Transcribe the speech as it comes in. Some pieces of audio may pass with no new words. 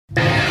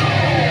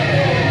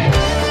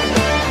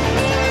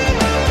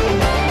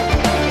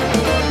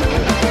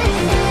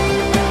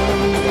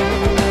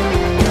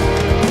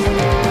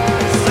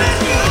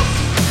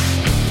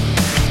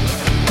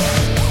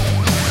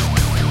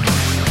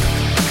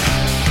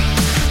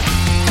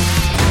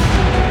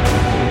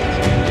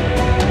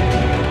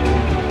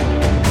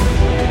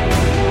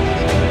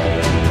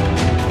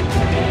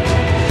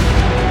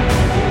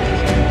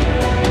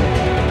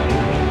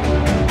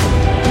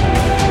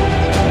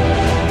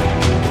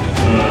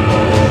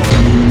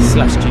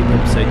Slash Dupe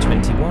episode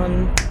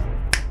 21.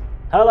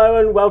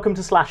 Hello and welcome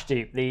to Slash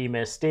Dupe, the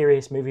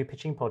mysterious movie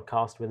pitching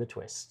podcast with a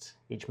twist.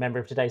 Each member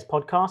of today's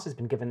podcast has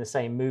been given the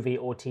same movie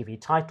or TV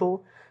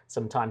title,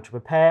 some time to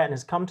prepare, and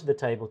has come to the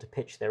table to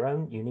pitch their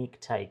own unique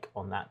take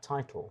on that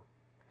title.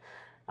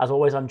 As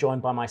always, I'm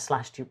joined by my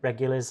Slash Dupe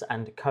regulars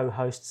and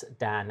co-hosts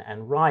Dan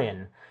and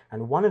Ryan,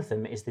 and one of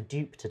them is the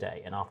dupe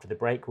today, and after the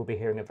break we'll be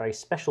hearing a very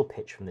special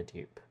pitch from the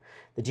dupe.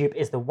 The dupe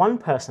is the one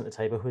person at the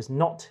table who has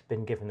not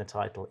been given the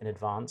title in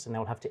advance, and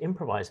they'll have to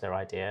improvise their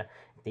idea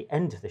at the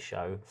end of the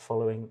show,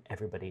 following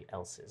everybody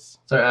else's.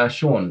 So,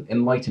 Sean,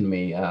 enlighten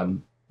me.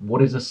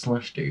 What is a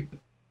slash dupe?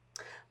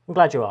 I'm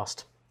glad you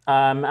asked.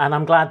 And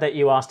I'm glad that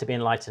you asked to be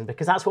enlightened,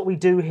 because that's what we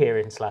do here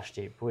in Slash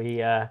Dupe.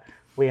 We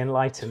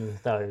enlighten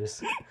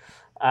those.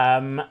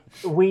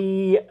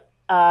 We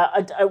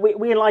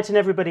enlighten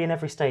everybody in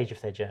every stage of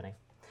their journey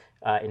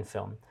in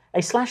film.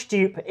 A slash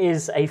dupe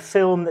is a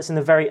film that's in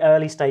the very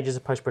early stages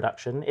of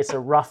post-production. It's a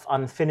rough,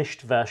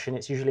 unfinished version.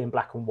 It's usually in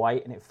black and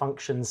white, and it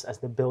functions as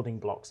the building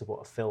blocks of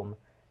what a film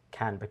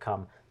can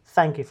become.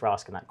 Thank you for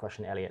asking that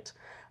question, Elliot.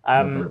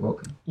 You're very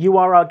welcome. You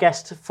are our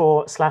guest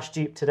for Slash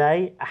Dupe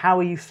today. How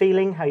are you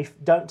feeling?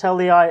 Don't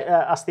tell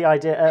us the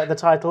idea, the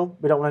title.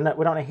 We don't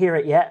want to hear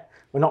it yet.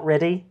 We're not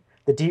ready.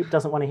 The dupe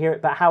doesn't want to hear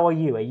it. But how are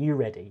you? Are you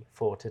ready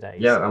for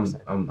today's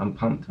episode? I'm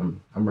pumped. I'm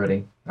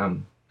ready.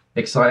 I'm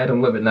excited. I'm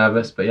a little bit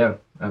nervous, but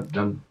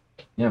I'm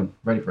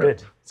ready for it.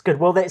 Good. It's good.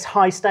 Well, it's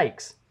high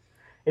stakes.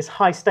 It's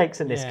high stakes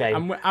in this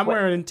game. And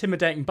we're an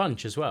intimidating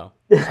bunch as well.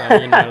 So,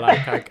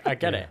 I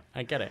get it.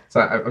 I get it.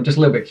 So I'm just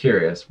a little bit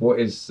curious. What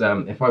is,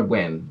 if I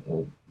win,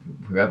 or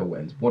whoever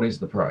wins, what is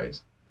the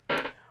prize?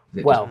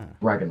 Is it just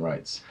bragging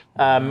rights?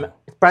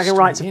 Bragging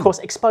rights, of course,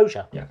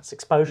 exposure. Yeah. It's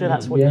exposure.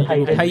 That's what you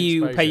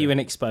pay. Pay you an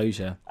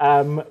exposure.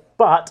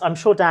 But I'm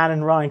sure Dan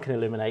and Ryan can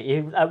illuminate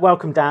you.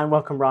 Welcome, Dan.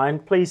 Welcome, Ryan.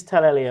 Please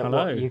tell Elliot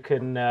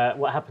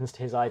what happens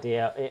to his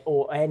idea,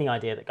 or any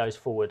idea that goes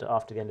forward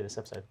after the end of this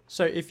episode.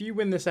 So if you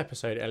win this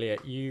episode,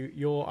 Elliot,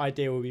 your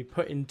idea will be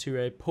put into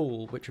a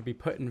pool, which will be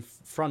put in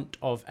front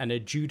of an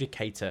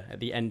adjudicator at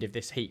the end of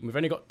this heat. We've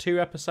only got 3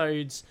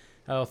 episodes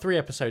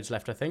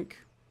left, I think.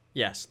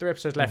 Yes, 3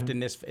 episodes left in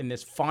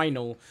this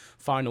final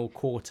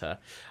quarter.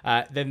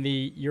 Then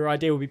your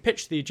idea will be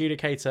pitched to the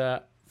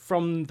adjudicator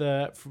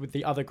with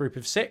the other group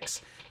of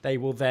 6. They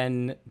will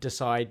then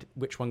decide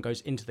which one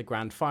goes into the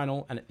grand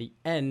final, and at the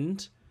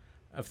end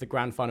of the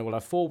grand final, we'll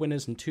have 4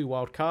 winners and 2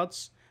 wild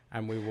cards,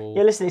 and we will.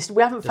 Yeah, listen,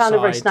 we haven't found a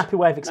very snappy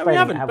way of explaining it. We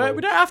haven't, have but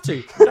we don't have to.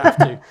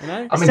 You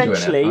know?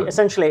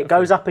 Essentially, it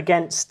goes up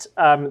against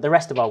the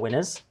rest of our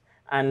winners,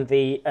 and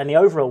the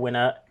overall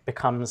winner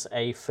becomes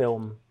a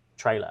film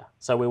trailer.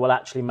 So we will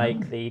actually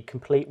make the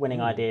complete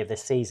winning idea of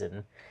this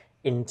season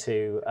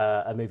into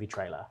a movie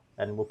trailer,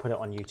 and we'll put it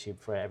on YouTube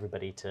for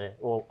everybody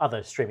or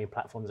other streaming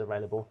platforms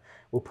available.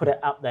 We'll put it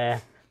up there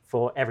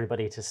for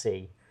everybody to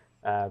see.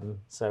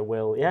 So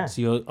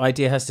your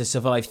idea has to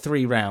survive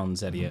 3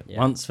 rounds, Elliot. Yeah.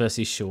 Once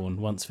versus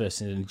Sean, once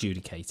versus an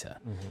adjudicator,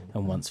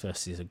 and once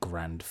versus a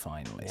grand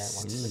finalist. Yeah,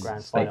 once the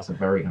grand final. Stakes are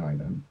very high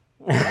then.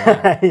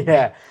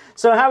 Yeah.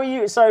 So how are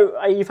you?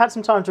 So you've had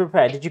some time to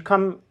prepare. Did you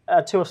come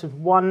to us with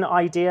one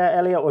idea,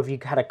 Elliot, or have you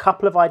had a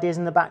couple of ideas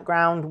in the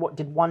background? What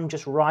did one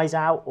just rise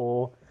out,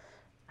 or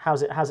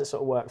how's it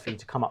sort of work for you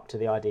to come up to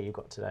the idea you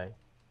got today?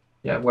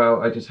 Yeah,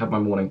 well, I just had my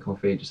morning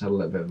coffee, just had a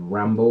little bit of a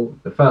ramble.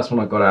 The first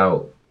one I got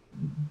out,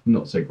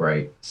 not so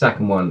great.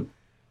 Second one,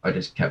 I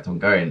just kept on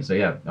going. So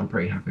yeah, I'm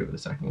pretty happy with the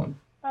second one.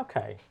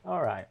 Okay,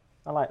 all right,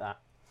 I like that.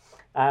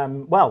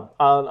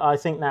 I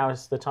think now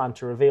is the time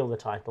to reveal the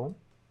title.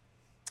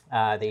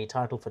 The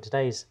title for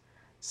today's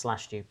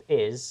Slash Dupe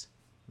is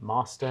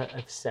Master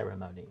of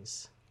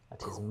Ceremonies.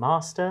 That is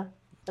Master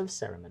of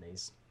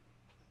Ceremonies.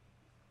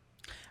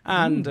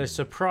 And a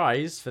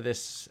surprise for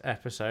this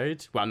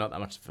episode, well, not that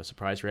much of a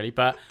surprise really,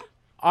 but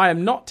I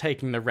am not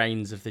taking the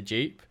reins of the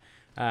dupe.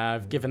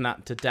 I've given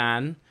that to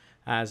Dan,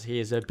 as he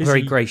is a busy,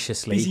 very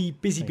graciously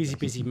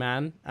busy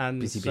man, and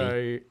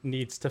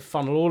needs to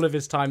funnel all of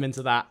his time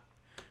into that.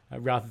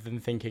 Rather than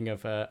thinking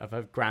of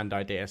a grand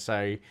idea.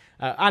 So,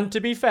 and to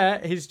be fair,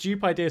 his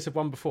dupe ideas have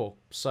won before.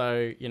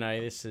 So,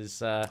 this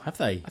is... have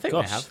they? I think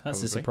they have. That's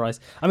probably a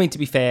surprise. I mean, to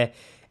be fair,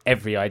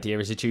 every idea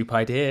is a dupe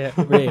idea,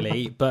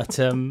 really. But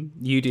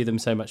you do them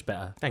so much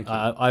better. Thank you.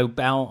 I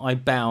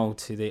bow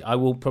to the... I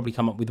will probably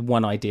come up with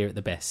one idea at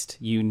the best.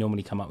 You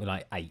normally come up with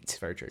like 8.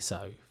 Very true.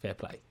 So, fair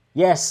play.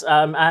 Yes,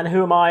 and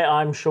who am I?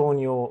 I'm Sean,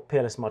 your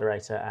peerless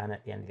moderator, and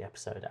at the end of the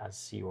episode,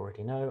 as you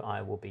already know,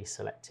 I will be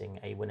selecting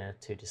a winner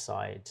to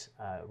decide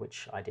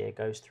which idea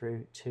goes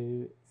through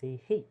to the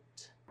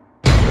heat.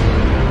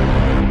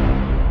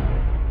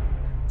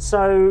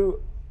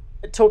 So,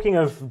 talking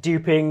of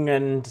duping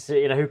and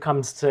who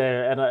comes to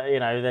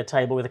their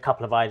table with a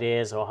couple of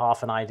ideas or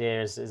half an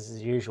idea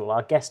as usual,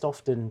 our guest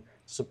often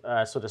sort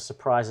of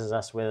surprises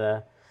us with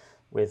a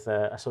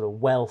sort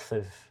of wealth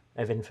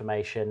of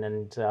information,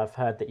 and I've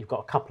heard that you've got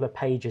a couple of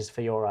pages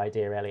for your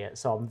idea, Elliot.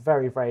 So I'm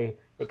very, very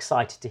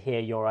excited to hear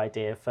your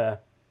idea for.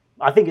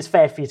 I think it's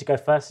fair for you to go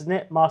first, isn't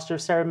it? Master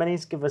of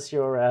Ceremonies, give us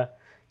your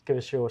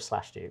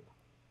slash dupe.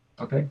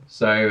 Okay.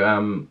 So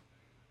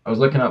I was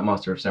looking up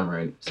Master of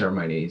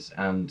Ceremonies,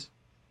 and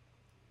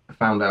I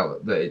found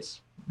out that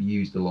it's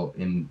used a lot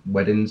in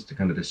weddings to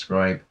kind of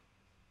describe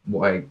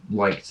what I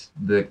liked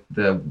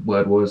the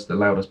word was the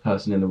loudest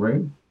person in the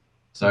room.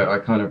 So I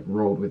kind of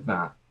rolled with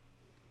that,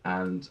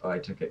 and I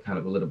took it kind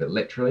of a little bit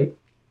literally.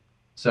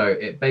 So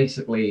it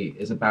basically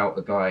is about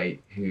a guy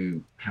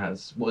who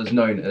has what is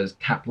known as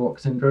cap lock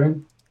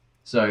syndrome.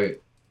 So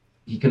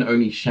he can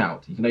only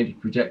shout. He can only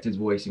project his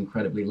voice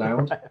incredibly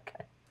loud.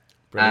 Okay.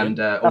 Brilliant. And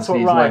That's what obviously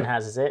he's Ryan like,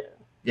 has, is it?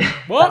 yeah,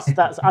 What?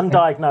 That's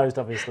undiagnosed,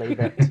 obviously,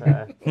 but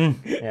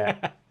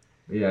yeah.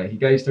 yeah. He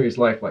goes through his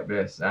life like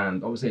this,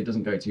 and obviously it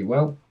doesn't go too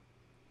well.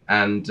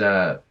 And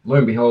lo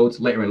and behold,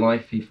 later in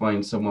life, he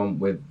finds someone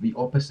with the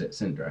opposite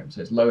syndrome.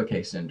 So it's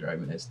lowercase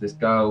syndrome, and it's this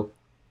girl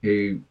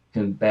who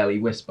can barely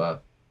whisper,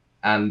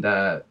 and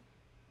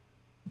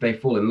they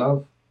fall in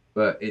love,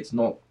 but it's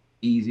not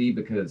easy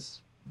because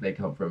they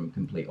come from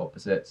complete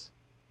opposites.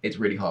 It's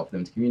really hard for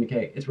them to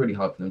communicate. It's really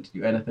hard for them to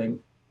do anything.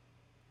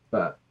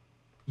 But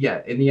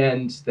yeah, in the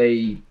end,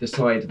 they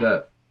decide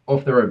that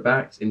off their own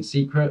backs, in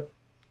secret,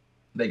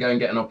 they go and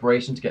get an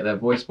operation to get their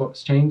voice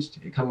box changed.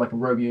 It's kind of like a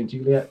Romeo and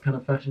Juliet kind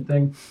of fashion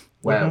thing,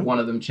 where one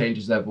of them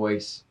changes their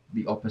voice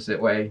the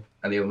opposite way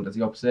and the other one does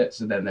the opposite.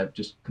 So then they're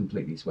just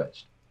completely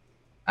switched.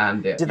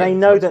 And Do they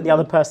know that the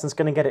other person's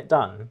going to get it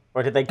done,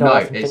 or did they go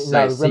off and think,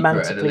 no,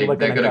 romantically we're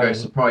they're going to go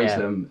surprise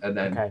them, and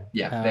then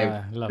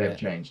Okay. they've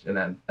changed, and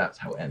then that's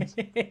how it ends.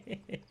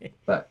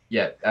 But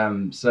yeah,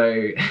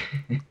 so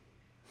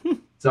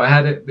so I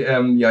had it.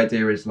 The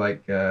idea is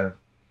like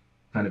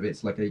kind of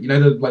it's like a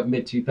the like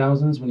mid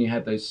 2000s when you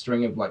had those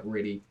string of like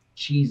really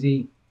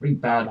cheesy, really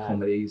bad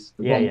comedies,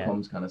 the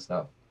rom-coms kind of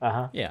stuff.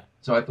 Yeah.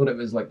 So I thought it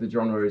was like the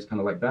genre is kind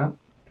of like that,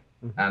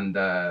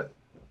 and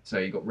so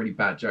you got really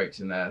bad jokes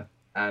in there.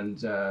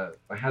 And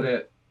I had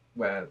it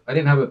where I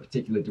didn't have a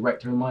particular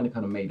director in mind. I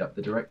kind of made up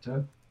the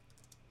director.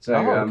 So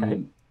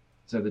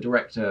so the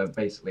director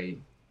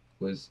basically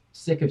was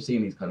sick of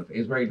seeing these kind of. He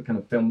was very kind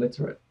of film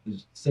literate. He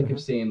was sick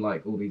of seeing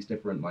like all these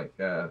different like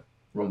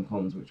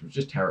rom-coms, which was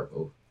just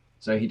terrible.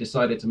 So he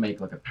decided to make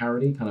like a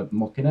parody, kind of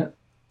mocking it,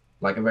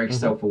 like a very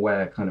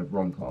self-aware kind of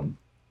rom-com.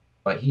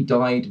 But he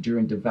died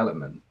during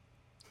development.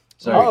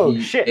 So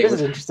this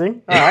is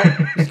interesting. All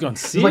right. He's gone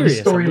serious.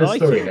 It's like a story in a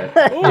story it.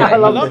 there. Oh, Yeah, I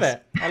love love this.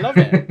 it. I love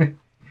it.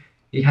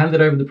 He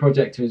handed over the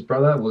project to his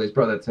brother. Well, his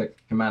brother took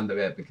command of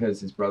it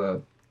because his brother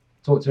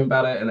talked to him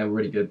about it, and they were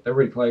really good. They were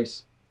really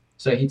close.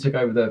 So he took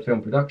over the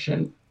film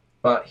production,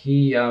 but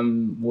he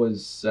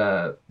was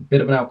a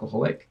bit of an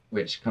alcoholic,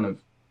 which kind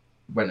of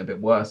went a bit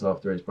worse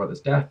after his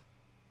brother's death.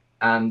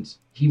 And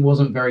he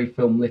wasn't very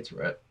film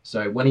literate.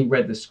 So when he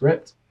read the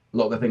script, a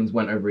lot of the things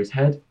went over his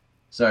head.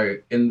 So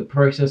in the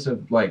process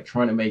of like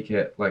trying to make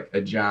it like a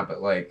jab at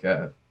like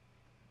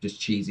just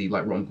cheesy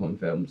like rom-com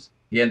films,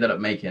 he ended up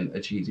making a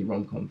cheesy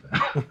rom-com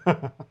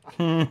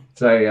film.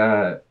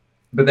 So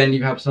but then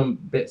you have some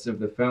bits of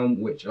the film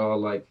which are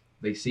like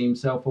they seem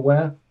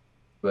self-aware,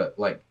 but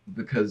like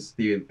because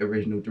the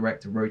original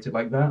director wrote it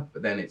like that,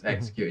 but then it's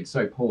executed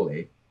so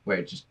poorly where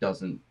it just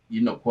doesn't.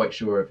 You're not quite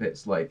sure if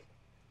it's like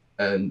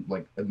a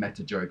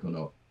meta joke or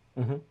not.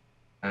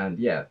 And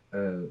yeah,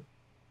 I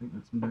think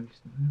that's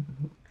most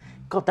of it.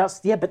 God,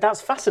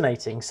 that's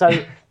fascinating. So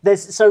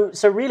there's so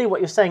really what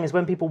you're saying is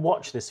when people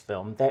watch this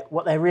film,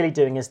 what they're really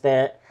doing is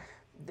they're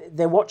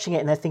watching it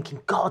and they're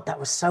thinking, God, that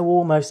was so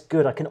almost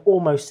good. I can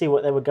almost see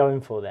what they were going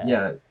for there.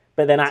 Yeah.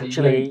 But then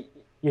actually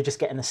you're just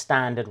getting the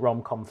standard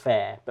rom-com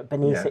fare. But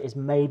beneath it is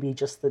maybe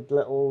just the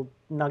little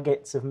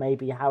nuggets of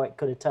maybe how it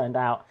could have turned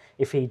out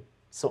if he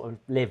sort of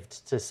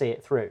lived to see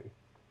it through.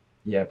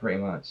 Yeah,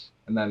 pretty much.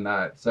 And then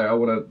so I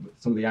want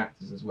some of the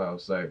actors as well.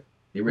 So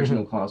the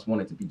original cast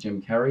wanted to be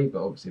Jim Carrey,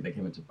 but obviously they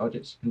came into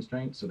budget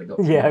constraints, so they got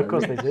of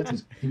course they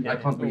did. I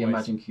can't really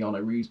imagine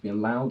Keanu Reeves being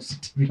loud,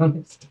 to be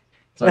honest.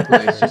 So I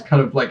thought it's just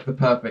kind of like the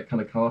perfect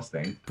kind of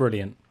casting.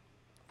 Brilliant.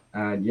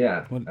 And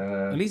yeah.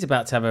 Well, he's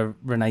about to have a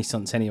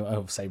renaissance anyway.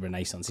 Oh, say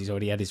renaissance. He's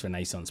already had his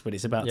renaissance, but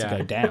it's about to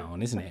go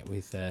down, isn't it?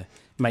 With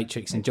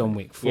Matrix and John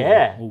Wick 4.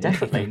 Yeah, all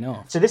definitely. kicking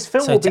off. So this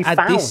film will be to add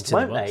found, this to the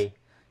won't box. they?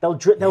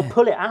 They'll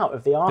pull it out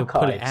of the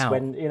pull it archives out.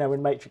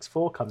 when Matrix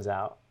 4 comes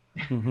out.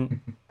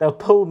 They'll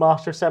pull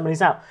Master of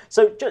Ceremonies out.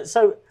 So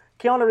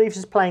Keanu Reeves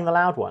is playing the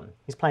loud one.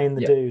 He's playing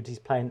the dude. He's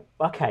playing.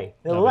 Okay,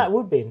 well, that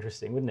would be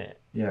interesting, wouldn't it?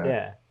 Yeah.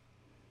 Yeah.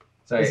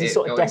 So Is he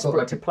sort of desperate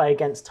like to play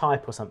against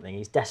type or something?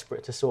 He's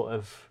desperate to sort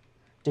of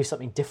do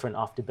something different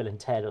after Bill and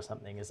Ted or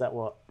something. Is that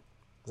what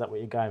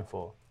you're going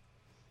for?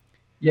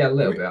 Yeah, a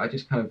little bit. I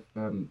just kind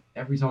of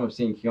every time I've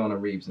seen Keanu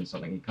Reeves in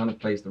something, he kind of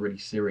plays the really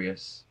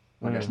serious.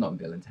 I guess not in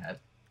Bill and Ted,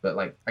 but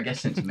like I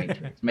guess since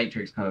Matrix,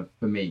 Matrix kind of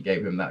for me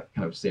gave him that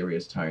kind of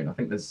serious tone. I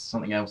think there's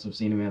something else I've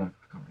seen him in. I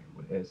can't remember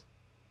what it is,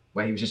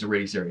 where he was just a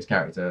really serious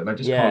character, and I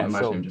just can't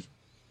imagine him just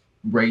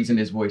raising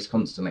his voice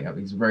constantly. I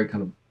think he's very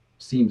kind of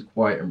seems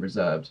quiet and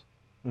reserved.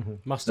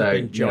 Must have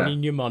been Johnny yeah.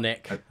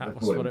 Mnemonic. I That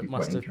was thought it what would it be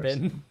must quite have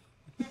been.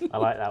 I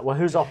like that. Well,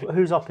 who's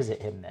opposite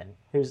him then?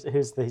 Who's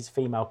his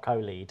female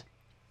co-lead?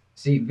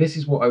 See, this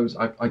is what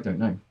I don't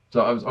know.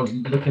 So I was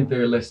looking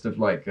through a list of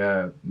like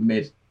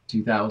mid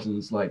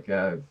 2000s like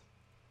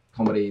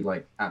comedy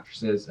like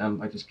actresses,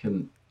 and I just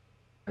kind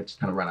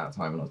of ran out of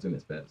time when I was doing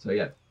this bit. So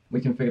yeah,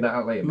 we can figure that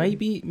out later.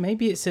 Maybe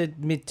it's a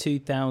mid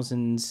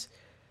 2000s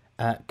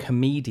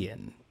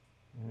comedian,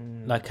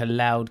 like a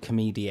loud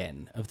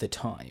comedian of the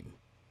time.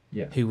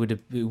 Yeah. Who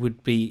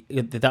would be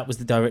that was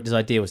the director's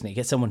idea, wasn't it?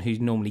 Get someone who's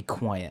normally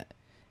quiet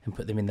and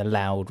put them in the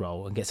loud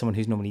role, and get someone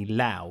who's normally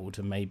loud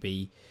and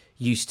maybe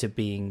used to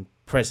being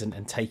present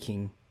and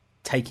taking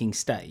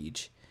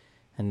stage,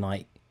 and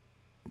like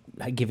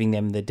giving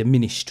them the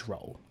diminished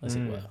role, as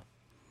it were.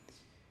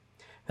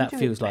 That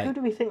feels like. Who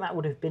do we think that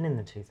would have been in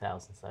the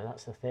 2000s, though?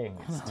 That's the thing.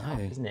 It's tough,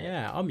 isn't it?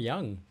 Yeah, I'm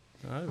young.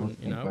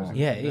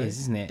 Yeah, it is,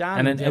 isn't it?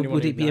 Dan, and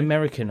would it be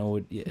American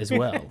or as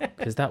well?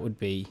 Because that would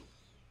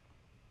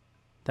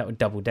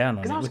double down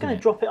on it. I was going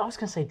to drop it. I was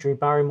going to say Drew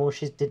Barrymore.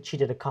 She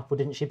did a couple,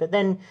 didn't she? But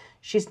then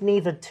she's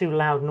neither too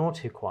loud nor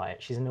too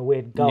quiet. She's in a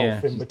weird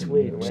gulf in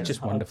between. She's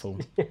just wonderful.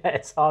 Yeah,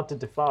 it's hard to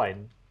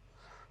define.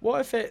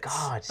 What if it's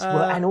God?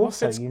 And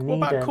also you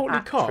need an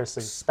actress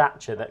of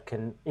stature that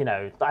can,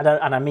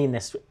 I mean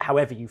this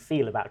however you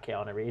feel about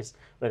Keanu Reeves,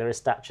 whether his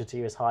stature to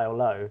you is high or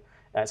low.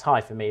 It's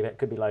high for me, but it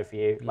could be low for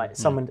you. Like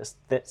someone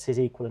that's his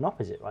equal and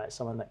opposite, right?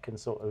 Someone that can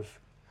sort of.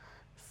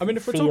 I mean,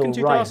 if we're talking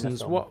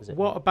 2000s,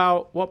 what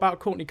about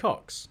Courtney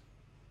Cox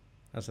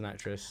as an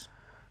actress?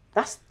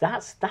 That's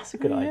a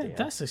good idea.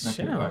 That's a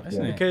shout,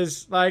 isn't it?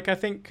 Because I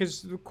think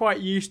we're quite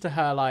used to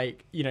her.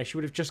 She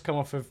would have just come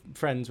off of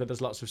Friends, where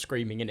there's lots of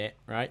screaming in it,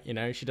 right?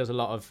 She does a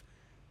lot of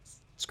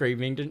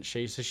screaming, didn't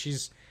she? So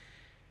she's,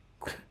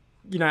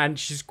 and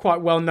she's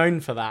quite well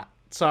known for that.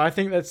 So I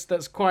think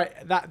that's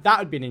quite that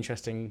would be an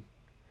interesting.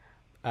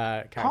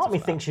 Part of me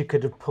thinks you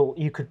could pull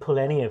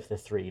any of the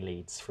three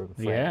leads from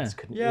Friends,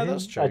 couldn't you? Yeah,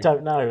 that's true. I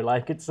don't know.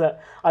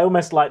 I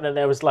almost like that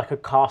there was like a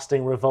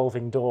casting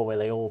revolving door where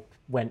they all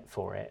went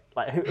for it.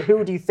 Like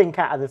who do you think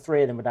out of the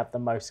three of them would have the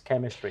most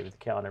chemistry with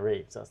Keanu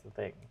Reeves? That's the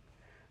thing.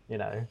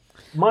 Lisa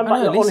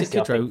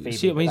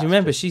Kudrow.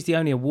 Remember, she's the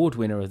only award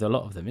winner of the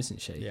lot of them,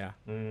 isn't she? Yeah.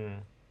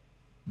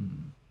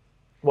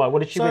 Why? What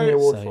did she win the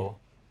award for?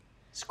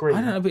 Scream.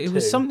 I don't know, but it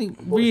was something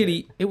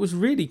really. It was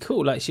really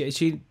cool. Like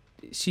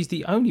she's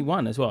the only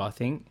one as well, I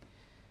think.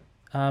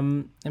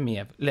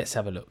 Let's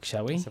have a look,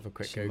 shall we? Let's have a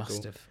quick Google.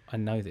 Must have. I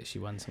know that she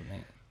won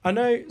something. I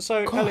know.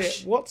 So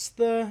Elliot,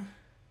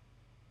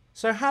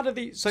 how do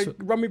these? So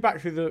run me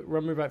back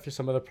through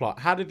some of the plot.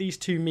 How did these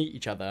two meet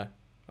each other?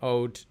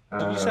 Did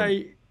you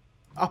say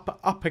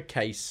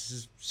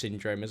uppercase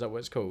syndrome? Is that what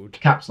it's called?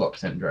 Caps lock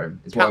syndrome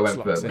is what I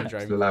went for.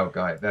 The loud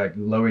guy.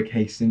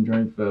 Lowercase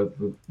syndrome for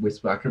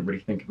whisper. I couldn't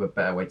really think of a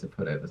better way to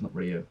put it. There's not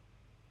really a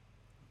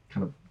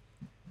kind of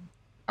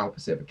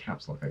opposite of a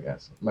caps lock, I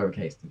guess.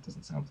 Lowercase, it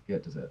doesn't sound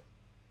good, does it?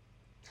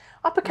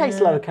 Uppercase,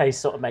 lowercase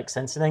sort of makes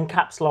sense, and then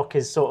caps lock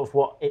is sort of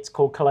what it's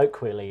called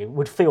colloquially. It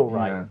would feel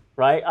right,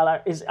 right?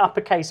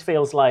 Uppercase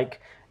feels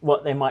like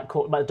what they might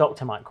call, the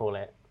doctor might call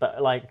it, but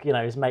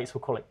his mates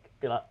will call it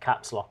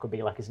caps lock, would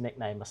be like his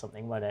nickname or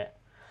something, won't it?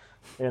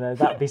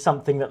 That'd be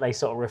something that they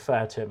sort of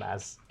refer to him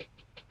as.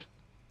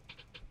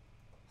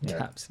 Yeah.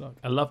 Caps lock.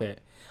 I love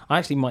it. I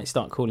actually might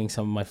start calling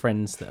some of my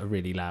friends that are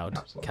really loud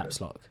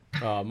caps lock.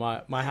 Oh,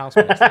 my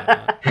housemate's like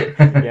that.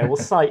 Yeah, we'll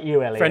cite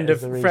you, Elliot. Friend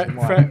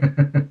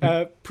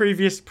of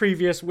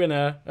previous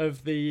winner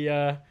of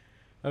the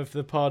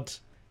pod,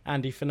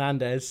 Andy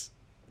Fernandez,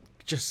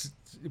 just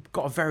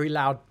got a very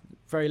loud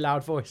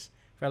voice.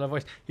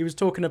 He was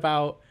talking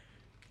about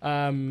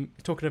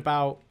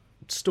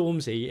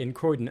Stormzy in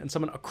Croydon, and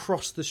someone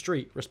across the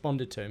street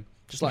responded to him,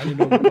 just like any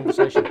normal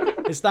conversation.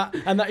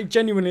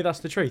 Genuinely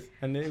that's the truth,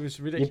 and it was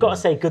ridiculous. You've got to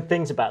say good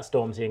things about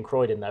Stormzy in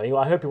Croydon, though.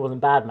 I hope he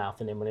wasn't bad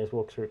mouthing him when he was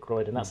walking through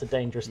Croydon. That's a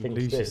dangerous thing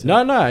to do.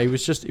 No, he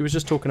was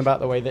just talking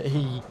about the way that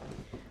he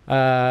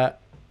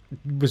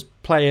was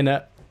playing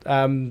at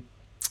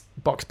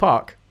Box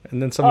Park,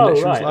 and then someone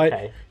was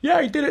like,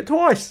 "Yeah, he did it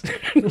twice."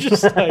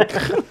 Just like.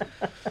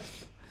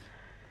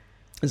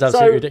 It's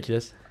absolutely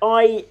ridiculous.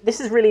 This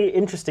is really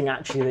interesting,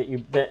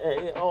 actually.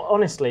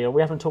 Honestly,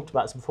 we haven't talked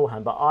about this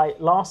beforehand,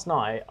 but last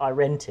night I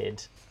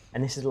rented,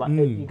 and this is like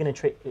you're going to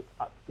treat.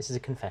 This is a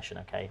confession,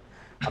 okay?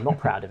 I'm not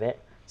proud of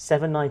it.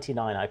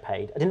 $7.99 I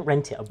paid. I didn't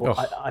rent it.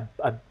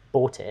 I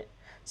bought it.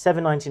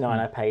 $7.99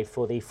 I paid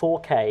for the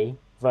 4K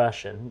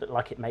version.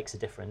 Like it makes a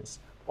difference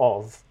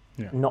of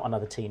Not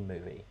Another Teen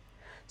Movie.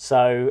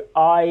 So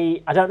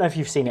I don't know if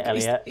you've seen it,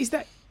 Elliot. Is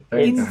that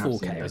in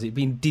 4K? Has it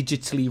been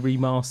digitally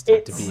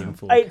remastered to be in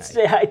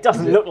 4K? It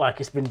doesn't look like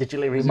it's been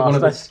digitally remastered. Is it one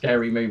of the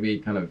scary movie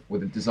kind of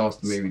with a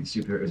disaster movie, the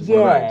superheroes?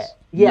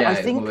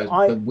 I think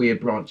the weird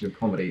branch of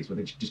comedies where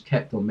they just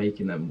kept on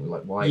making them. We're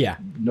like, why? Yeah.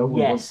 No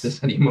one wants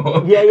this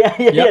anymore.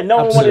 Yeah. No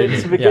one wanted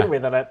it to begin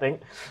with, I don't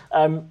think.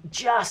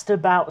 Just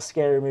about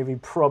scary movie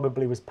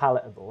probably was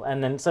palatable,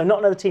 and then so Not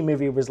Another Teen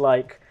Movie was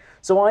like.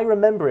 So I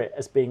remember it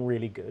as being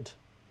really good.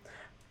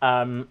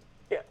 I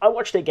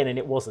watched it again and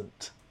it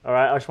wasn't. All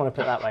right, I just want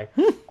to put it that way.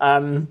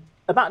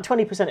 About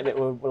 20% of it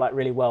were like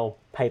really well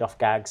paid off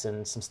gags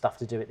and some stuff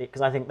to do with it,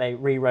 because I think they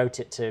rewrote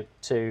it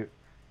to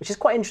which is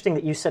quite interesting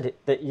that you said it,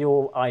 that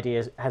your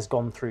idea has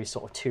gone through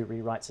sort of 2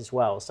 rewrites as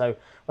well. So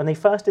when they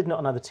first did Not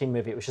Another Teen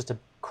Movie, it was just a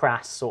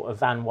crass sort of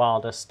Van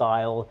Wilder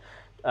style,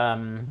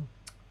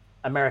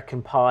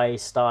 American Pie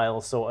style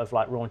sort of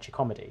like raunchy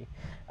comedy,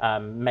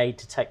 made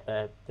to take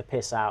the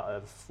piss out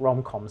of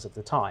rom-coms of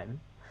the time.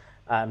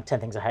 10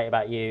 Things I Hate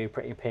About You,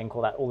 Pretty in Pink,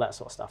 all that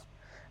sort of stuff.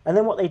 And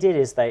then what they did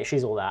is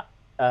she's all that.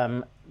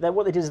 Then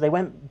what they did is they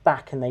went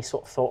back and they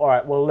sort of thought, all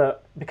right, well,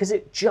 look, because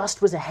it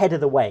just was ahead of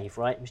the wave,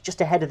 right? It was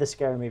just ahead of the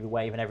scary movie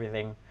wave and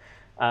everything.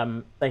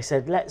 They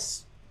said,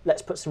 let's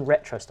put some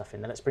retro stuff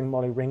in there. Let's bring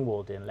Molly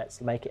Ringwald in. Let's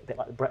make it a bit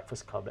like The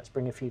Breakfast Club. Let's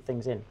bring a few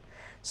things in.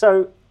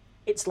 So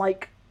it's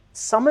like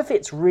some of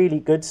it's really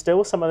good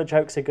still. Some of the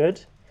jokes are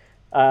good.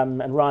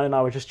 And Ryan and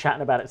I were just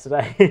chatting about it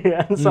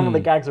today. And some of the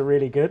gags are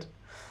really good.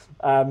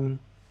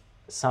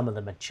 Some of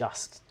them are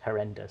just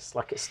horrendous.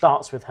 Like it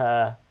starts with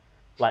her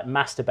like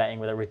masturbating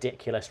with a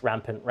ridiculous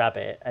rampant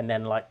rabbit, and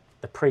then like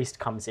the priest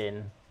comes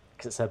in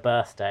because it's her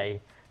birthday,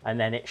 and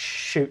then it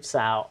shoots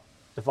out,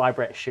 the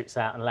vibrator shoots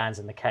out and lands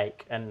in the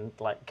cake, and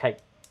like cake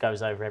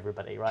goes over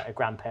everybody, right? Her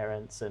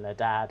grandparents and her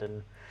dad,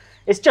 and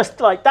it's just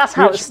like that's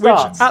how it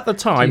starts. Which at the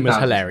time was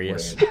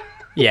hilarious.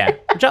 Yeah,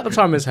 which at the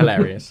time was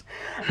hilarious.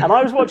 And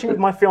I was watching with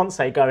my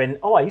fiance going,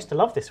 oh, I used to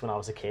love this when I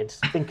was a kid,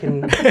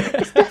 thinking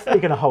it's definitely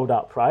going to hold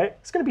up, right?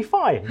 It's going to be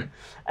fine.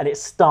 And it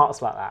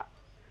starts like that.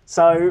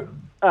 So,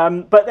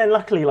 but then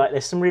luckily, like,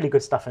 there's some really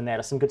good stuff in there.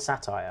 There's some good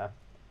satire.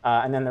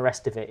 And then the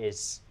rest of it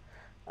is,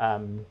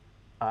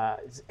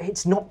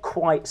 it's not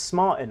quite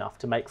smart enough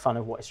to make fun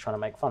of what it's trying to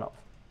make fun of.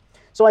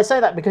 So I say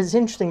that because it's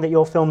interesting that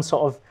your film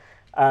sort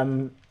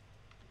of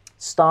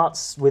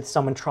starts with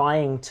someone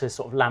trying to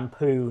sort of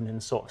lampoon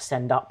and sort of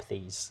send up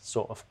these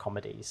sort of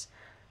comedies.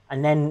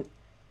 And then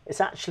it's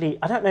actually,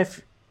 I don't know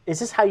if, is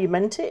this how you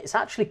meant it? It's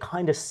actually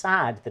kind of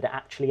sad that it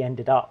actually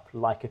ended up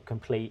like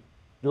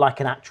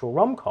an actual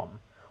rom-com.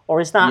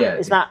 Or is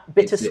that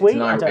bittersweet?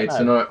 It's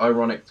an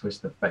ironic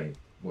twist of fate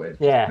where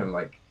kind of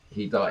like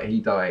he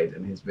died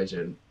and his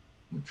vision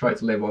tried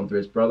to live on through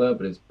his brother,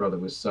 but his brother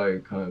was so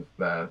kind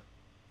of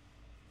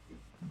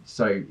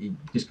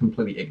just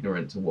completely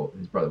ignorant to what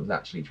his brother was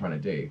actually trying to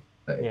do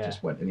that it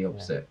just went in the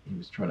opposite. He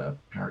was trying to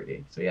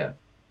parody. So yeah,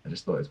 I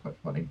just thought it was quite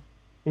funny.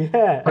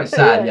 Yeah, quite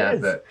sad.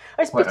 But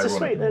it's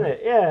bittersweet, isn't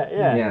it?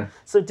 Yeah.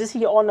 So does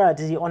he honor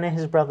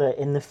his brother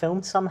in the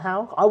film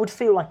somehow? I would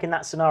feel like in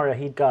that scenario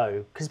he'd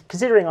go, because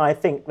considering I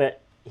think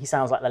that he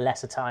sounds like the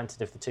lesser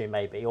talented of the two,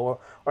 maybe, or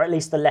at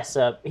least the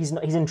lesser. He's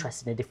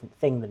interested in a different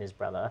thing than his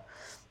brother.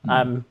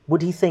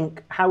 Would he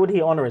think? How would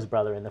he honor his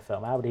brother in the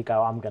film? How would he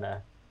go?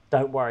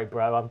 Don't worry,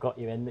 bro. I've got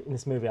you in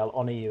this movie. I'll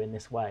honor you in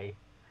this way.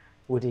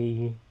 Would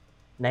he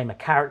name a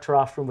character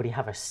after him? Would he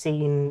have a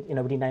scene?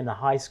 Would he name the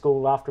high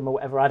school after him or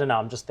whatever? I don't know.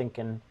 I'm just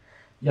thinking.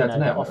 Yeah, I don't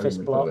know. The office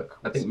block.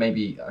 I think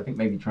maybe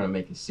trying to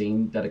make a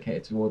scene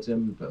dedicated towards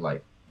him, but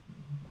like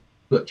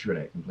butchering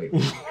it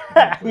completely.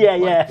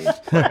 Yeah.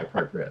 Quite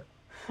appropriate.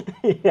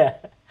 Yeah.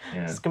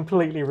 Just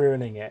completely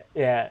ruining it.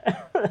 Yeah.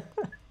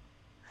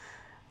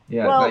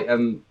 Yeah.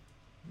 Well,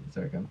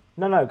 sorry, go on.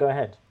 No, go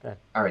ahead.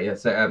 All right, yeah.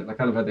 So I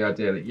kind of had the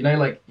idea that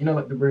like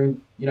The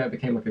Room, it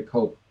became like a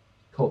cult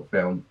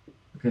film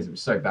because it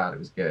was so bad it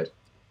was good.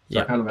 So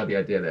I kind of had the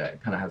idea that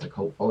it kind of has a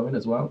cult following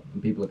as well,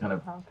 and people are kind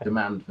of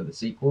demand for the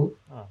sequel,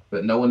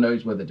 but no one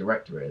knows where the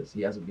director is.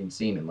 He hasn't been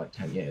seen in like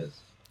 10 years.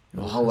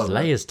 There's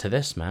layers to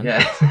this, man.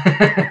 Yeah,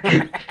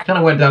 kind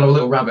of went down a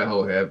little rabbit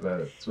hole here,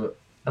 but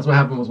that's what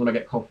happens when I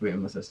get coffee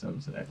in my system.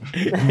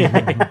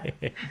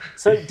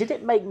 So did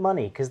it make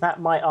money? Because that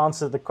might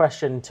answer the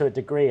question to a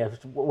degree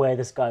of where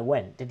this guy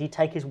went. Did he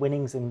take his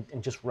winnings and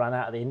just run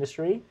out of the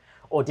industry?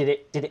 Or did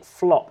it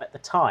flop at the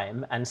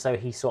time and so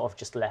he sort of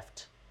just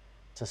left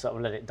to sort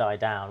of let it die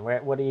down?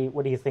 What are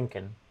you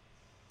thinking?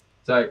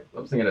 So I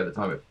was thinking at the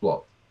time it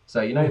flopped.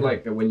 So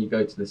like when you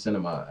go to the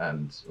cinema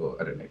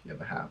or I don't know if you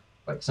ever have,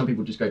 like some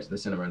people just go to the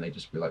cinema and they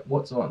just be like,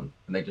 what's on?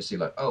 And they just see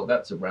like, oh,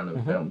 that's a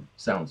random film.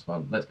 Sounds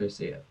fun. Let's go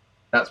see it.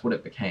 That's what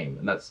it became.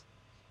 And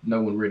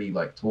no one really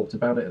like talked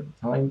about it at the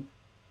time.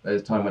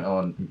 As time went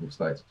on, people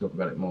started to talk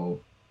about it more.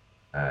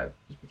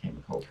 Just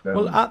became a cult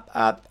film. Well,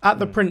 at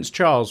the Prince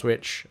Charles,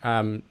 which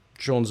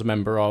Sean's a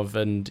member of,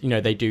 and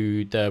they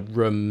do the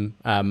Room.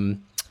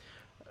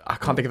 I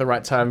can't think of the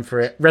right term for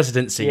it.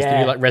 Residencies. Yeah,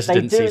 they do like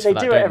residencies. They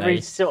do it every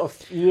sort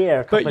of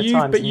year, a couple of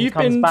times. But you've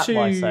been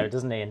to,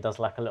 doesn't he, and does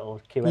like a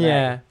little Q&A.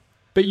 Yeah,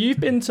 but you've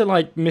been to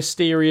like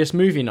mysterious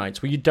movie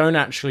nights where you don't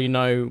actually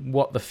know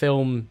what the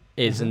film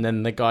is, and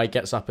then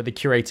the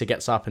curator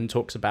gets up and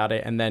talks about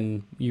it, and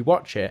then you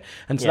watch it,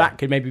 and so that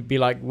could maybe be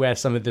like where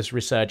some of this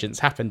resurgence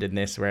happened in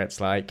this, where it's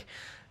like,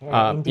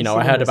 I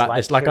heard about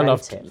this, like I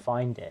loved it,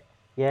 find it.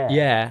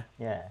 Yeah,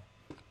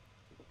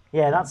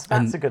 that's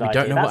a good idea. We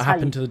don't know what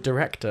happened to the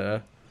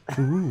director.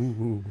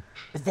 Ooh.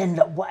 But then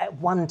at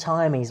one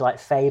time he's like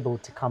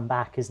fabled to come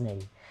back, isn't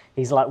he?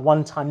 He's like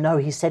one time. No,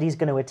 he said he's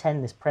going to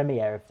attend this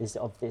premiere of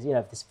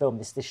this film,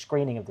 this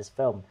screening of this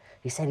film.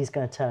 He said he's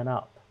going to turn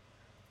up.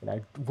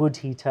 Would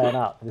he turn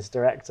up, this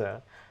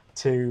director,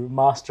 to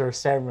Master of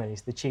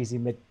Ceremonies, the cheesy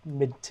mid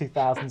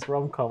 2000s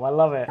rom-com? I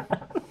love it.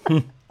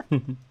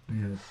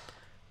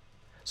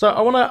 So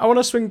I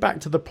wanna swing back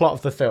to the plot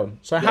of the film.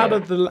 So how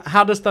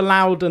does the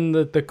loud and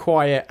the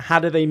quiet, how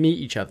do they meet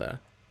each other?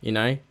 You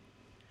know.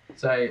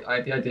 So I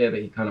had the idea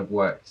that he kind of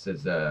works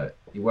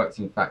he works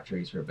in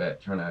factories for a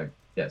bit, trying to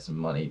get some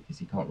money because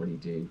he can't really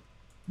do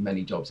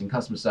many jobs in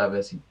customer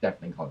service. He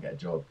definitely can't get a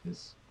job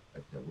because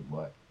that wouldn't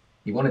work.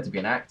 He wanted to be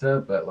an actor,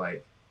 but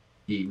like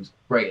he was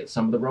great at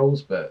some of the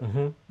roles, but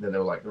then they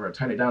were like, "We're gonna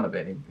tone it down a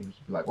bit." And he was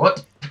like,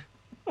 "What?"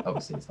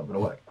 Obviously, it's not gonna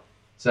work.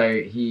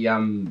 So he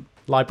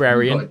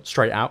librarian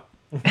straight out.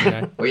 You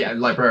know? Well, yeah,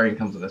 librarian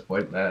comes at this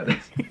point.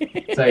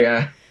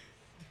 So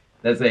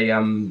there's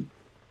a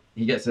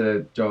he gets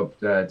a job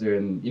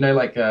doing, you know,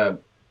 like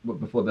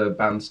before the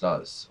band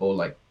starts or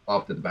like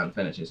after the band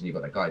finishes, and you've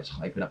got that guy just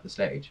hyping up the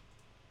stage.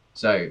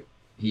 So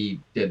he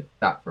did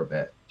that for a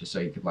bit just so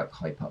he could like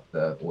hype up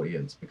the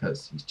audience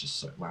because he's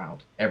just so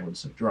loud. Everyone's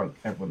so drunk.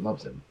 Everyone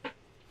loves him.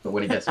 But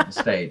when he gets off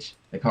the stage,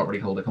 they can't really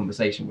hold a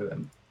conversation with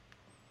him.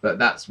 But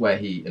that's where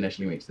he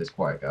initially meets this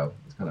quiet girl.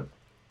 It's kind of,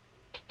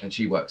 and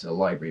she works at a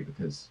library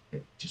because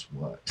it just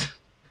works.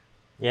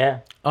 Yeah.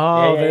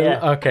 Oh,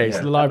 Yeah. okay.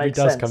 So the library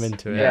does come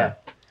into it. Yeah.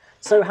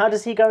 So how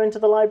does he go into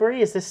the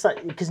library? Is this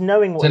because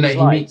knowing what he's he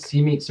like?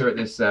 he meets her at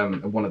this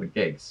one of the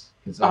gigs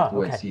because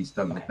afterwards okay. he's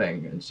done the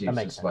thing and she's just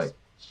sense. like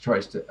she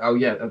tries to. Oh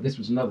yeah, this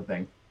was another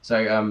thing.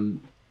 So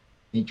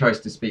he tries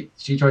to speak.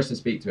 She tries to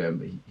speak to him,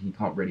 but he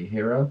can't really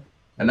hear her.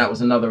 And that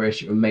was another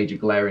issue, a major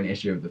glaring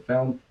issue of the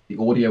film. The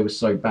audio was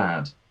so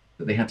bad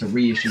that they had to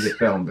reissue the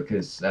film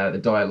because the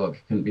dialogue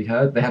couldn't be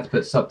heard. They had to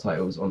put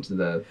subtitles onto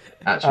the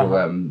actual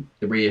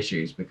the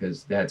reissues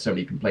because they had so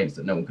many complaints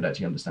that no one could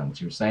actually understand what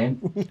she was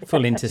saying.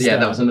 Full Interstellar.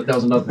 So yeah, that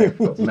was another thing I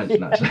forgot to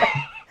mention actually.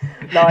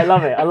 No, I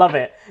love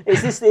it.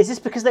 Is this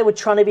because they were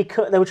trying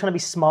to be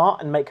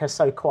smart and make her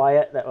so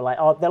quiet that were like,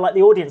 oh, they're like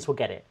the audience will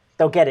get it.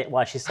 They'll get it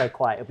why she's so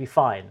quiet. It'll be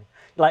fine.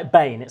 Like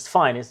Bane, it's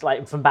fine. It's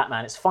like from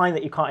Batman. It's fine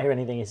that you can't hear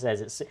anything he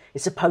says.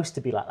 It's supposed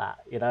to be like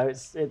that, you know.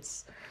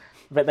 It's.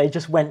 But they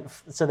just went.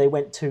 So they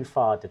went too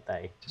far, did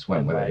they? Just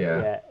went with it,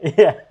 yeah.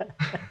 Yeah.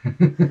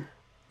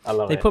 I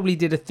love it. They probably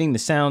did a thing. The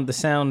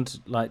sound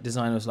like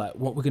designer was like,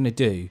 what we're going to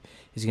do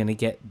is we're going to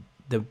get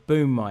the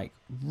boom mic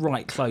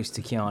right close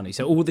to Keanu.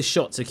 So all the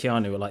shots of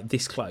Keanu are like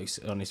this close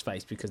on his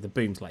face because the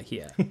boom's like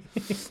here.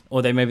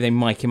 Or maybe they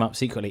mic him up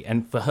secretly.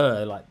 And for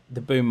her, like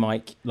the boom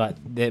mic, like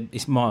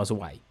it's miles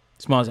away.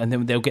 It's miles, and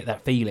then they'll get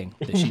that feeling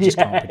that she just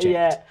can't project.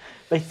 Yeah,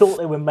 they thought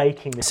they were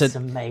making this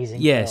amazing.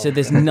 Yeah, film. so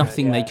there's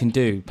nothing they can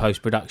do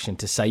post-production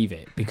to save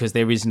it because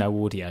there is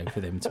no audio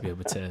for them to be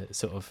able to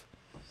sort of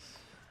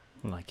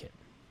like it.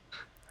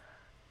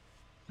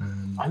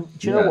 Do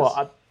you know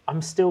what?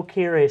 I'm still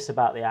curious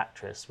about the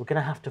actress. We're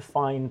going to have to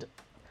find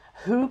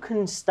who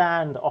can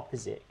stand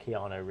opposite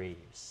Keanu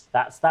Reeves.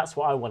 That's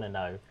what I want to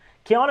know.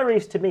 Keanu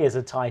Reeves to me is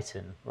a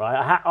titan,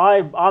 right?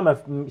 I'm a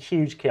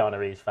huge Keanu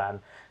Reeves fan.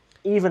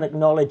 Even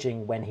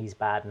acknowledging when he's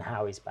bad and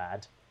how he's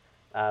bad,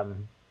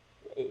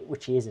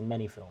 which he is in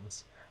many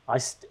films, I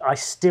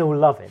still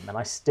love him, and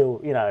I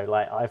still, you know,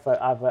 like I've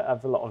a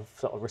lot of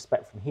sort of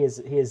respect for him.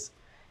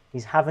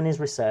 He's having his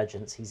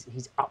resurgence.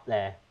 He's up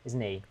there, isn't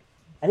he?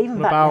 And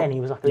even back then, he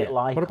was like a little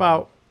icon. What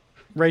about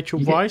Rachel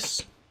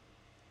Weisz?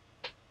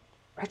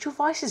 Rachel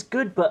Weisz is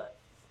good, but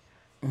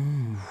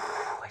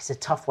it's a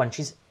tough one.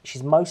 She's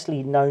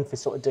mostly known for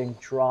sort of doing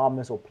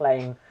dramas or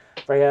playing.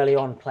 Very early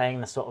on,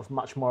 playing the sort of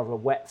much more of a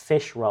wet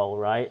fish role,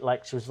 right?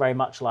 Like she was very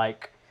much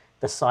like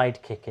the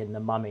sidekick in The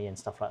Mummy and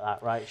stuff like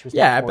that, right? She was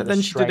but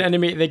then she did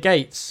Enemy at the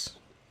Gates,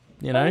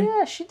 you know? Oh,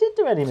 yeah, she did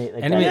do Enemy at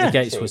the Gates. Enemy at the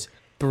Gates was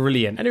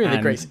brilliant. Enemy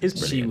at the Gates is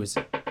brilliant. She was,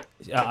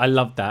 I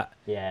loved that.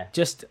 Yeah.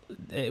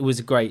 It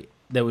was great.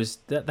 There was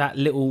that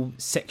little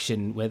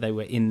section where they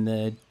were in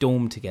the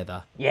dorm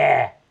together.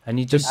 Yeah. And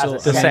you just saw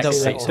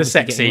the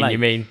sex scene, you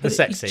mean? The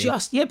sex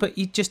scene. But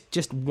you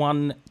just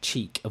one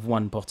cheek of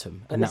one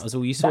bottom, and that was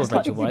all you saw of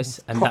like Rachel Weisz,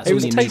 and that's it all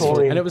was you tasteful,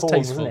 needed. and it was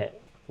tasteful. Wasn't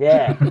it?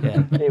 Yeah.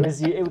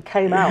 It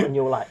came out, and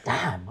you were like,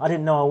 "Damn, I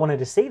didn't know I wanted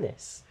to see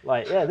this."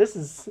 Like, yeah, this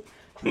is,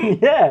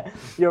 yeah,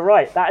 you're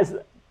right. That is. Do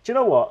you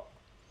know what?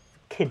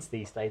 Kids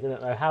these days, I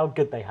don't know how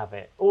good they have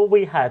it. All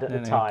we had at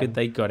the time, how good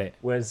they got it,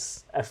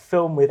 was a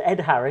film with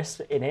Ed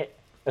Harris in it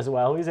as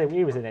well.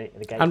 He was in it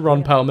the game, and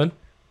Ron Perlman.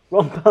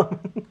 Ron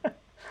Perlman.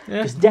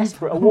 Just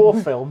desperate, a war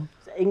film.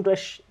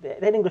 English, they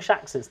had English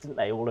accents, didn't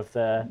they?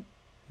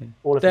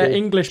 They're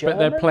English, Germans? but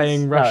they're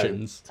playing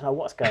Russians. No, I don't know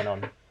what's going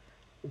on.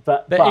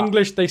 But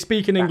English. They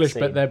speak in English,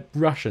 but they're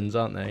Russians,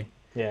 aren't they?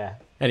 Yeah.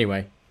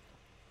 Anyway.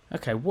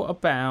 Okay, what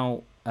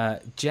about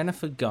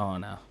Jennifer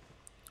Garner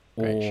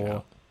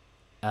or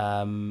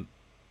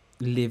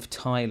Liv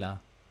Tyler?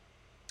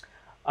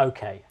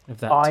 Okay. Of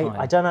that time.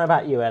 I don't know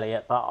about you,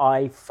 Elliot, but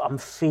I'm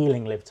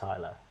feeling Liv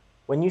Tyler.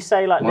 When you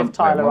say like Liv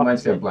Tyler, my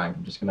mind's going blank.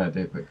 I'm just going to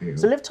do a quick Google.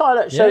 So Liv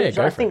Tyler shows.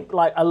 I think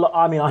like a lot.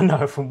 I mean, I know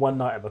her from One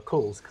Night Over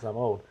Calls because I'm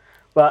old,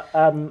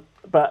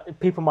 but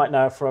people might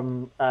know her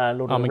from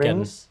Lord of the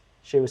Rings.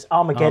 She was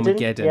Armageddon.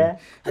 Yeah.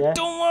 I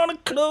don't want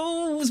to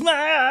close my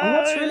eyes. And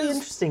what's really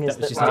interesting is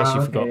that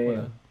you forgot.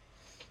 Yeah.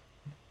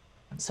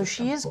 So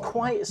she is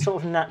quite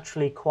sort of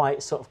naturally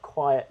quite sort of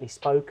quietly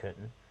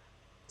spoken.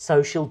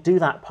 So she'll do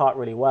that part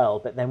really well,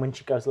 but then when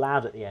she goes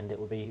loud at the end,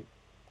 it'll be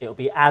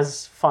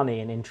as funny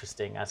and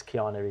interesting as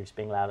Keanu Reeves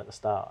being loud at the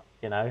start.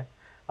 You know,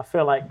 I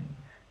feel like,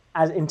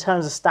 as in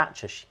terms of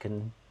stature,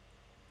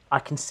 I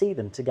can see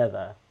them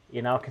together.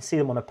 You know, I can see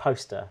them on a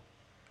poster,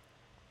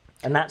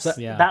 and that's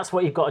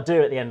what you've got to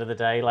do at the end of the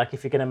day. Like,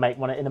 if you're going to make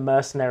one in a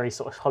mercenary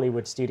sort of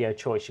Hollywood studio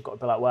choice, you've got to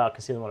be like, well, I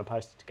can see them on a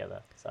poster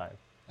together. So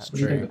what do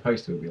you think the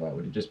poster would be like?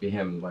 Would it just be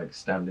him like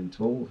standing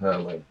tall, her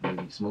like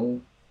really small?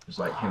 Just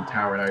like him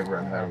towering over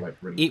and her like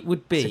really... It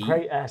would be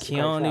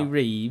Keanu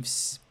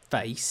Reeves'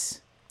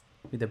 face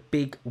with a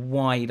big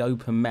wide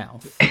open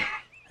mouth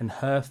and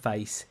her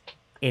face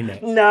in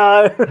it.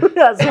 No,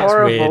 that's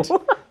horrible.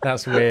 Weird.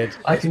 That's weird.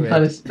 I can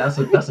kind of... That's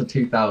a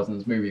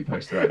 2000s movie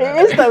poster right there.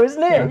 It is though,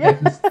 isn't it?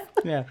 Yes.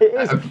 Yeah.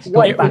 It is.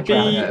 Way back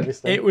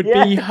It would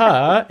be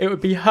her. It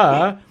would be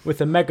her with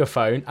a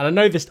megaphone, and I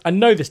know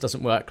this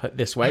doesn't work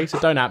this way, so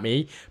don't at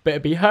me. But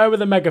it'd be her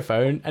with a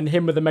megaphone and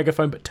him with a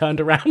megaphone, but turned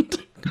around.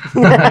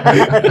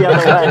 The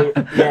other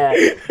way. Yeah,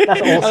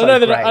 that's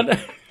also great.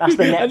 That's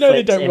the Netflix I know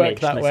they don't work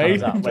image that that way.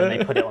 comes up when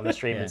they put it on the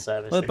streaming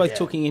service. Well, they're both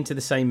talking into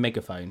the same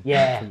megaphone.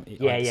 Yeah.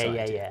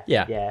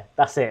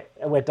 That's it.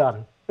 We're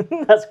done.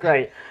 That's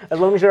great. As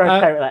long as you're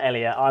okay with that,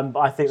 Elliot,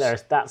 I think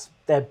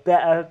they're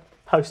better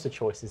poster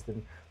choices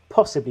than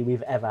possibly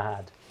we've ever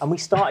had. And we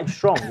started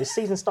strong. This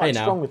season started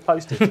strong with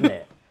posters, didn't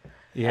it?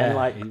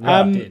 Yeah,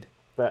 and it did.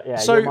 But yeah,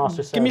 so your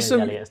master ceremony,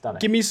 Elliot, has done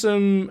it. Give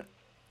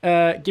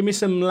me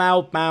some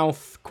loud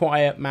mouth,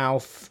 quiet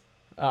mouth,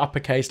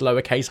 uppercase,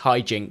 lowercase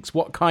hijinks.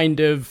 What kind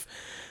of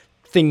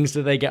things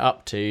do they get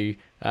up to?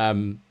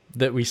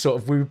 That we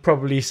would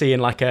probably see in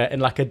like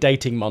a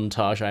dating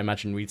montage. I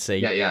imagine we'd see.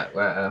 Yeah.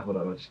 Hold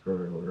on, I'll just go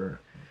over.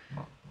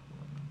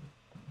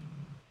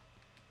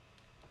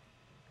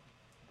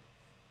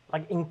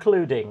 Like,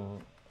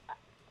 including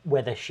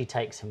whether she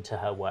takes him to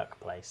her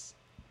workplace.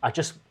 I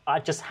just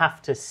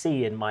have to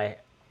see in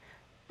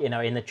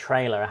the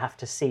trailer. I have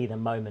to see the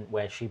moment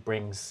where she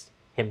brings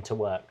him to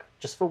work,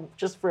 just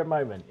for a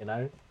moment, you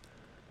know.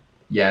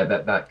 Yeah,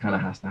 that kind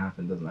of has to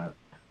happen, doesn't it?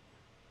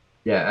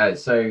 Yeah.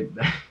 So.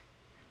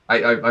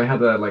 I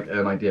had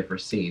an idea for a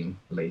scene,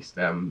 at least.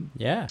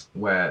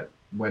 Where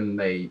when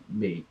they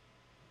meet,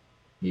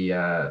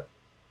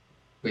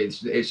 it's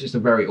just a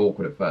very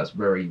awkward at first,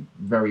 very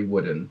very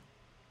wooden.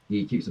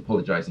 He keeps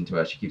apologizing to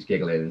her. She keeps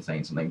giggling and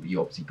saying something, but you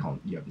obviously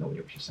can't. You have no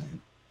idea what she's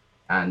saying.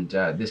 And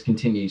this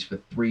continues for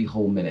 3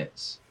 whole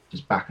minutes,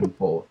 just back and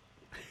forth.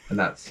 And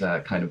that's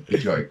kind of the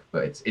joke,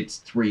 but it's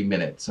 3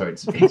 minutes, so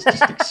it's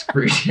just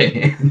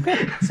excruciating.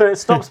 So it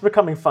stops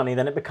becoming funny,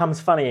 then it becomes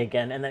funny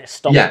again, and then it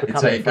stops becoming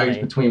funny. Yeah, it goes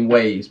between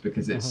ways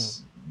because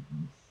it's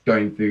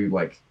going through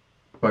like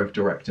both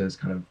directors'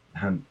 kind of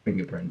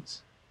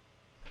fingerprints.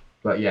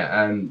 But yeah,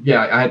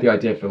 I had the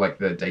idea for like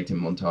the dating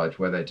montage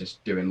where they're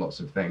just doing lots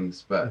of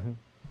things, but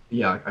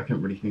I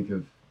couldn't really think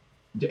of.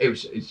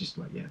 It's just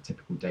like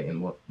typical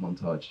dating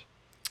montage.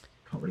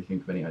 Can't really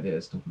think of any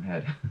ideas off the top of my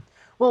head.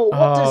 Well,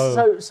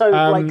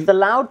 like the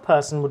loud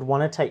person would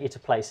want to take you to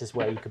places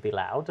where you could be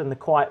loud, and the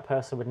quiet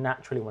person would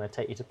naturally want to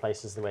take you to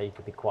places where you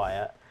could be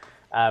quiet.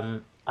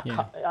 I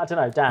don't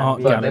know, Dan.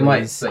 Art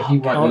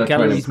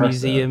galleries,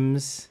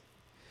 museums.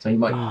 So he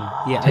might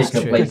take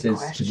her places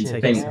to these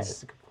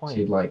things.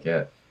 She'd like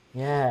it.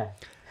 Yeah.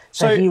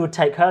 So he would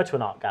take her to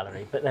an art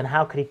gallery, but then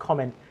how could he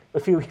comment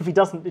if he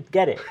doesn't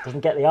get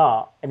the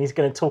art, and he's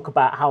going to talk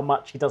about how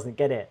much he doesn't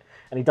get it?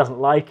 And he doesn't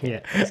like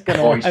it.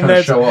 Or he's trying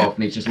to show off,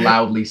 and he's just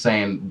loudly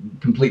saying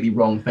completely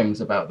wrong things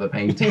about the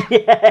painting.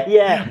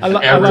 Yeah. I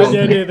like the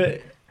idea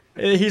that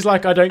he's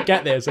like, I don't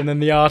get this, and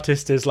then the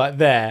artist is like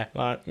there,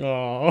 like,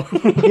 oh.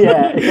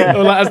 Yeah.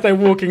 Or like as they're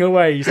walking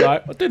away, he's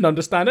like, I didn't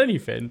understand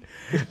anything.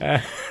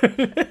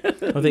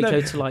 Or they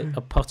go to like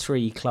a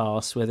pottery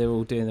class where they're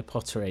all doing the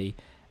pottery,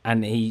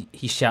 and he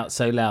shouts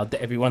so loud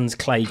that everyone's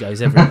clay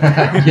goes everywhere.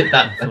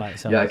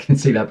 I can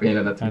see that being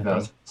in the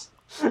 2000s.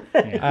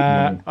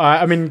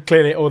 I mean,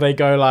 clearly, or they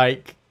go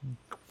like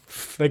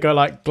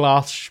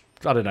glass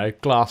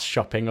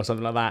shopping or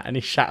something like that, and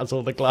he shatters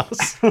all the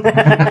glass.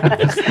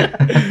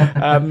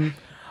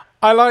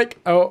 I like,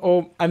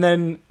 and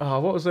then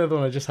what was the other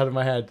one I just had in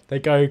my head? They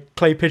go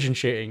clay pigeon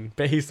shooting,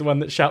 but he's the one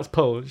that shouts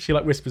pull. She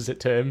like whispers it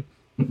to him.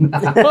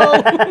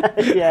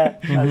 Yeah,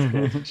 that's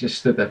good. Just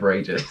stood there for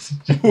ages.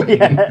 They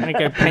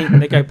go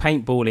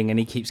paintballing, and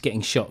he keeps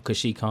getting shot because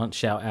she can't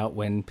shout out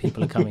when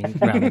people are coming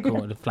round the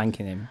corner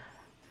flanking him.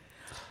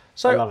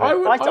 So I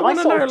want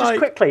to know, like,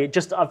 quickly. I've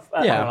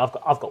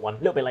got one. A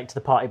little bit late to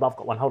the party, but I've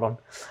got one. Hold on.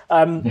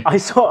 I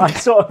sort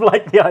of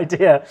like the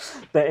idea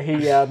that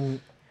he,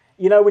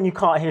 when you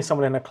can't hear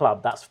someone in a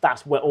club,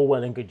 that's where all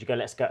well and good. You go,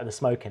 let's go to the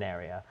smoking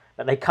area.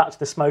 But they cut to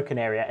the smoking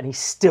area, and he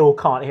still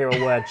can't hear a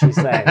word she's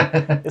saying.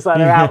 It's like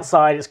they're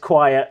outside, it's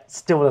quiet,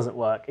 still doesn't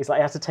work. It's like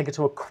you have to take her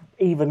to an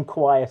even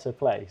quieter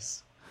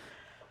place.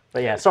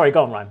 But yeah, sorry,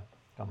 go on, Ryan.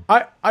 Go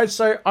on.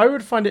 I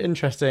would find it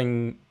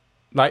interesting.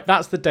 Like,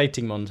 that's the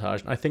dating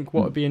montage. I think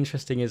what would be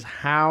interesting is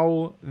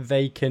how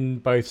they can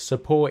both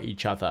support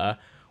each other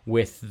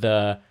with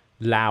the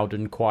loud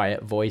and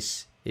quiet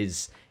voice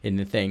is in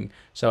the thing.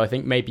 So I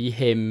think maybe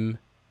him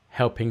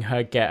helping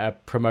her get a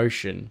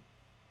promotion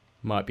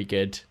might be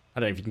good. I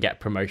don't know if you can get a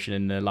promotion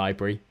in the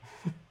library,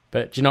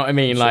 but do you know what I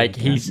mean? Sure, Like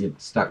you can.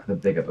 You'd stack the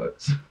bigger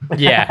books.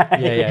 yeah.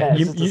 Yeah,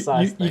 You, it's just a you,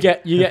 size you thing.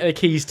 get the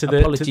keys to the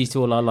Apologies to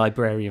all our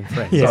librarian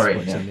friends. Sorry,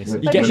 watching yeah. this. You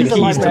get the She's a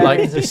keys to, like,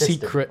 librarian's the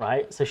assistant, secret-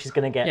 right? So she's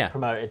going to get Yeah.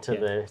 promoted to Yeah.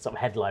 the sort of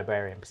head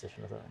librarian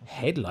position or something.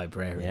 Head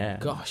librarian. Yeah.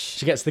 Gosh.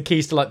 She gets the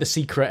keys to like the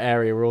secret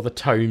area where all the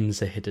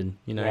tomes are hidden.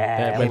 You know,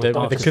 Yeah, where all the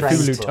Doctor Cthulhu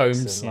Strange books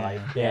tomes. and,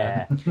 like,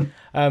 Yeah.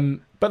 yeah.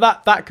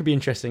 But that could be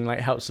interesting. Like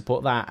help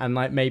support that, and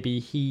like maybe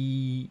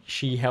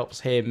she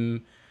helps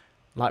him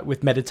like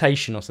with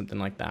meditation or something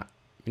like that.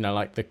 You know,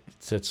 like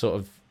to sort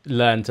of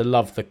learn to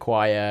love the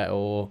quiet,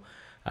 or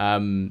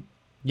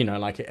you know,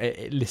 like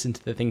listen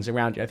to the things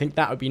around you. I think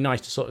that would be nice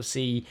to sort of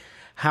see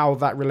how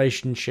that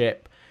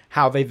relationship,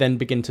 how they then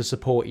begin to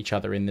support each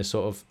other in this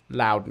sort of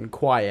loud and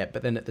quiet,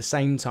 but then at the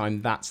same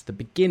time, that's the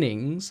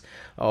beginnings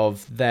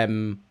of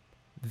them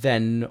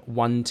then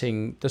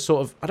wanting the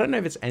sort of, I don't know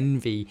if it's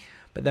envy,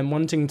 but then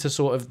wanting to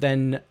sort of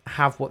then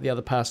have what the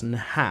other person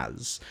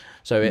has.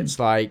 So it's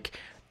like,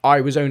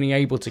 I was only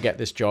able to get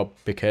this job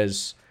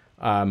because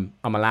I'm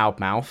a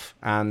loudmouth,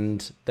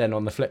 and then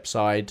on the flip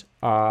side,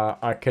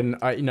 I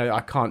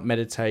can't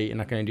meditate,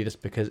 and I can only do this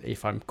because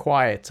if I'm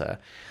quieter.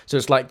 So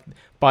it's like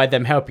by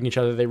them helping each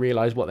other, they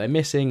realize what they're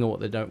missing or what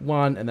they don't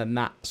want, and then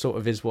that sort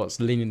of is what's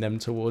leaning them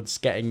towards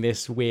getting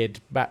this weird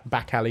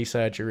back alley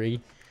surgery.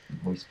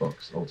 Voice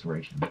box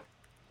alteration.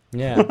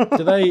 Yeah.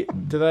 Do they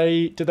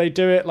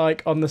do it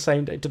like on the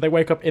same day? Do they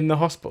wake up in the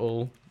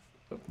hospital?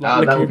 Like, That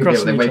looking would be across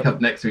good. at They each wake other?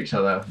 up next to each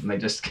other and they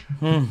just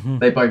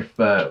they both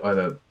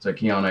either, so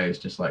Keanu is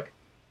just like,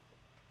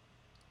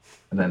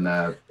 and then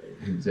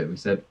who was it we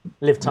said?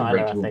 Liv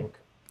Tyler, Rachel. I think.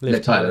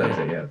 Liv Tyler, that was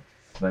it, yeah.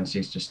 Then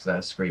she's just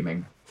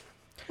screaming.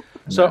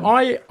 And So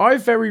then- I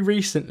very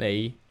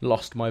recently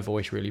lost my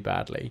voice really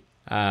badly.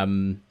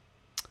 You'd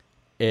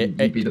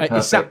be the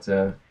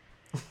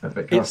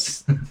perfect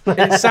cast.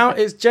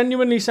 It's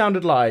genuinely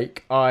sounded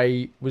like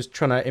I was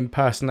trying to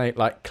impersonate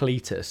like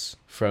Cletus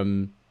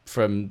from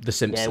The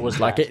Simpsons. was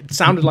like bad. it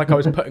sounded like I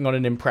was putting on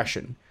an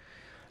impression.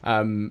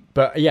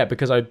 But yeah,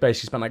 because I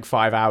basically spent like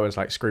 5 hours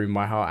like screwing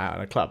my heart out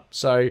in a club.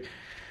 So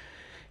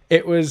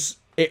it's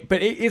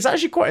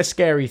actually quite a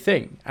scary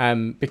thing.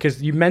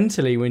 Because you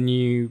mentally, when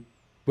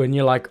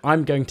you're like,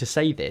 I'm going to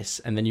say this,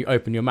 and then you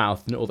open your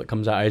mouth and all that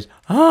comes out is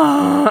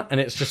and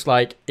it's just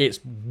like, it's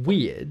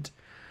weird.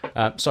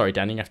 Sorry,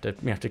 Danny, you have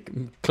to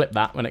clip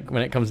that when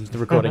it comes into the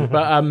recording,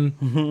 but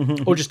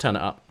or just turn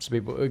it up so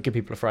give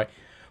people a fright.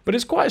 But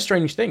it's quite a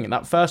strange thing. And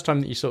that first time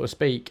that you sort of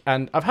speak,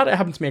 and I've had it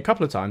happen to me a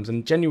couple of times,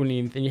 and genuinely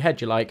in your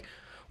head you're like,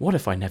 what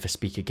if I never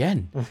speak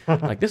again?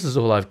 Like, this is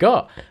all I've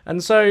got.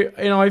 And so, you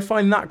know, I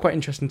find that quite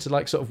interesting to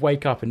like sort of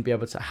wake up and be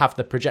able to have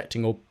the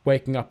projecting, or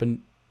waking up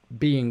and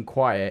being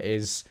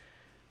quiet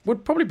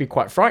would probably be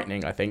quite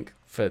frightening, I think,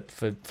 for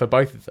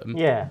both of them.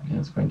 Yeah. Yeah,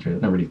 that's quite true. I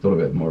never really thought of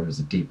it more as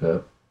a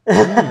deeper.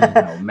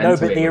 No,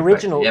 but the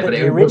original,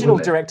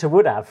 director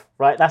would have,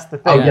 right? That's the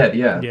thing. Oh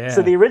yeah.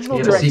 So the original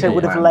He had a director sequel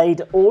would have plan.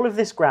 laid all of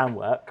this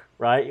groundwork,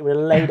 right? He would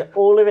have laid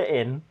all of it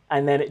in,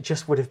 and then it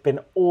just would have been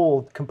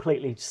all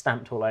completely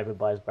stamped all over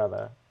by his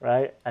brother,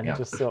 right? And Yeah.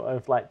 just sort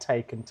of like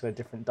taken to a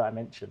different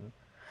dimension.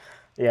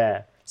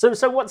 Yeah. So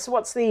what's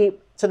the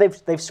so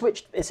they've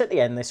switched. It's at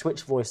the end. They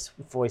switched voices,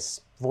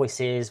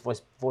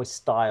 voice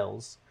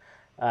styles,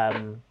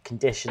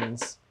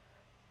 conditions.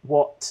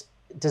 What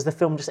does the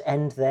film just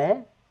end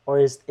there, or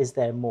is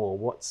there more?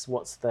 What's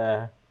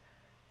the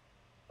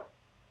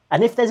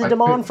And if there's a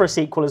demand for a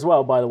sequel as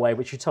well, by the way,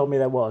 which you told me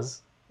there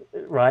was,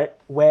 right?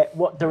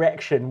 What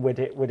direction would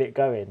it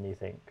go in, you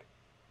think?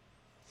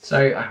 So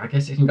I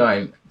guess it can go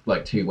in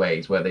like two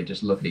ways, where they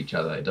just look at each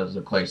other. It does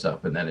a close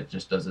up, and then it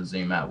just does a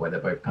zoom out, where they're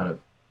both kind of,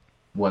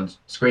 one's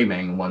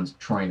screaming and one's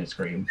trying to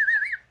scream.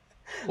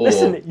 Or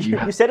Listen,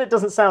 you said it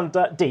doesn't sound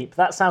that deep.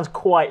 That sounds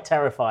quite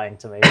terrifying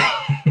to me.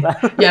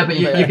 Yeah, but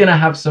you're gonna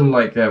have some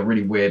like a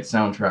really weird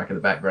soundtrack in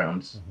the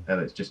background,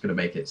 and it's just gonna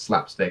make it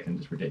slapstick and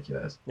just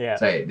ridiculous. Yeah.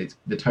 So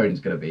the tone's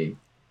gonna be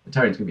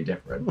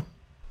different.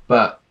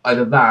 But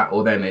either that,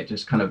 or then it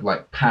just kind of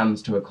like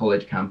pans to a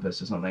college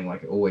campus or something,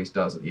 like it always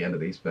does at the end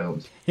of these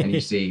films, and you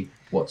see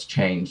what's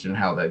changed and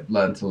how they've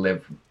learned to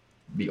live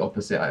the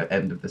opposite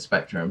end of the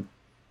spectrum,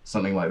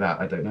 something like that.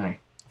 I don't know.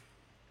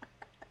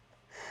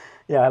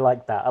 Yeah, I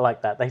like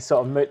that. They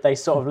sort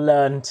of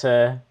learn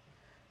to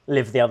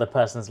live the other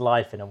person's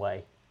life in a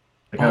way.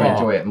 They kind of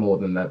enjoy it more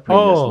than their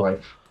previous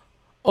life.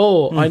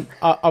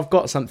 I've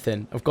got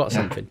something.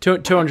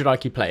 200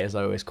 IQ players,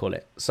 I always call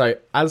it. So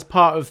as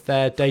part of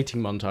their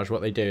dating montage,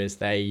 what they do is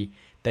they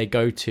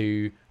go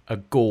to a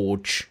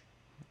gorge,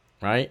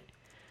 right?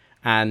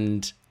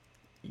 And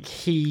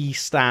he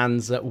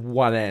stands at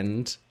one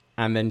end,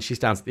 and then she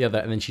stands at the other,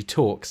 and then she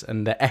talks,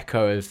 and the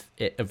echo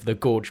of the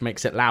gorge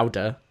makes it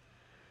louder.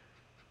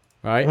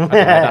 Right, I don't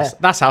know,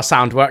 that's how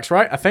sound works,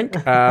 right? I think.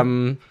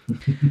 And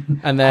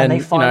then And they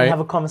finally have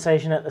a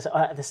conversation at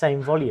the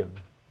same volume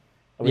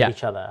with Yeah.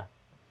 each other.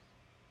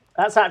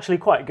 That's actually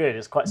quite good.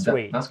 It's quite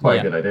sweet. That's quite Yeah.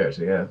 a good idea,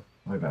 actually. Yeah,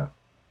 I like that.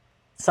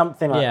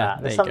 Something like Yeah, that.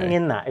 there There's you something go.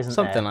 in that, isn't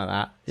Something there? like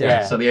that.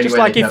 Yeah. So the only Just way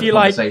like they can if have you a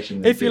like,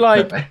 conversation if is you be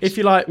like, perfect. if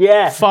you like,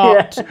 Yeah,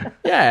 fart,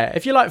 yeah,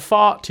 if you like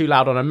fart too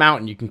loud on a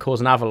mountain, you can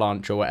cause an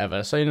avalanche or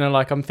whatever. So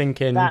like I'm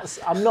thinking,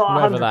 I'm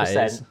not whether that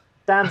 100%. is.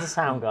 Dan's a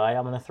sound guy.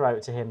 I'm going to throw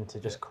it to him to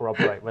just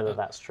corroborate whether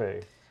that's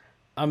true.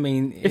 I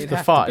mean, If it'd the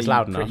have fart to is be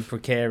loud pretty enough.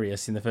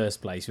 precarious in the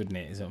first place, wouldn't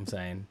it? Is what I'm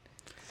saying.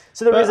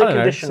 So there But is I a don't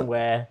know, condition so-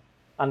 where,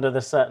 under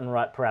the certain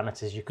right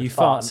parameters, you can You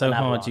fart so an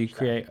hard, you avalanche then.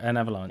 create an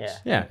avalanche.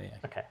 Yeah. Yeah.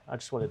 Okay, I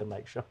just wanted to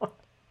make sure.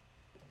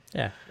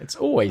 Yeah, it's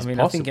always I mean,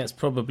 possible. I think it's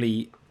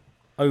probably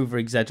over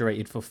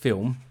exaggerated for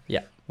film.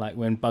 Yeah. Like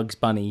when Bugs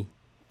Bunny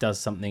does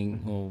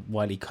something or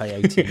Wile E.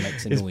 Coyote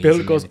makes a His noise. bill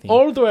and goes everything.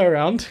 all the way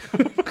around.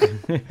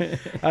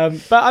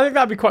 But I think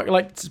that'd be quite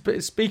like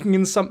speaking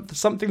in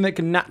something that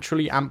can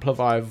naturally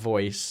amplify a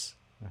voice.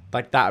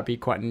 Like that would be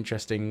quite an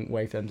interesting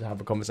way for them to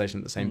have a conversation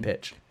at the same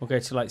pitch. We'll go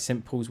to like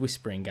St. Paul's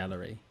Whispering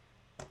Gallery.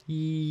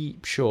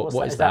 Sure. What's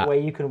What that? is Is that that? where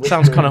you can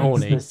Sounds whisper kinda into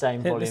horny. the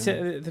same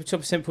volume? The top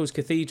of St. Paul's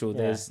Cathedral,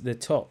 Yeah. there's the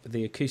top,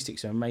 the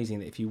acoustics are amazing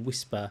that if you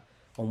whisper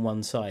on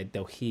one side,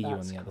 they'll hear you on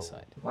That's the other cool.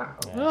 side. Wow.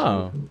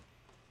 Oh.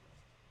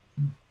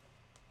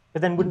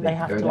 But then wouldn't they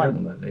have Go to down like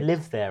on that list.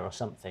 live there or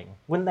something?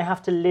 Wouldn't they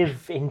have to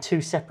live in two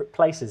separate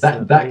places?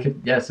 That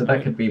could so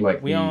that could be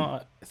like We the,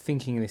 are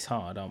thinking this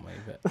hard, aren't we?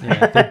 But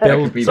Yeah, they could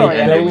build. be the Sorry,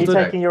 ending are we to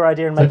it. taking your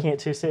idea and making it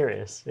too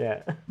serious?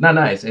 Yeah. No,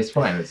 it's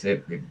fine.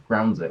 It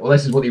grounds it. Well,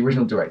 this is what the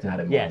original director had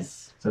in mind.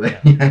 Yes. So they,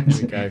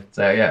 go.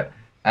 So yeah,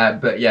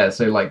 but yeah,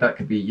 so like that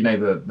could be, you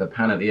know, the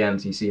pan at the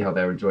end. You see how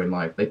they're enjoying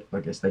life. I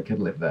guess they could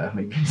live there.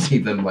 You can see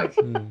them like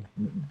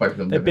both of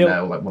them They living built-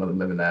 there, or like one of them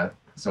living there.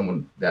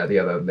 Someone the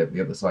other live the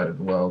other side of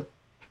the world.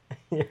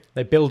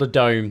 They build a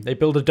dome. They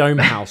build a dome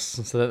house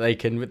so that they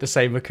can, with the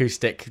same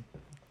acoustic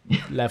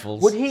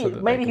levels. Would he? so that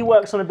they Maybe he can-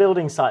 works on a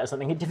building site or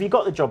something. Have you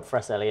got the job for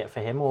us, Elliot,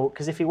 for him? Or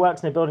because if he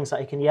works in a building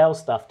site, he can yell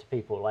stuff to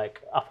people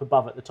like up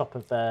above at the top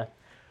of the,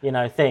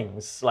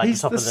 things like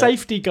He's top the of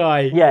safety guy.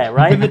 Yeah,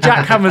 right. When the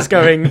jackhammer's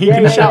going, he Yeah,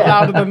 can yeah, shout yeah.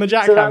 louder than the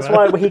jackhammer. So that's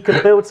why he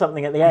could build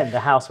something at the end, a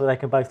house where they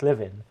can both live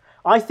in.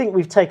 I think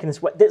we've taken this.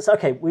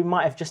 Okay, we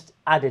might have just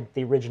added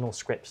the original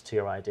script to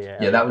your idea.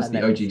 Yeah, that was and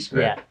the then- OG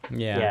script.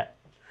 Yeah, Yeah.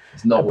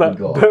 It's not what we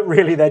got. but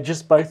really, they're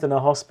just both in a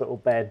hospital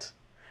bed,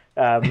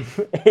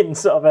 in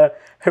sort of a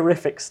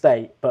horrific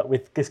state, but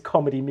with this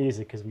comedy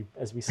music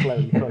as we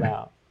slowly pull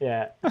out.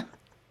 Yeah,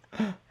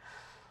 I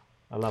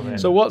love it.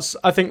 So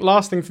I think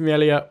last thing from me,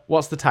 Elliot,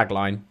 what's the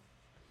tagline?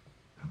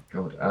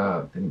 God,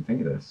 didn't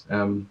think of this.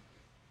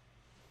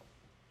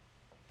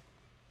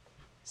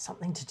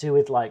 Something to do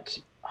with like,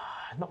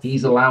 not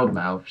He's a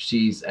loudmouth.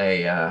 She's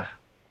a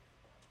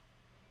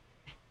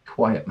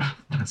quiet mouth.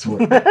 That's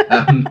what.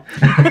 I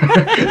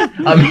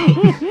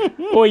mean,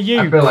 Or you,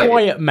 I feel like-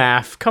 quiet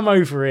math, come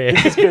over here.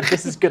 This is good.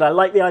 This is good. I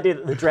like the idea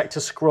that the director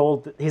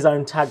scrawled his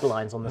own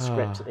taglines on the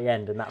script at the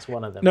end, and that's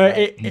one of them. No,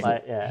 right? it-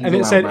 Like, yeah. And He's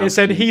it a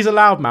said loudmouth. he's a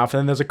loudmouth, and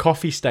then there's a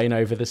coffee stain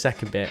over the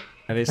second bit,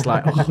 and it's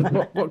like,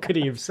 oh, what could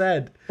he have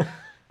said?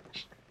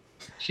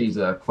 she's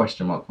a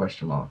question mark.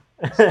 All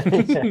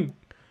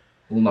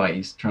night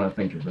he's trying to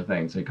think of the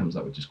thing, so he comes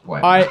up with just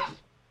quiet.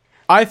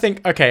 I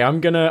think okay.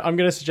 I'm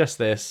gonna suggest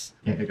this.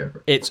 Yeah, go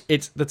for it.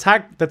 It's the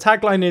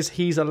tagline is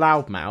he's a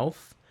loudmouth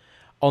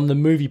on the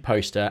movie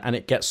poster, and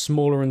it gets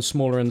smaller and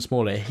smaller and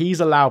smaller. He's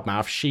a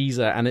loudmouth, she's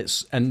a,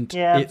 and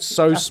Yeah, it's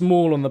so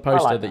small on the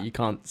poster like that that. you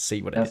can't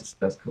see what it is.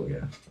 That's cool.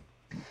 Yeah.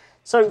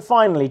 So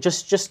finally,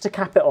 just to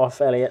cap it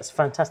off, Elliot, it's a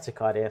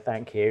fantastic idea.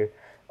 Thank you.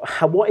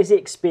 What is the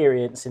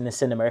experience in the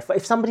cinema?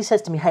 If somebody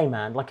says to me, "Hey,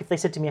 man," like if they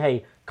said to me,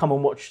 "Hey, come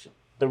and watch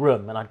The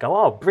Room," and I'd go,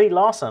 "Oh, Brie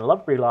Larson, I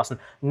love Brie Larson."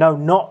 No,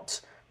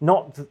 not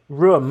the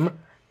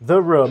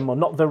Room, or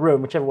not The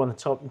Room, whichever one the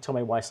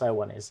Tommy Wiseau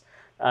one is.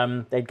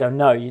 They'd go,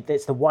 "No,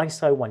 it's the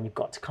Wiseau one. You've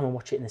got to come and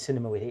watch it in the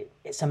cinema with it.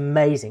 It's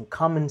amazing.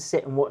 Come and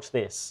sit and watch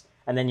this."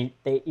 And then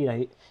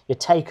you're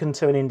taken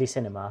to an indie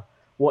cinema.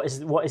 What is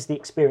the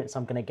experience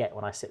I'm going to get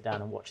when I sit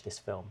down and watch this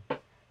film?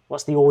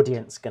 What's the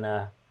audience going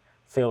to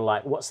feel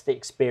like? What's the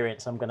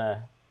experience I'm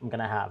gonna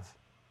have?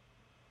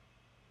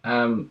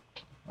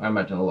 I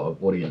imagine a lot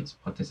of audience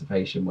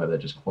participation where they're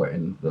just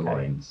quoting the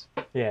lines.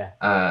 Yeah.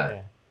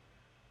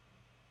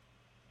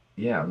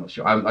 Yeah, I'm not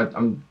sure.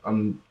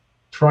 I'm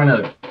trying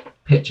to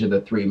picture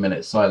the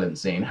 3-minute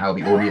silence scene. How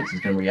the audience is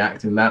going to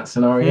react in that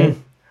scenario.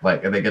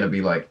 Like, are they going to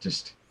be like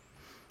just?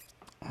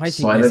 I think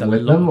Silent there's a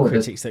with lot them, of or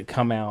just- critics that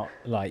come out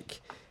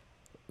like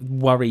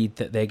worried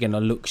that they're going to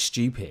look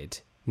stupid,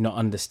 not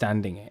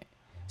understanding it.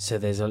 So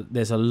there's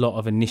a lot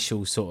of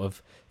initial sort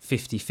of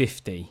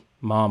 50-50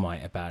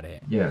 Marmite about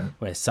it, Yeah.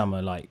 where some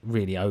are like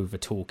really over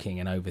talking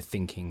and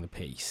overthinking the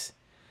piece,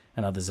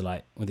 and others are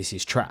like, well, this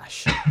is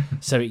trash.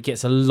 So it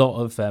gets a lot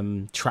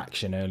of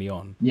traction early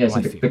on. Yeah, so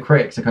I the feel.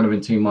 critics are kind of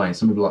in two minds.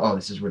 Some people are like, oh,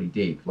 this is really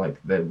deep. Like,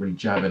 they're really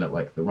jabbing at,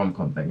 like, the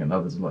rom-com thing. And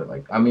others are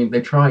like, I mean,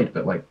 they tried,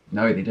 but, like,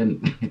 no, they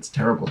didn't. It's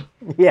terrible.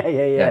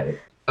 Yeah.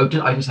 I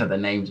just had their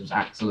names. It was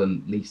Axel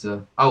and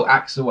Lisa. Oh,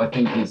 Axel, I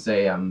think, is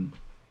a... I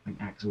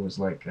think Axel was,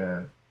 like,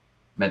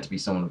 meant to be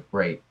someone of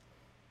great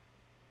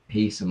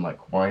peace and, like,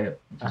 quiet,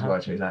 which is why I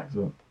chose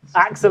Axel.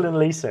 Axel and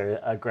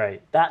Lisa are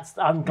great.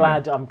 I'm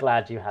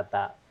glad you had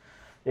that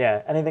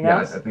Yeah. Anything Yeah,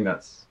 else? I think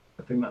that's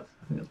pretty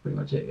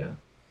much it.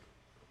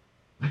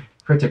 Yeah.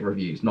 Critic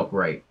reviews not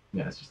great.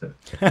 Yeah, it's just a.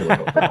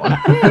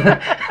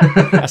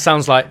 That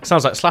sounds like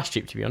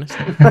Slashdip, to be honest.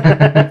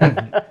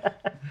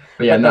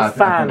 But yeah, But no, the I think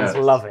fans that's-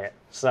 love it,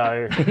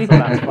 so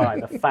that's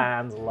fine. The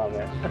fans love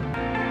it.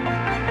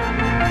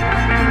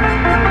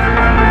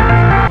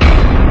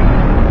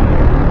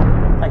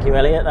 Thank you,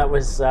 Elliot. That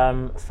was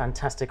a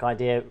fantastic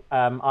idea.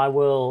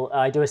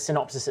 I do a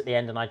synopsis at the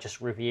end, and I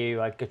just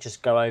review. I could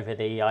just go over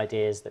the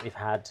ideas that we've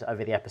had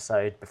over the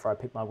episode before I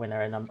pick my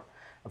winner, and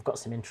I've got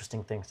some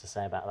interesting things to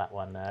say about that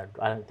one. I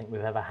don't think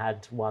we've ever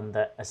had one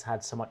that has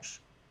had so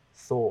much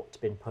thought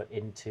been put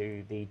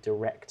into the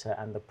director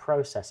and the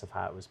process of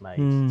how it was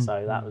made.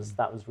 So that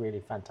was really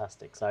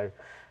fantastic. So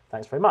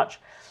thanks very much.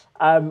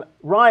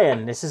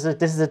 Ryan, this is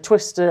a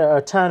twist,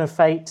 a turn of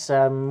fate.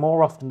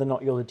 More often than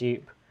not, you're the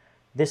dupe.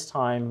 This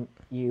time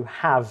you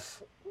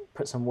have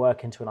put some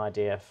work into an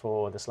idea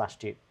for the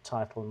Slashdip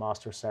title,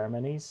 Master of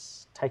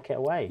Ceremonies. Take it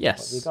away.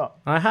 Yes, What have we got?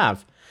 I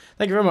have.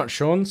 Thank you very much,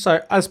 Sean.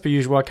 So, as per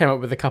usual, I came up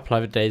with a couple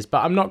of ideas,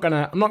 but I'm not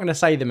gonna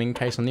say them in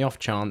case, on the off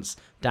chance,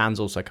 Dan's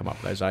also come up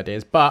with those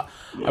ideas. But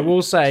I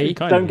will say,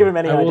 Don't give him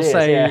any I will ideas.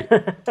 say,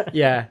 yeah.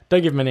 yeah,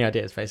 don't give him any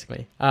ideas,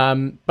 basically.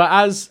 But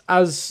as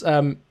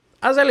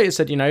Elliot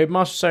said,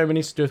 Master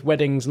Ceremonies to do with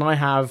weddings, and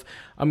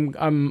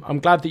I'm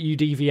glad that you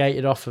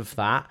deviated off of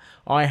that.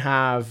 I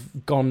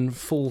have gone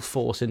full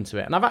force into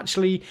it, and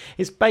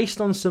it's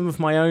based on some of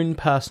my own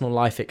personal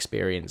life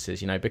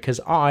experiences, because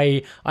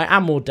I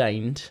am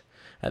ordained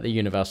at the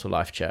Universal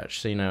Life Church,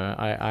 so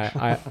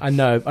I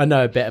know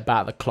a bit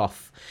about the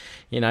cloth,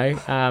 but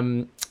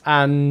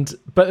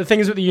the thing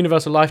is with the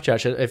Universal Life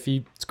Church, if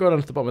you scroll down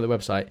to the bottom of the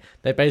website,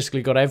 they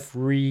basically got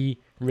every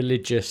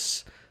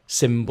religious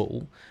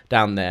symbol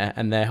down there,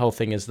 and their whole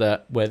thing is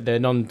that they're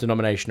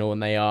non-denominational,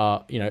 and they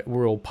are,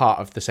 we're all part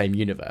of the same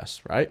universe,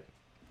 right?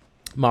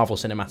 Marvel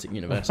Cinematic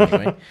Universe,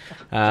 anyway.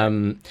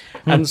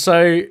 And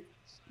so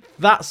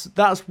that's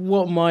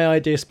what my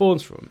idea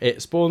spawns from.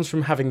 It spawns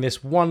from having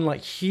this one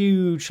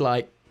huge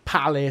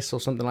palace or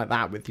something like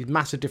that with these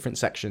massive different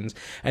sections,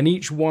 and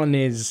each one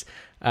is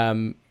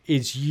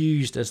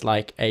used as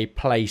a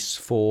place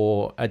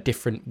for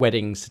different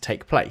weddings to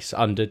take place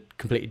under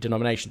completely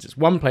denominations. It's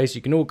one place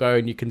you can all go,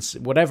 and you can,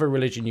 whatever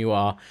religion you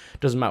are,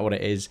 doesn't matter what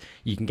it is,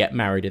 you can get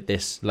married at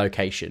this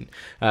location.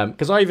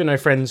 Because I even know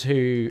friends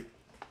who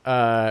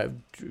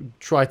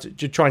trying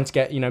to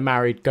get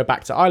married, go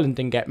back to Ireland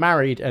and get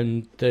married,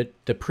 and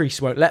the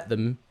priest won't let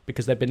them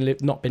because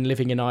they've not been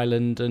living in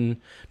Ireland and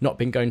not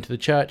been going to the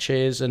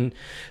churches. And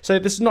so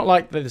this is not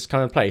like this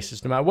kind of place.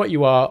 It's no matter what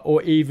you are,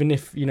 or even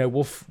if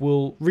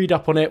we'll read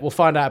up on it, we'll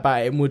find out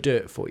about it, and we'll do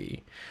it for you.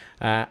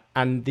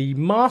 And the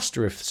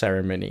Master of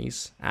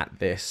Ceremonies at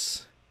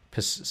this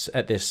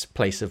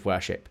place of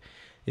worship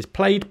is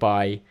played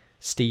by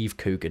Steve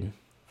Coogan.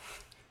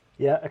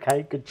 Yeah.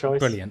 Okay. Good choice.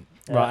 Brilliant.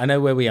 Right, I know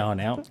where we are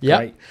now. Yeah.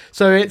 Great.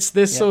 So it's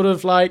this sort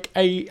of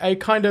a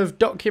kind of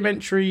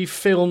documentary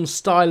film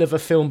style of a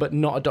film, but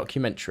not a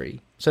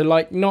documentary. So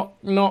not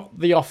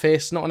The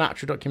Office, not an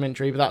actual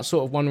documentary, but that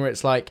sort of one where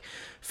it's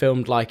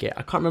filmed like it.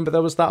 I can't remember.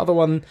 There was that other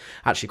one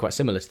actually quite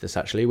similar to this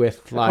actually,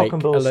 with a Cock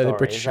and Bull load story, of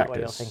British is that what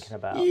actors. you're thinking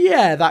about?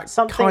 Yeah, that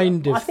Something,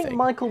 kind of I think thing.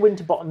 Michael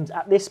Winterbottom's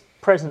at this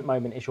present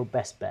moment is your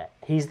best bet.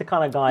 He's the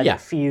kind of guy Yeah.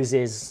 that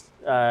fuses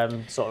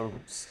sort of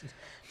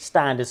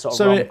standard sort of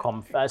So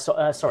rom-com,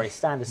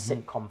 standard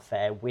sitcom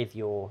fare with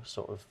your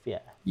sort of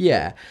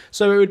Yeah.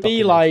 So it would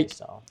be documentary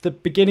style. the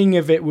beginning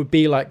of it would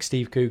be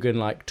Steve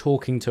Coogan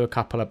talking to a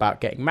couple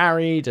about getting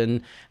married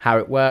and how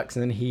it works,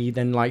 and then he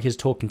is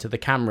talking to the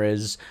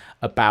cameras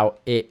about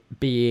it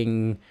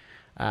being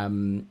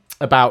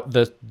about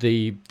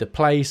the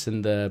place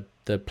and the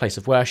place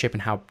of worship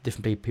and how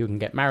different people can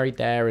get married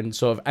there,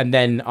 and and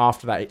then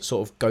after that it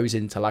sort of goes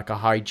into a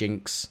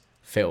hijinks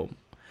film.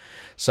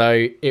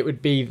 So it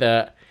would be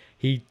that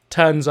he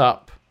turns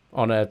up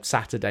on a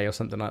Saturday or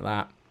something like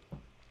that,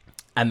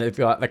 and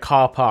the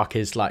car park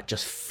is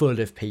just full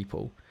of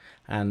people,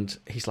 and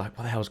he's like,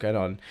 what the hell's going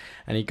on?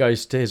 And he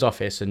goes to his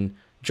office, and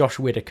Josh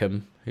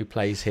Widdicombe, who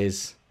plays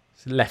his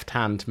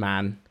left-hand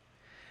man,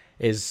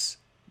 is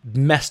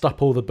messed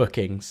up all the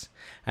bookings,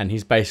 and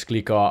he's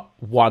basically got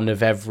one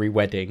of every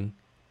wedding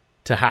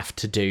to have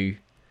to do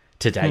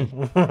today.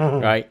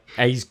 Right?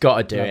 And he's got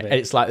to do it. And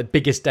it's the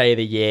biggest day of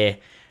the year,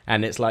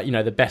 and it's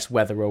the best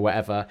weather or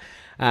whatever.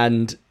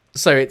 And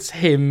so it's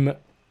him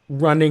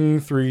running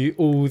through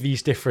all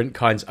these different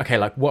kinds. Okay,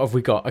 what have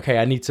we got? Okay,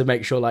 I need to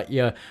make sure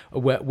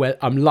where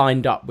I'm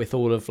lined up with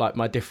all of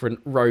my different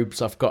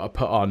robes I've got to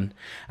put on,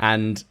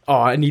 and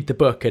I need the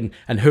book, and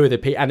who are the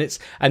people,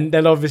 and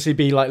there'll obviously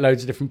be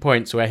loads of different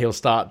points where he'll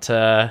start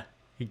to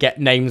get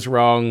names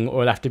wrong,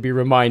 or he'll have to be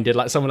reminded,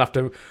 someone have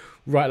to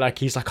write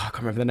he's I can't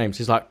remember the names.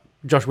 He's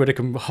Josh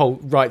Widdicombe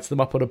writes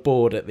them up on a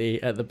board at the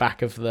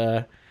back of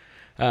the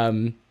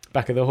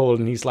back of the hall,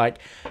 and he's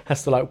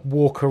has to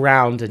walk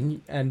around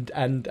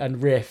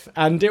and riff,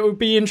 and it would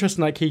be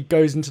interesting. He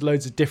goes into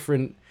loads of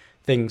different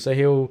things, so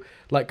he'll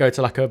go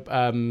to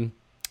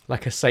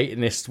like a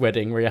Satanist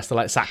wedding where he has to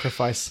like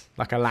sacrifice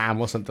like a lamb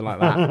or something like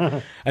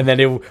that, and then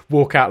he'll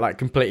walk out like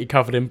completely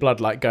covered in blood,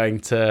 like going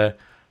to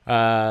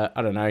I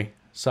don't know,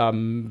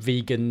 some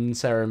vegan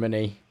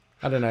ceremony.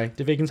 I don't know.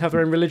 Do vegans have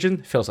their own religion?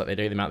 It feels like they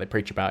do, the amount they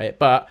preach about it.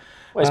 But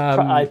Well,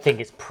 I think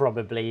it's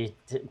probably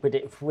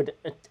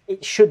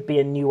it should be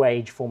a new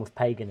age form of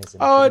paganism.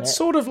 oh, shouldn't it's it?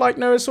 sort of like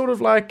no, it's sort of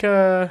like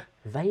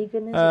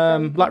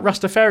Veganism. like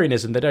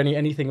Rastafarianism. They don't eat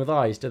anything with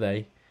eyes, do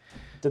they?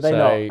 Do they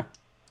not?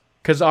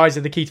 Because eyes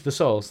are the key to the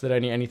soul, so they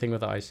don't eat anything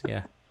with eyes.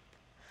 Yeah.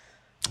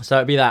 So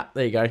it'd be that.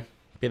 There you go.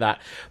 Be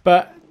that.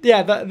 But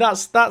yeah,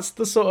 that's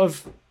the sort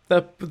of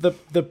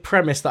the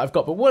premise that I've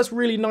got. But what's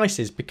really nice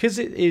is because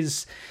it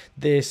is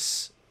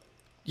this,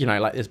 you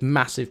know, like this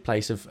massive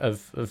place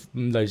of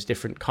those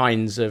different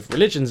kinds of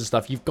religions and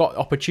stuff, you've got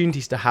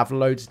opportunities to have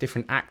loads of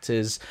different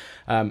actors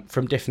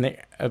from different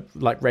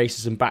like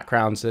races and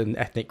backgrounds and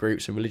ethnic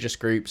groups and religious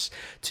groups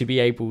to be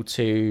able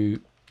to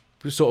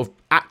sort of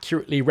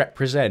accurately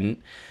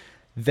represent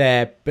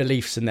their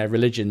beliefs and their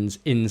religions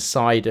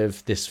inside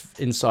of this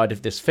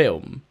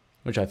film,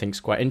 which I think is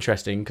quite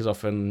interesting because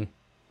often,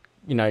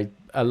 you know,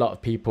 a lot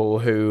of people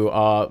who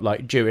are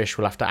like Jewish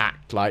will have to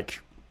act like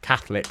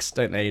Catholics,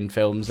 don't they, in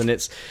films, and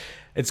it's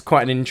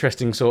quite an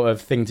interesting sort of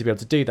thing to be able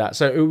to do that.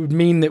 So it would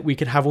mean that we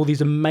could have all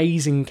these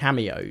amazing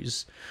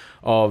cameos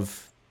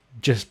of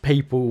just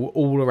people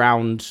all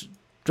around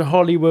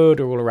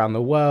Hollywood or all around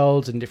the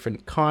world and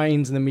different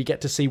kinds, and then we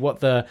get to see what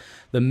the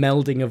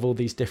melding of all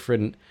these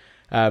different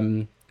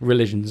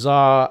religions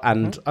are.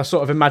 And I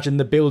sort of imagine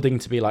the building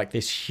to be like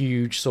this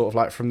huge sort of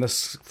like from the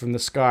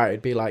sky,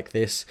 it'd be like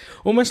this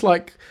almost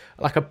like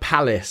a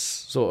palace,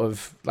 sort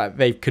of like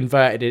they've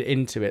converted it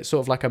into it,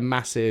 sort of like a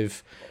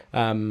massive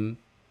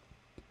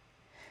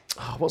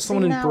what's the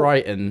one in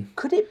Brighton?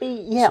 Could it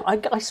be? Yeah,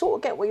 I sort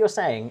of get what you're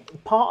saying.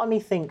 Part of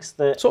me thinks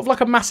that sort of like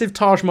a massive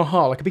Taj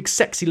Mahal, like a big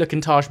sexy looking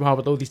Taj Mahal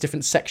with all these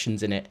different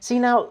sections in it. See,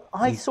 now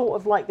I sort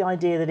of like the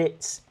idea that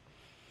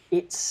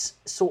it's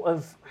sort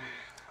of,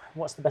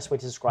 what's the best way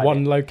to describe it?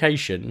 One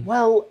location.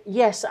 Well,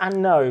 yes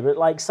and no, but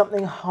like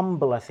something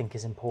humble I think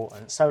is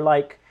important. So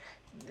like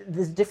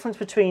there's a difference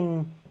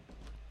between,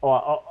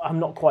 or I'm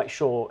not quite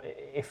sure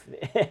if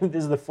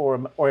this is the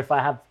forum or if I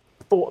have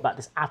thought about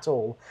this at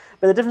all,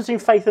 but the difference between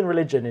faith and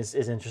religion is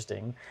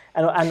interesting,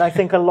 and I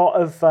think a lot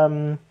of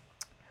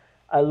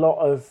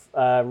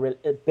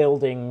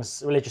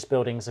buildings, religious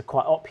buildings, are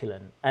quite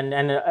opulent,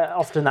 and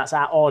often that's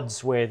at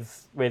odds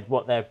with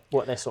what they're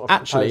sort of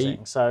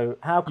proposing. So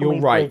how can we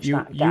bridge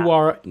that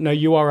gap?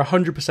 You are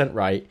 100%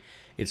 right.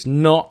 It's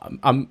not.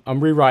 I'm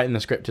rewriting the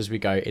script as we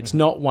go. It's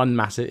not one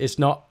massive. It's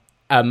not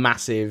a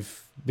massive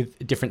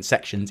with different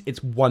sections.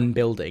 It's one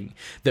building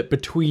that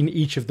between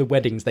each of the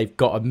weddings they've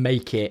got to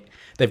make it.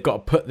 They've got to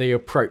put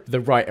the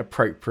right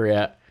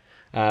appropriate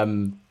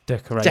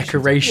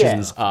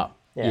decorations up.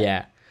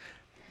 Yeah.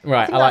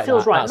 Right, I think that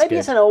feels right. Maybe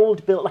it's an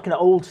old like an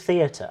old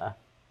theatre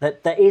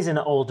that is an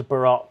old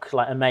Baroque,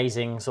 like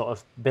amazing sort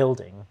of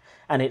building,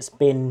 and it's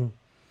been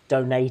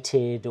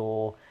donated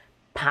or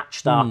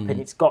patched up, and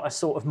it's got a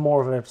sort of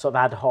more of a sort of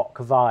ad hoc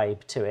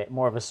vibe to it,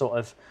 more of a sort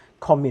of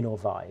communal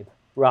vibe,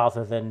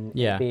 rather than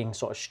it being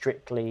sort of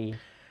strictly,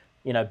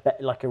 you know,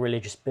 like a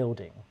religious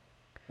building.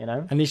 You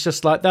know? And he's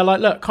just like, they're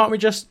like, look, can't we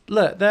just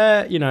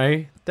they're, you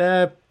know,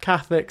 they're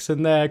Catholics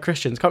and they're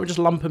Christians. Can't we just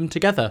lump them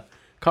together?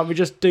 Can't we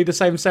just do the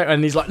same set?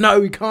 And he's like,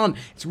 no, we can't.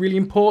 It's really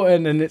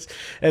important. And it's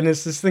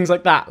just things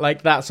like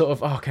that sort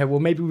of, okay, well,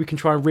 maybe we can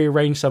try and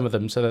rearrange some of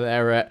them so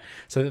that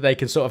so that they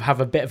can sort of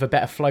have a bit of a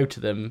better flow to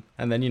them.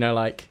 And then, you know,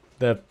 like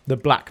the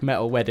black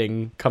metal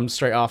wedding comes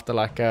straight after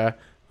like a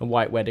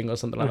white wedding or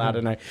something like that. I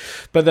don't know.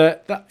 But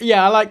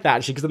I like that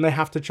actually, because then they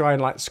have to try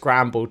and like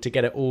scramble to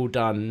get it all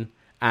done.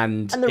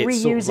 And the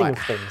reusing sort of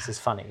things is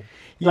funny.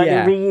 Like they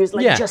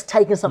reuse, just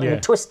taking something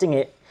and twisting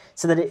it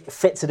so that it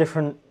fits a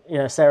different, you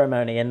know,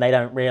 ceremony, and they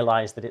don't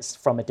realise that it's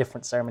from a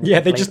different ceremony. Yeah,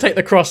 completely. They just take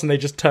the cross and they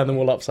just turn them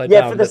all upside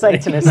down. Yeah, for the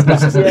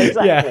Satanists. Yeah,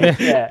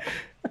 exactly. Yeah.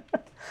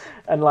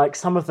 And like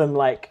some of them,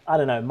 like, I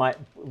don't know, might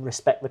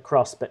respect the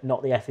cross but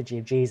not the effigy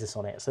of Jesus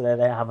on it. So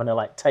they're having to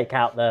like take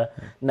out the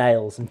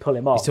nails and pull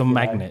him off. It's on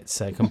magnets,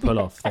 so it can pull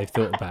off. They've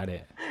thought about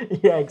it.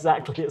 Yeah,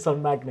 exactly. It's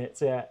on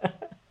magnets. Yeah.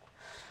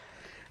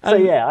 So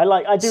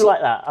I do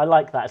like that. I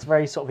like that. It's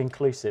very sort of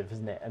inclusive,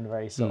 isn't it? And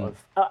very sort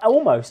of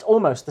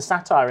almost the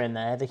satire in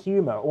there, the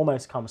humour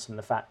almost comes from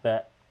the fact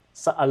that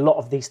a lot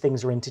of these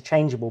things are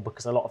interchangeable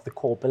because a lot of the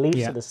core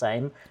beliefs are the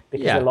same,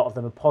 because a lot of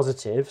them are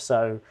positive.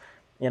 So,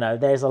 you know,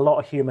 there's a lot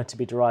of humour to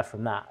be derived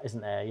from that,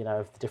 isn't there? You know,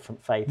 of the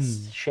different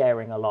faiths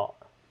sharing a lot,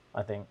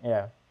 I think.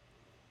 Yeah.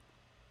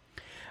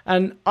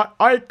 And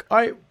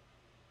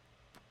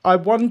I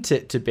want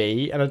it to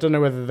be, and I don't know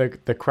whether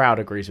the crowd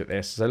agrees with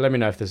this, so let me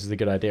know if this is a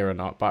good idea or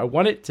not, but I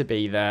want it to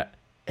be that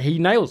he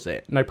nails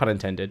it. No pun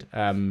intended.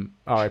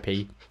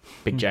 R.I.P.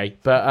 Big J.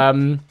 But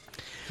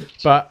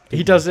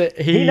he does it.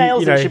 He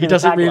nails it. He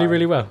does it really,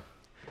 really well.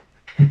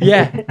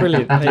 Yeah,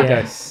 brilliant. There you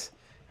go.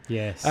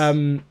 Yes.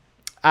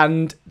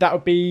 and that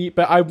would be,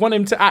 but I want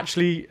him to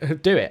actually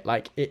do it.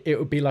 Like it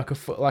would be like a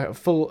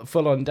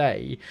full on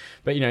day.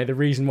 But the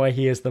reason why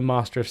he is the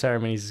master of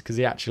ceremonies is because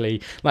he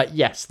actually, like,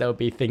 yes, there'll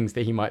be things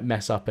that he might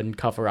mess up and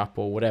cover up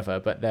or whatever,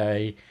 but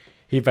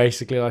he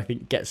basically, I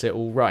think, gets it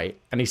all right,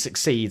 and he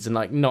succeeds. And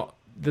like,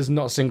 there's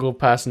not a single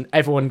person.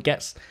 Everyone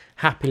gets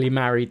happily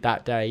married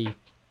that day,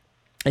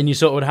 and you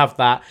sort of would have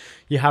that.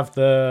 You have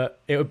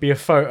it would be a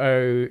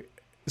photo.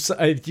 So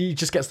he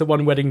just gets the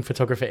one wedding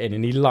photographer in,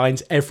 and he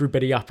lines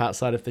everybody up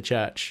outside of the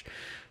church,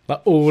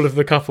 like all of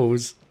the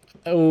couples,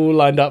 all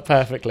lined up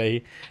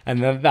perfectly,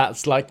 and then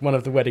that's like one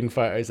of the wedding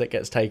photos that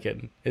gets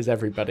taken is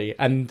everybody,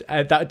 and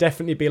that would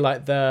definitely be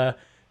like the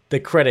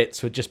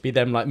credits would just be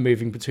them like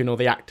moving between all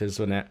the actors,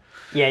 wouldn't it?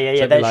 Yeah.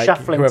 So They're like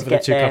shuffling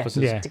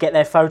to get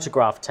their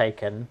photograph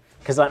taken.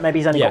 Because like maybe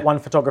he's only got one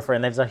photographer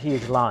and there's a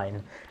huge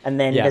line, and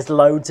then there's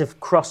loads of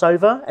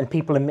crossover and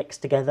people are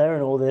mixed together,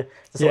 and all the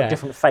sort of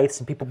different faiths,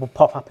 and people will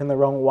pop up in the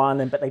wrong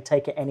one, but they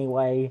take it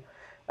anyway,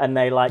 and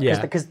they like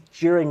because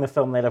during the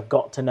film they'd have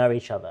got to know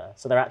each other,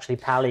 so they're actually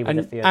pally with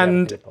a few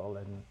other people,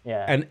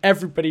 and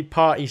everybody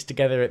parties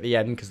together at the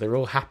end because they're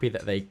all happy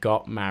that they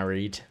got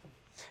married.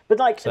 But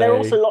like, there are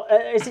also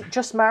is it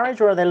just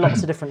marriage, or are there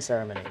lots of different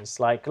ceremonies,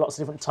 like lots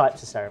of different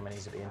types of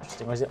ceremonies? Would be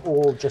interesting, or is it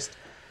all just?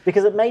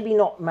 Because it may be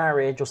not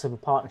marriage or civil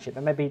partnership,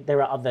 but maybe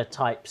there are other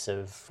types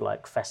of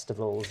like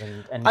festivals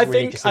and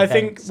religious events. I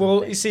think.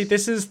 Well, you see,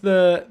 that's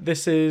the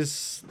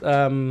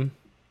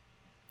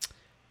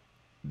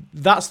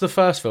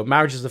first film.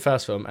 Marriage is the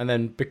first film, and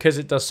then because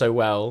it does so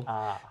well,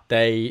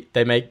 they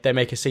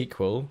make a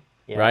sequel,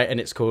 right? And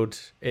it's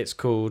called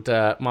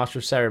Master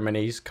of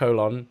Ceremonies: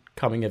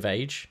 Coming of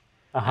Age.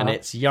 And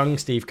it's young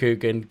Steve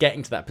Coogan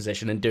getting to that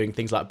position and doing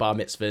things like bar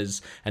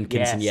mitzvahs and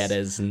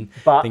quinceañeras and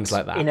things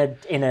like that.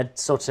 In a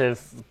sort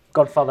of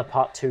Godfather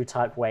Part 2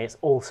 type way, it's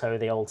also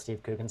the old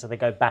Steve Coogan. So they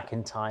go back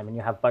in time, and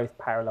you have both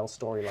parallel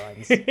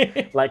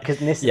storylines. Like, because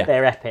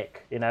they're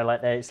epic,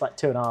 like it's like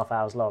 2.5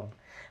 hours long.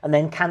 And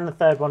then can the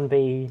third one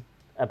be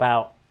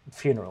about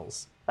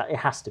funerals? It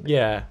has to be,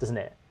 doesn't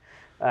it?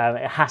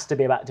 It has to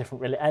be about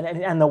different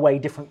and the way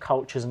different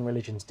cultures and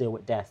religions deal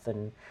with death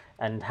and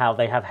how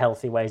they have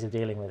healthy ways of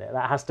dealing with it.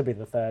 That has to be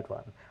the third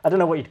one. I don't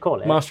know what you'd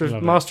call it.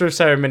 Master of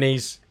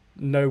Ceremonies,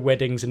 no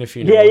weddings and a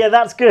funeral. Yeah,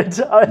 that's good.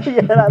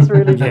 That's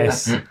really good.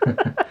 Yes.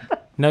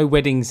 No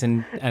weddings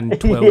and 12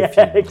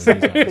 funerals.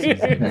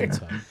 Exactly.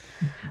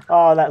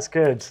 Oh, that's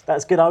good.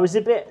 That's good. I was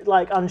a bit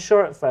like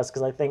unsure at first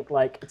because I think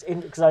like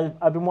because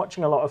I've been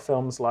watching a lot of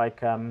films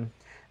like I'm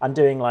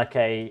doing like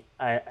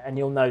and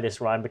you'll know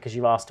this, Ryan, because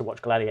you asked to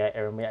watch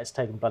Gladiator, and it's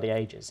taken bloody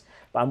ages.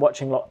 But I'm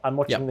watching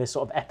this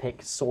sort of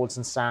epic swords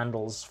and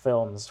sandals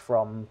films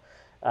from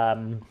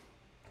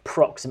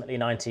approximately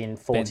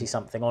 1940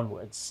 something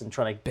onwards, and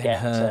trying to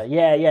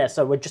get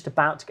So we're just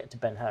about to get to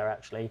Ben-Hur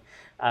actually.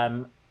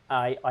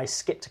 I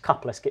skipped a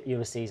couple. I skipped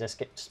Ulysses. I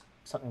skipped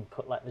something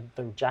put like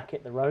the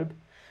jacket, the robe.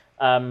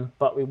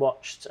 But we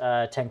watched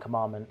Ten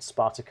Commandments,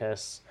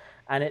 Spartacus,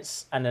 and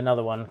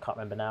another one. Can't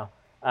remember now.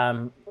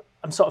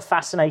 I'm sort of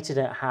fascinated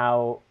at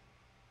how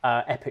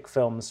epic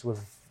films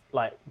with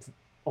like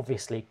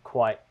obviously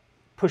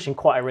pushing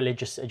quite a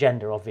religious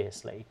agenda,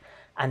 obviously,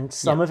 and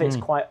some of it's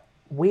quite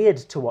weird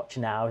to watch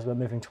now as we're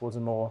moving towards a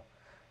more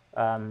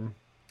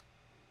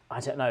I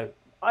don't know.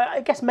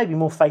 I guess maybe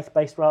more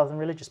faith-based rather than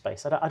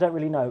religious-based. I don't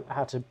really know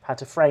how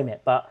to frame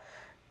it, but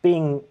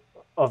being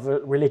of a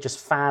religious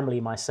family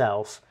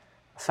myself,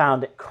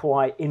 found it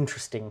quite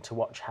interesting to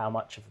watch how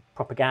much of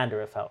propaganda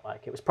it felt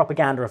like. It was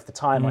propaganda of the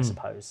time, I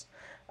suppose.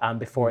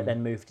 Before it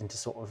then moved into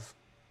sort of,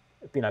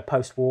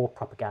 post-war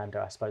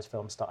propaganda, I suppose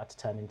films started to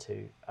turn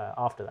into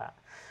after that.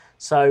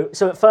 So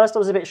at first I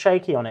was a bit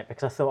shaky on it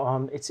because I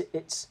thought,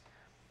 it's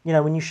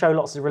when you show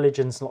lots of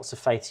religions and lots of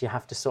faiths, you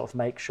have to sort of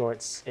make sure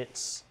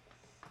it's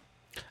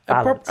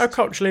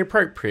culturally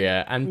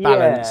appropriate and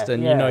balanced,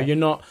 and you're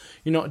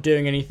not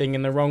doing anything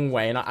in the wrong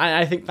way. And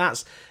I think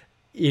that's,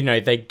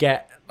 they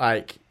get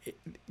like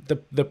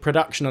the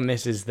production on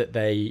this is that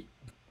they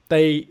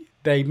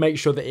make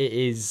sure that it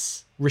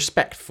is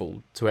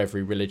respectful to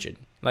every religion,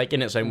 like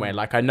in its own way.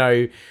 Like I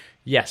know,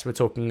 yes, we're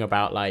talking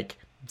about like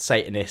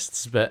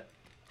Satanists, but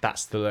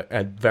that's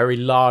a very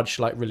large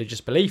like religious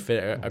belief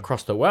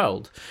across the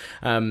world.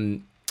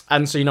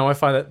 And so I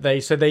find that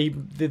they're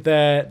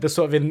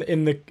sort of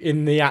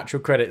in the actual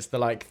credits, the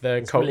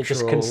cultural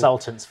religious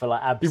consultants for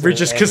like absolutely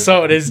religious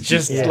consultant is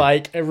just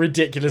like a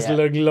ridiculous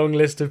long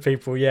list of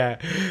people.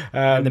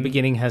 And the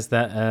beginning has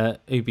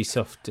that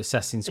Ubisoft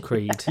Assassin's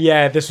Creed.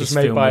 Yeah, this was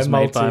made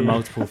by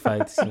multiple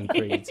faiths and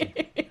creeds.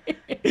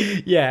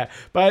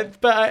 but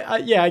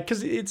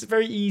because it's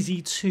very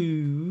easy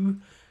to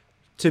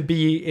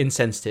be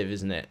insensitive,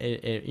 isn't it?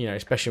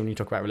 Especially when you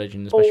talk about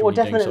religion, especially when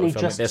you're doing sort of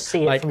film like this.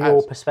 See it from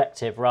your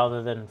perspective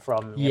rather than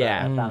from a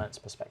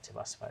balanced perspective,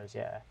 I suppose.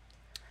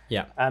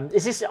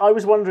 Is this? I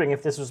was wondering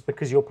if this was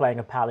because you're playing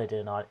a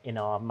paladin in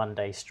our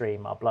Monday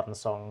stream, our Blood and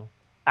Song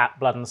at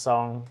Blood and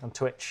Song on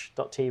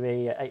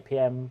twitch.tv at 8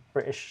 p.m.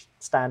 British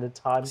Standard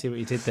Time. See what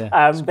you did there.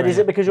 But is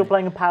it because you're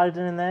playing a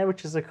paladin in there,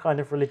 which is a kind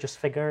of religious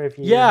figure? If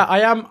you... Yeah,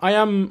 I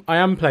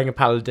am playing a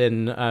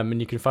paladin, and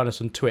you can find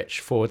us on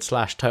Twitch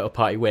 /Total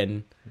Party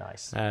Win.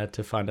 Nice.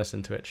 To find us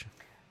on Twitch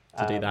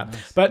to do that.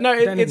 Nice. But no,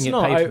 don't it's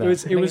even get not. paid for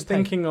that. It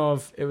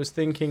was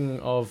thinking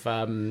of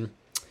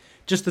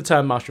just the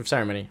term Master of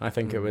Ceremony. I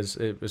think it was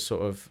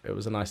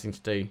a nice thing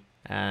to do.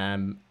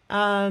 And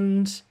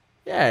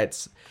yeah,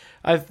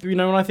 when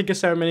I think of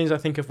ceremonies, I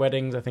think of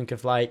weddings, I think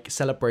of like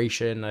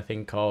celebration, I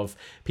think of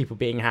people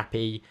being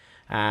happy,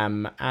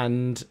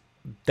 and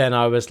then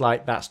I was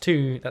like, that's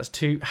too.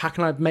 How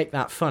can I make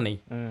that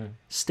funny?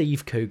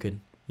 Steve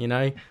Coogan,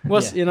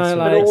 but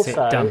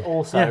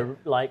also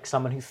like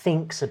someone who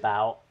thinks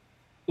about,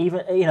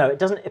 even it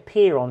doesn't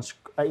appear on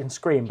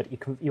screen, but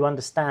you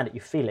understand it,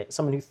 you feel it.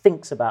 Someone who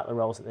thinks about the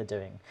roles that they're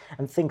doing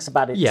and thinks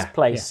about its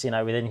place,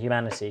 within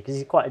humanity, because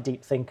he's quite a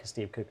deep thinker,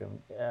 Steve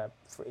Coogan,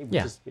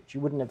 which you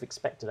wouldn't have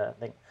expected, I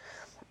think.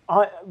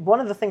 One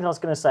of the things I was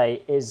going to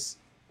say is,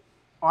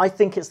 I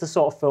think it's the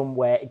sort of film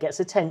where it gets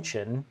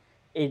attention.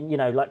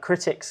 Like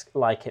critics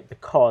like it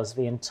because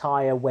the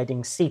entire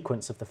wedding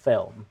sequence of the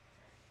film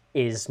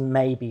is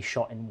maybe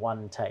shot in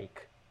one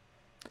take.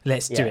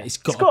 Let's do it. It's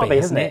got to be,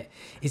 hasn't it?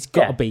 It's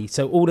got to be.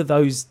 So all of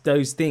those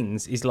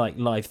things is like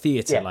live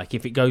theatre. Yeah. Like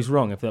if it goes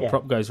wrong, if the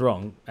prop goes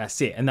wrong, that's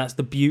it. And that's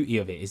the beauty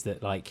of it, is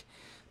that like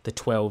the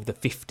 12, the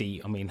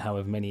 50,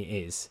 however many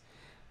it is,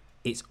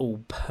 it's all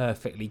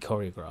perfectly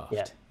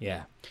choreographed.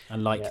 Yeah. I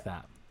like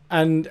that.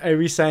 And are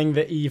we saying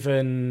that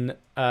even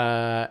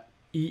what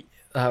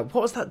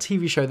was that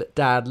TV show that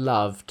Dad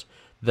loved,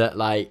 that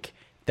like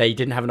they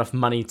didn't have enough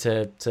money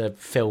to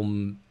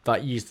film,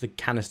 like use the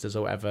canisters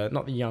or whatever,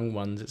 not the young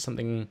ones, it's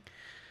something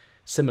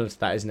similar to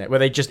that, isn't it, where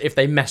they just, if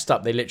they messed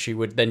up, they literally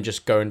would then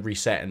just go and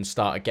reset and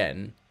start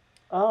again?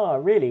 Oh,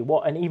 really?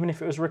 What? And even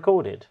if it was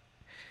recorded?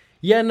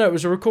 Yeah, no, it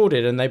was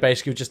recorded, and they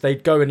basically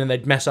they'd go in and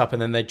they'd mess up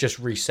and then they'd just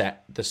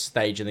reset the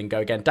stage and then go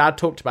again. Dad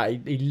talked about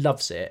it, he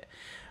loves it.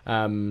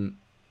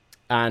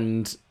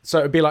 And so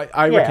it'd be like,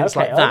 I reckon it's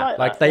like that.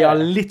 Like they are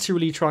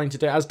literally trying to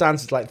do, as Dan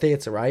says, like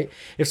theatre, right?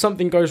 If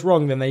something goes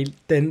wrong, then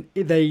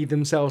they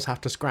themselves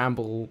have to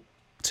scramble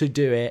to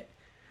do it.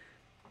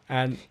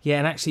 And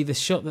actually the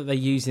shot that they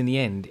use in the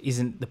end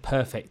isn't the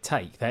perfect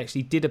take. They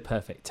actually did a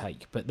perfect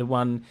take, but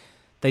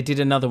they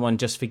did another one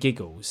just for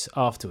giggles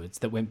afterwards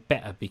that went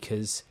better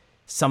because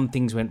some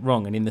things went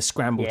wrong, and in the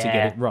scramble to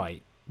get it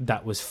right,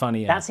 that was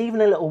funnier. That's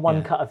even a little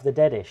one cut of the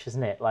Deadish,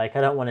 isn't it? Like,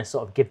 I don't want to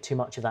sort of give too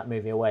much of that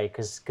movie away,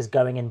 because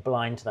going in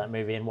blind to that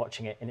movie and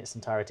watching it in its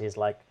entirety is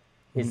like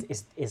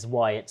is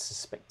why it's a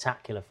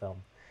spectacular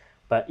film.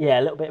 But yeah,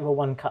 a little bit of a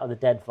one cut of the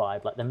dead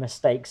vibe. Like the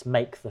mistakes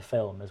make the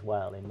film as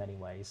well in many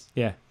ways.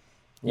 Yeah.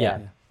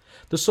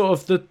 The sort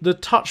of the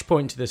touch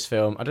point to this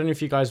film, I don't know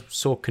if you guys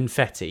saw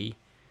Confetti,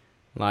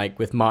 like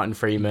with Martin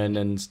Freeman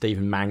and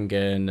Stephen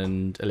Mangan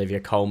and Olivia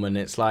Colman.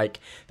 It's like,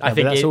 I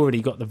think that's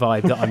already got the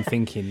vibe that I'm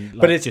thinking. Like,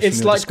 but it's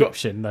from like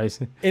description.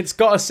 It's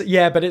got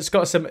but it's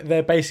got some.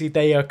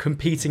 They are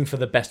competing for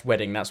the best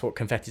wedding. That's what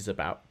Confetti's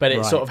about. But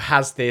it sort of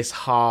has this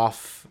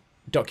half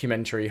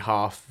documentary,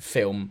 half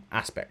film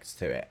aspect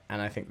to it,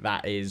 and I think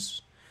that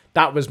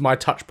was my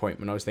touch point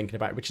when I was thinking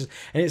about it.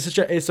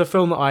 It's a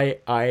film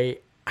that I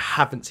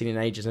haven't seen in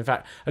ages. In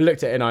fact, I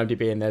looked at it in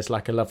IMDb and there's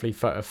like a lovely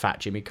photo of fat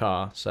Jimmy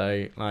Carr.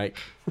 So like,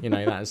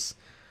 that's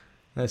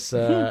it's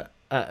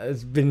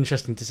been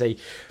interesting to see.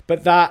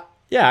 But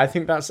I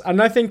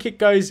think it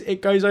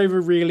goes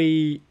over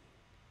really.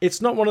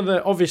 It's not one of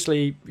the,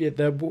 obviously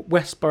the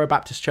Westboro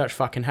Baptist Church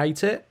fucking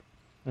hate it,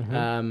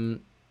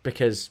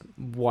 because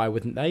why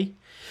wouldn't they?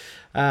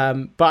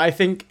 But I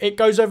think it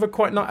goes over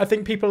quite nice. I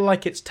think people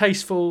like it's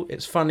tasteful,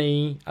 it's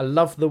funny. I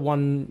love the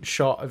one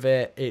shot of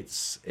it.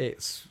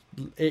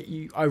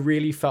 I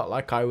really felt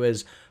like I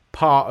was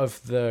part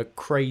of the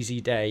crazy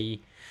day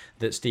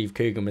that Steve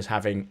Coogan was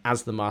having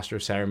as the Master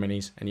of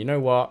Ceremonies. And you know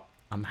what?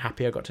 I'm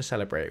happy I got to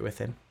celebrate it with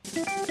him.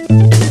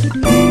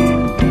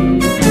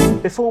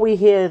 Before we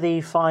hear the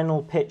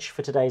final pitch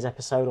for today's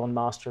episode on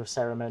Master of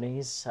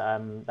Ceremonies,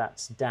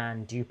 that's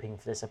Dan duping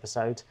for this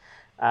episode,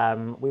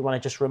 we want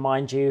to just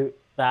remind you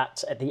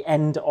that at the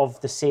end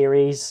of the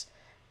series,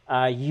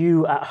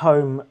 you at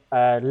home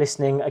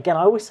listening, again,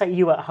 I always say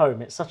you at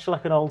home, it's such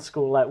like an old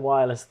school like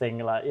wireless thing,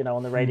 like,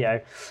 on the radio.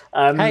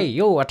 Hey,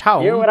 you at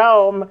home. You at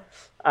home.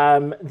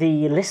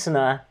 The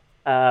listener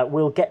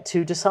will get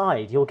to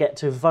decide. You'll get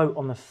to vote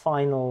on the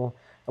final,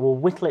 and we'll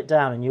whittle it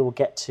down, and you'll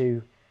get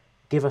to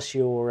give us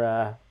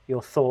your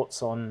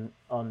thoughts on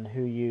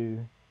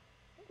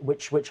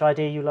which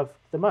idea you love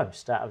the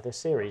most out of this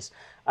series.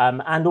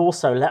 And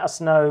also let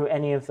us know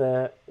any of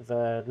the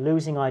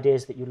losing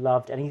ideas that you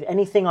loved,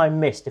 anything I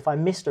missed. If I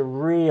missed a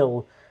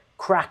real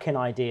cracking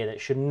idea that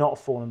should not have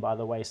fallen by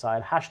the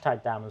wayside,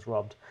 hashtag Dan was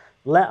robbed.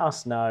 Let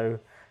us know.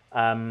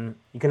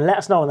 You can let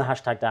us know on the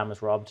hashtag Dan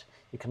was robbed.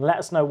 You can let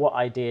us know what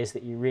ideas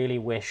that you really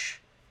wish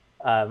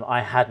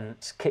I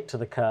hadn't kicked to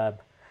the curb,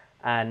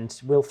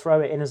 and we'll throw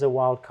it in as a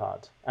wild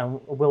card. And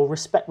we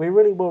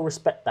really will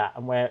respect that,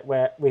 and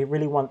we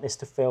really want this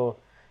to feel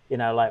You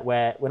know, like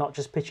we're not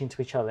just pitching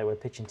to each other, we're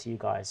pitching to you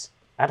guys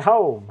at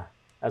home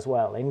as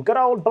well in good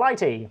old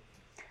Blighty.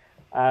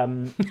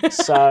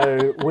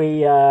 So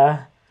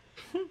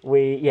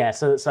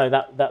so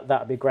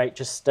that'd be great.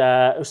 Just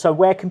so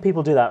where can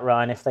people do that,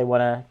 Ryan, if they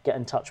want to get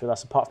in touch with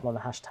us apart from on the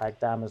hashtag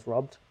Damn as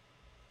Robbed?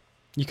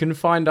 You can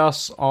find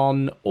us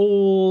on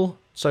all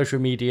social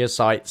media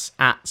sites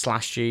at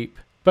 /Dupe.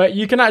 But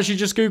you can actually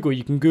just Google.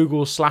 You can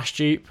Google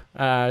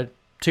 /Dupe,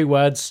 2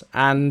 words,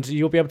 and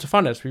you'll be able to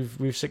find us.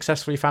 We've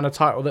successfully found a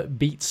title that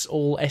beats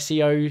all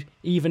SEO,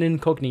 even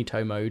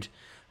incognito mode,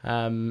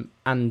 and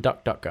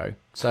DuckDuckGo.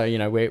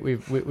 So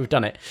we've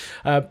done it.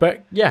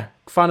 But yeah,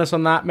 find us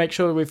on that. Make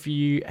sure if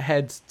you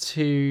head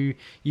to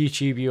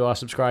YouTube, you are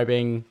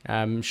subscribing.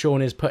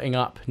 Sean is putting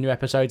up new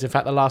episodes. In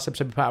fact, the last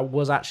episode we put out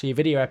was actually a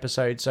video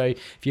episode. So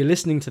if you're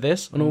listening to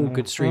this on all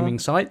good streaming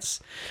sites,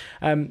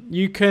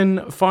 you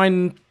can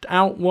find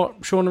out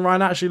what Sean and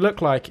Ryan actually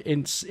look like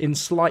in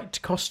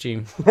slight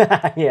costume.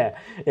 yeah,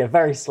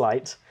 very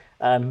slight.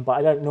 But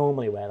I don't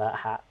normally wear that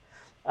hat.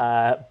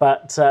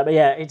 But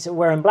yeah,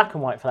 we're in black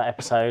and white for that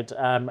episode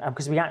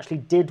because we actually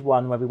did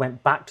one where we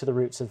went back to the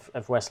roots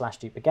of where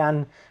 /Dupe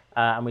began,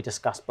 and we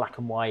discussed black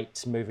and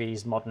white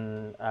movies,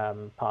 modern,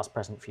 past,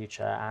 present,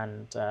 future,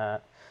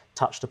 and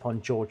touched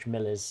upon George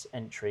Miller's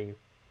entry,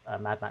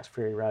 Mad Max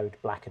Fury Road,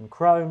 Black and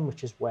Chrome,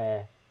 which is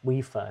where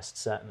we first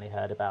certainly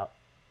heard about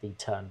the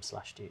term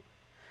 /Dupe.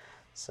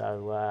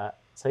 So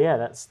yeah,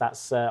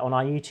 that's on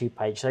our YouTube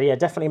page. So yeah,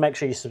 definitely make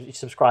sure you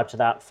subscribe to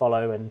that,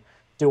 follow, and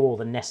do all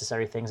the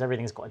necessary things.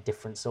 Everything's got a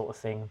different sort of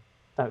thing.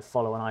 Don't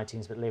follow on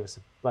iTunes, but leave us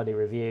a bloody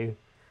review.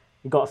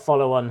 You've got to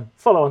follow on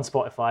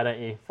Spotify, don't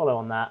you? Follow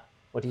on that.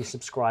 Or do you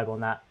subscribe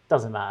on that?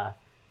 Doesn't matter.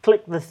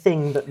 Click the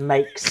thing that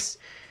makes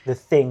the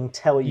thing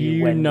tell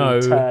you when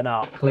we turn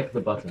up. Click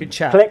the button. Good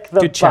chat. Click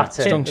the Good chat.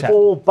 button. Strong chat.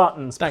 All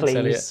buttons, Thanks,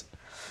 please.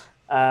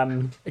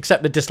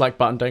 Except the dislike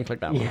button. Don't click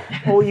that one.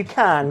 Or you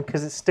can,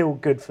 because it's still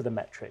good for the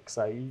metric.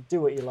 So you do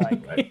what you like.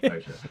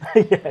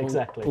 Yeah,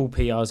 exactly. All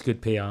PR is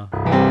good PR.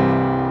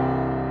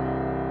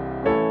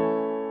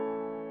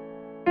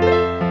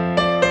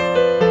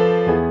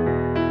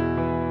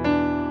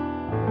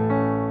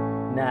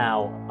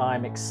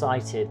 I'm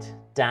excited,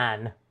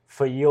 Dan,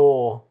 for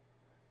your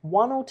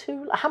one or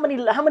two. How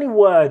many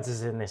words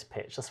is in this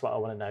pitch? That's what I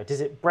want to know.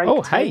 Does it break?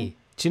 Oh, 10? hey,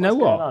 do you know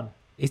what?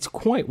 It's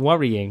quite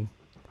worrying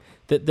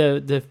that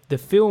the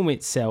film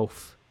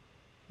itself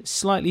is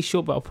slightly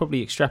short, but I'll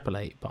probably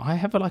extrapolate. But I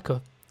have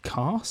a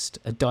cast,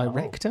 a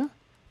director,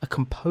 a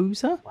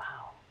composer.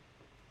 Wow.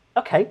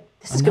 Okay,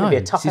 this is going to be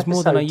a tough episode. This is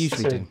more than I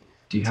usually do.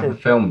 Do you have a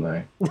film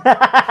though? No,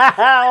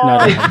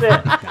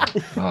 shit.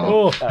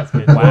 Oh, That's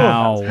good.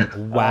 Wow.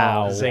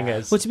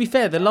 Zingers. Well, to be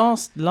fair, the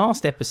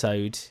last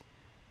episode,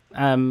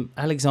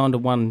 Alexander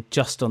won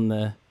just on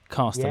the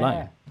cast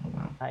alone.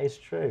 That is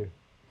true.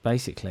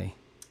 Basically.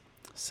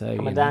 So,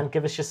 come on, Dan,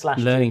 give us your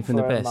learning /Dupe from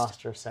the best.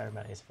 Master of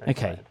Ceremonies.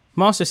 Okay,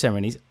 Master of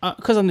Ceremonies,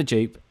 because I'm the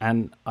dupe,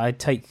 and I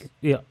take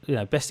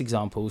best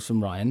examples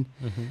from Ryan.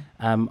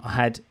 Mm-hmm.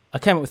 I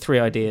came up with 3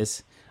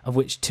 ideas, of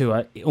which 2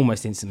 I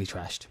almost instantly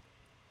trashed.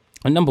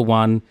 And number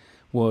 1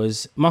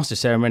 was Master of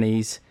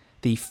Ceremonies,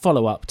 the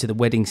follow-up to The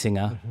Wedding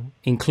Singer,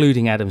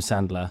 including Adam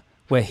Sandler,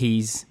 where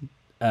he's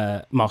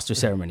Master of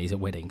Ceremonies at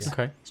weddings.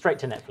 Okay. Straight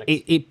to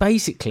Netflix. It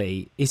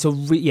basically, it's at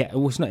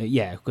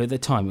the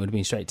time it would have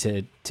been straight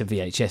to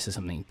VHS or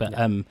something, but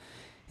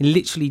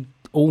literally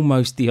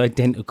almost the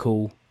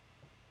identical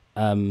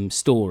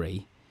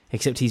story,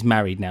 except he's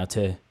married now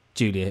to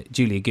Julia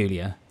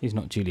Gulia. He's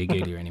not Julia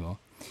Gulia anymore.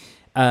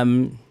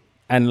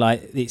 And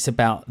it's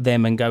about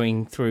them and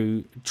going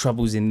through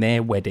troubles in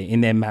their wedding,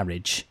 in their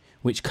marriage,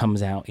 which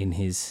comes out in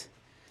his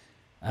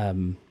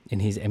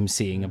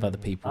emceeing of other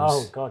people's.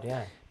 Oh God,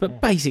 yeah.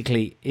 But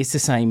basically, it's the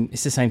same.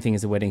 It's the same thing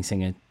as The Wedding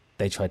Singer.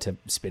 They tried to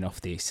spin off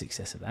the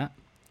success of that.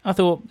 I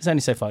thought there's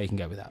only so far you can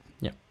go with that.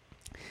 Yeah.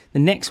 The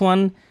next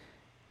one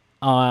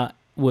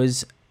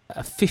was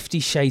a 50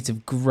 Shades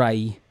of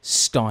Grey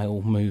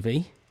style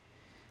movie.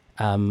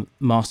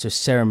 Master of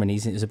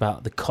Ceremonies. It was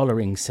about the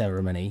collaring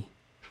ceremony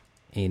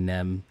in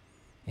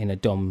a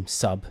dom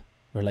sub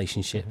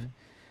relationship.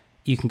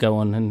 You can go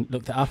on and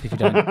look that up if you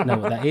don't know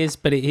what that is.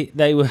 But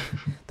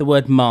the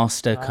word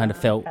master kind of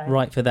felt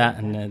right for that,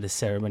 and the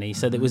ceremony.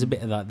 So there was a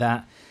bit of like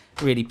that,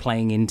 really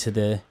playing into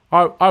the.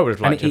 I would have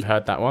liked to have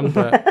heard that one,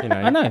 but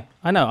I know.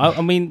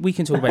 I mean, we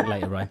can talk about it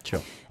later, right?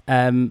 Sure.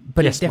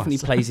 But it definitely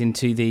plays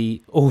into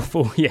the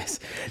awful,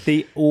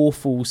 the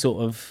awful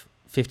sort of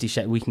 50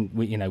 Shades.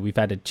 We've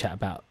had a chat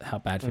about how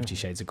bad 50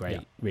 Shades of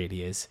Grey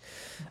really is,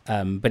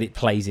 but it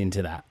plays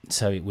into that.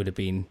 So it would have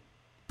been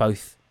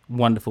both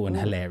wonderful and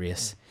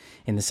hilarious,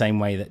 in the same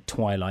way that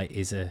Twilight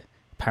is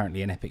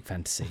apparently an epic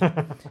fantasy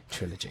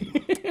trilogy.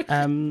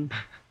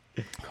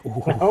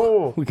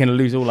 We're going to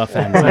lose all our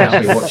fans I now.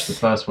 actually watched the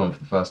first one for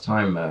the first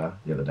time the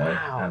other day,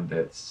 and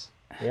it's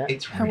really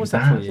How was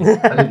bad. that for you?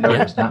 I didn't know it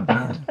was that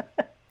bad.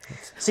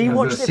 So you There's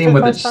watched a it scene for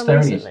the where the first time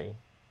Stonies- recently?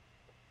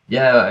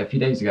 Yeah, a few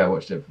days ago I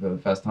watched it for the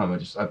first time.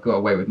 I've got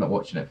away with not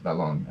watching it for that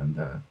long, and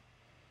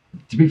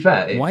To be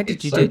fair, Why did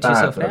it's you so do it to bad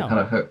yourself that I'm now? kind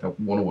of hooked. I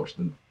want to watch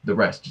the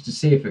rest just to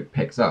see if it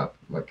picks up.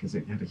 Like, because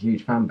it had a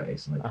huge fan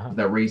base. Like, was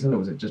there a reason, or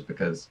was it just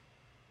because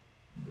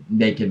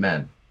naked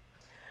men?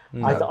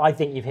 I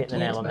think you've hit the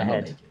nail on the Not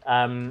head.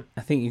 naked.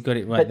 I think you've got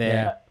it right But- there.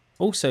 yeah.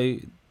 Also,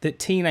 that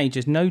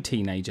teenagers, no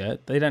teenager,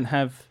 they don't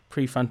have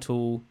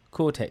prefrontal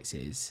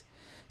cortexes,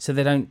 so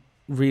they don't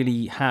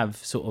really have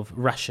sort of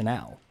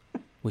rationale,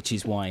 which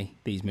is why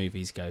these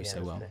movies go so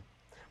that's well. true.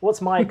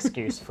 What's my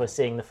excuse for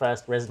seeing the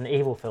first Resident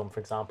Evil film, for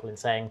example, and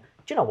saying,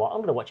 do you know what, I'm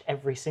going to watch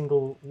every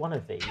single one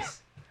of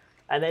these?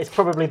 And it's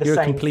probably the You're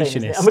a same thing.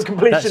 isn't it? completionist. I'm a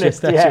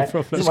completionist, That's your yeah.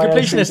 problem. It's It's my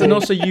completionist, OCD. and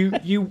also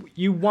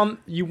you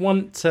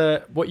want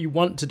to what you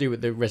want to do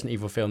with the Resident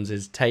Evil films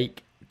is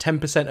take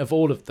 10% of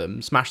all of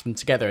them, smash them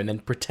together, and then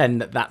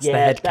pretend that that's the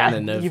head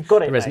canon of you've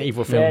got it, the Resident mate.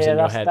 Evil films in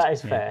your head. That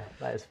is fair.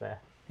 That is fair.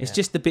 It's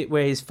just the bit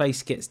where his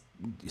face gets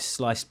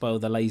sliced by all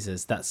the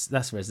lasers.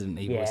 That's Resident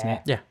Evil, isn't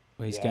it? Yeah.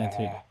 Where he's going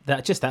through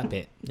that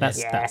bit.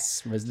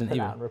 That's Resident Put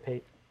that Evil. on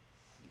repeat.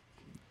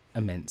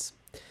 Immense.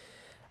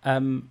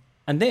 And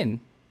then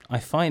I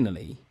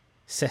finally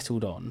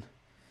settled on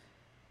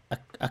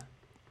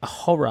a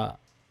horror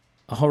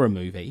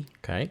movie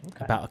Okay.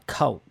 about a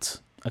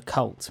cult.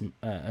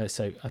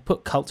 So I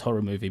put cult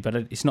horror movie, but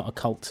it's not a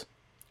cult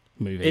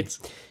movie. It's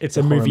a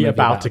a horror movie movie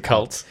about about a a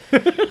cult.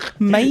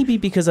 Maybe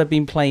because I've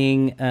been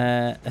playing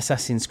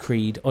Assassin's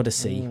Creed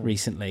Odyssey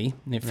recently,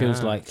 and it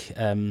feels like.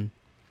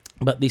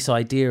 But this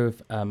idea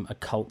of a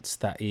cult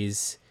that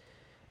is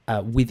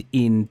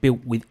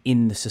built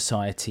within the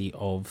society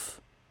of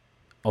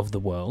the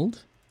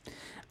world,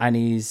 and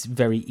is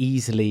very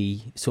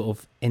easily sort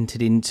of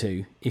entered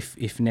into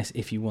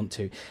if you want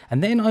to.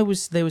 And then there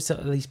was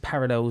these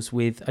parallels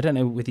with, I don't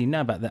know whether you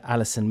know about the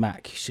Alison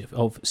Mack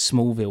of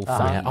Smallville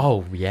fame.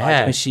 Oh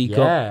yeah. And she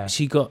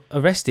got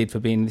arrested for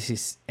being, this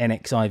is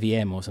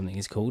NXIVM or something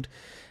it's called,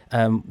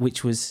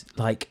 which was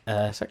like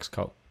sex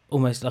cult.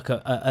 almost like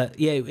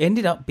it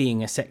ended up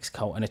being a sex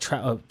cult and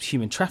a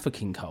human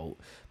trafficking cult,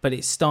 but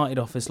it started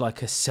off as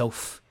like a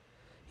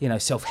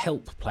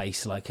self-help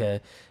place, like Is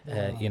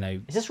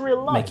this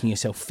real life? making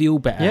yourself feel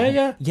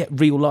better. Yeah.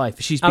 Real life.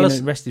 She's been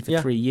Alison- arrested for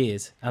 3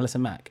 years.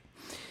 Alison Mack.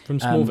 From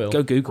Smallville.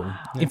 Go Google.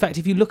 In fact,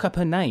 if you look up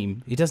her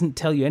name, it doesn't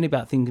tell you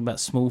anything about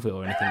Smallville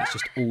or anything. It's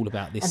just all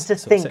about this. And to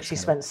sort of think sex she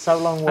scandal. spent so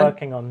long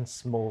working on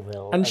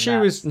Smallville. and she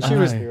that- was that's she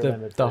was what we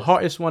remembered the for.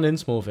 hottest one in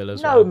Smallville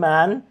as No, well.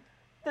 man.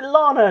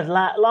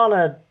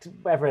 Lana,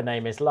 whatever her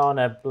name is,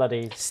 Lana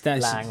bloody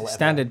Lang, whatever.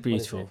 Standard What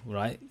is beautiful, it?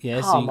 right?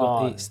 Yeah. So Come you got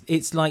on.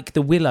 it's like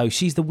the Willow.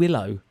 She's the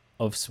Willow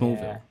of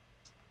Smallville.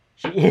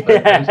 Yeah.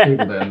 Those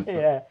people then,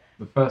 Yeah.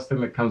 the first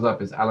thing that comes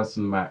up is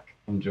Alison Mack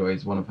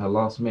enjoys one of her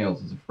last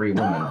meals as a free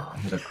woman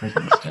ahead of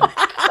Christmas dinner.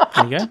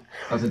 There you go. That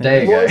was a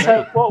day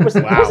ago. What was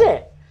it?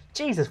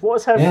 Jesus, what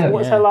was her Yeah. what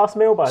was her last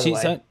meal, by the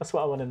She's way? a- That's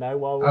what I want to know.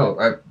 While we're,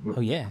 Oh, Oh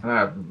yeah.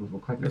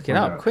 we'll quickly Look it find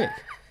up out. quick.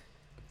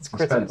 it's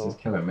Suspense critical. is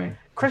killing me.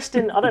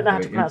 Kristen, I don't know how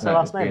to pronounce her Internet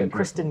last is name. being But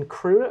Kristen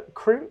Crook?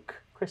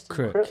 Kristen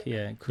Crook. Crook?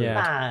 Yeah. Crook. Yeah.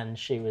 Man,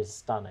 she was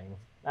stunning.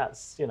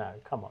 That's,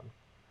 come on.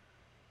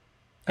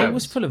 It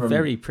was full of From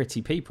very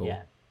pretty people.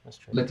 Yeah, that's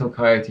true. Little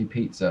Coyote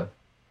Pizza.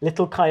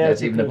 Little There's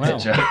Coyote even a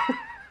Pizza. picture.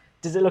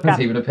 Does it look There's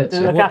even a Does it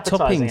picture. look What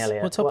appetizing, toppings?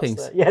 Elliot? What What's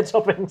toppings? Yeah,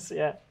 toppings,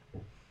 yeah.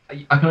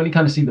 I can only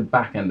kind of see the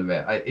back end of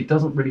it. It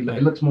doesn't really look.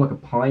 It looks more like a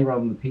pie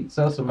rather than a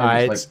pizza. So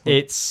maybe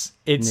it's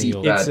New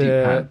York. it's deep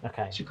pan.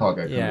 Okay.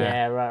 Chicago. Yeah.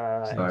 Yeah,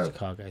 right. So,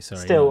 Chicago.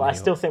 Sorry. Still, not I New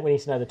still York. think we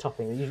need to know the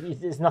topping.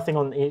 There's nothing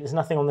on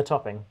the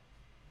topping.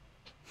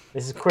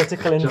 This is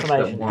critical just that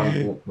information.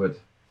 one awkward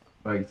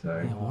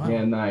photo. Yeah, wow.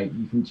 Yeah, no,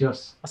 you can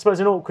just. I suppose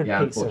an awkward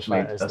Yeah, pizza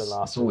unfortunately, photo is the that's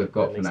last all one, we've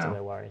got at for least now.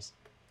 No worries.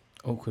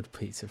 Awkward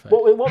pizza.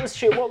 Photo.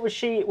 What was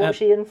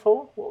she in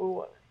for?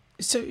 What?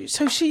 So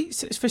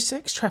it's for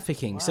sex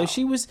trafficking. So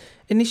she was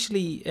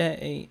initially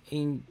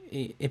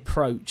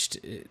approached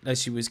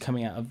as she was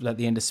coming out of like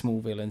the end of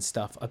Smallville and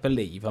stuff. I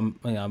believe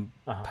I'm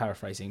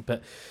paraphrasing,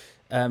 but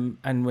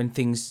and when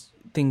things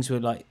were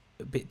like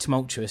a bit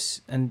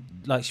tumultuous and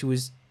like she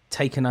was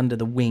taken under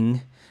the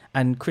wing,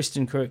 and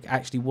Kristen Crook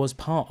actually was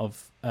part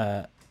of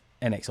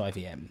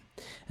NXIVM,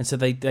 and so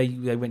they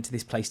went to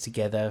this place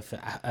together for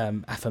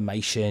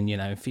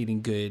affirmation,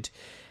 feeling good,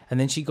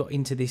 and then she got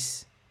into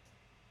this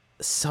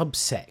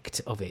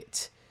subsect of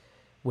it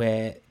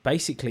where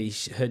basically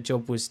her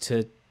job was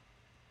to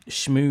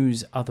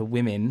schmooze other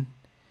women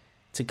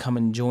to come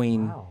and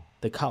join Wow.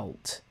 the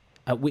cult,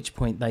 at which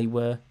point they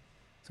were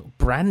sort of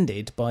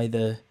branded by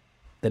the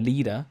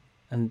leader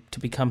and to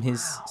become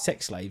his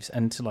sex slaves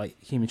and to like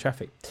human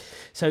traffic.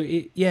 So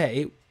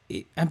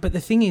but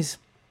the thing is,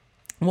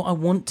 what I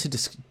want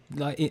to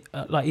it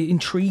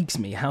intrigues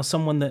me how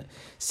someone that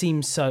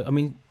seems so, I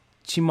mean,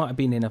 she might have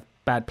been in a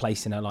bad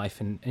place in her life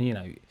and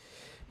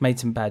made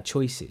some bad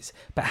choices,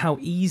 but how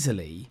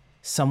easily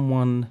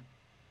someone,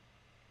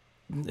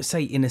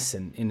 say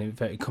innocent in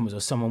inverted commas,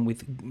 or someone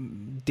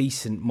with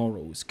decent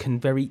morals can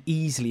very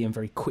easily and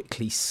very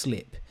quickly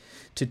slip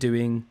to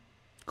doing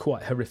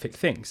quite horrific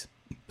things.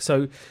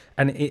 So,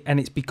 and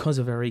it's because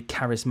of a very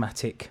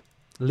charismatic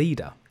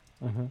leader,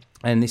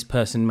 and this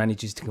person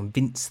manages to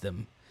convince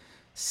them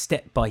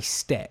step by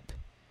step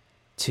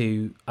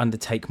to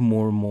undertake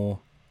more and more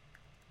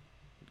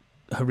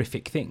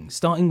horrific things,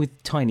 starting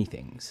with tiny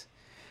things.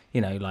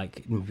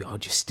 Like, I'll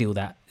just steal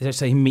that.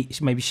 So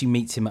maybe she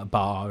meets him at a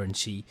bar and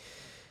she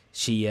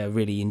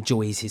really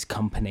enjoys his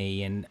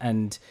company,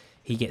 and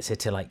he gets her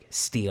to like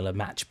steal a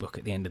matchbook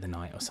at the end of the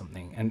night or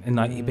something. And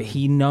like, but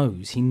he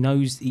knows.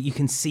 You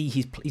can see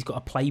he's got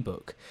a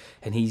playbook,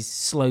 and he's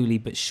slowly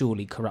but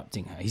surely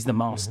corrupting her. He's the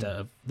master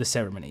of the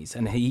ceremonies,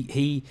 and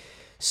he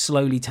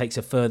slowly takes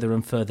her further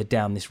and further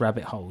down this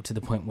rabbit hole to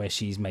the point where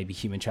she's maybe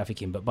human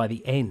trafficking, but by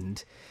the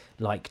end,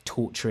 like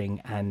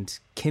torturing and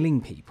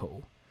killing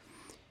people.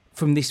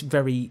 From this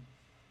very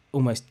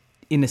almost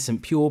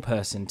innocent, pure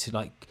person to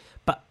like,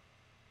 but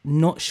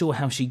not sure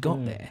how she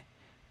got there,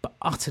 but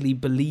utterly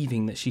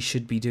believing that she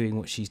should be doing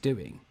what she's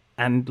doing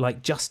and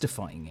like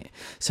justifying it.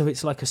 So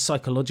it's like a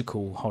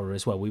psychological horror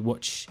as well. We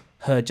watch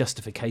her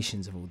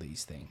justifications of all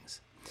these things,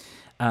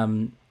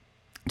 to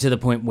the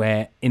point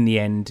where in the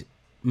end,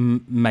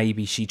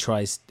 maybe she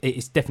tries.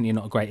 It's definitely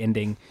not a great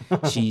ending.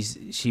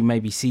 She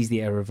maybe sees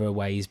the error of her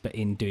ways, but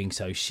in doing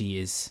so, she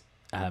is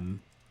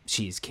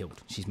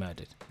killed. She's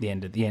murdered. The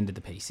end of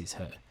the piece is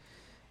her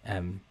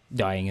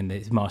dying, and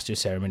the master of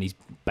ceremonies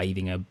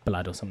bathing her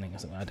blood or something.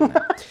 I don't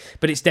know.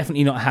 But it's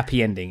definitely not a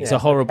happy ending. It's a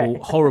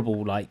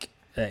horrible like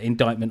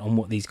indictment on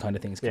what these kind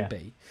of things can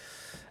be.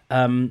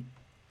 And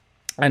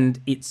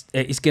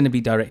it's going to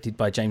be directed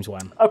by James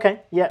Wan.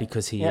 Okay, yeah.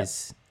 Because he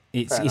is.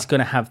 It's going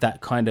to have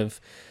that kind of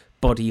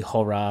body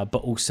horror,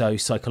 but also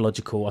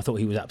psychological. I thought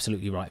he was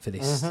absolutely right for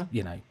this.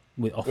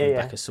 With off the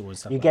back of Saw and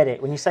stuff. You get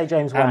it when you say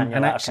James Wan.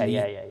 And like, actually,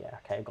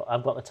 okay,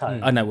 I've got the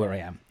tone. I know where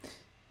I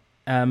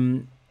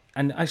am.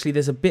 And actually,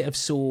 there's a bit of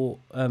Saw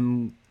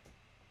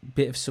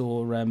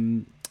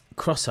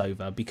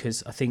crossover,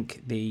 because I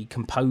think the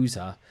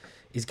composer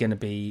is going to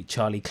be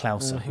Charlie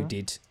Clouser, who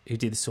did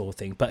the Saw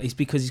thing, but it's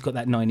because he's got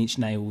that Nine Inch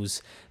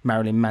Nails,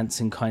 Marilyn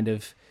Manson kind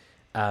of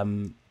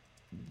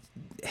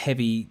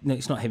heavy. No,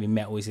 it's not heavy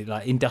metal, is it?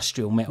 Like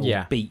industrial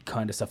metal beat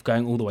kind of stuff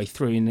going all the way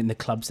through, and in the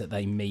clubs that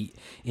they meet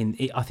in,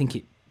 I think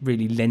it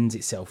really lends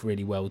itself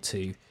really well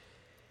to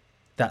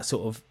that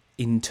sort of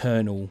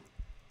internal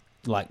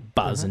like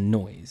buzz and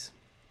noise.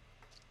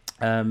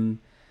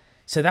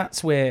 So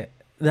that's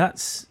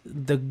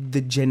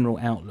the general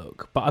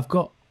outlook. But I've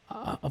got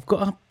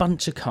a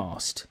bunch of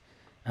cast,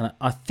 and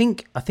I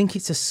think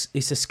it's a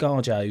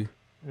ScarJo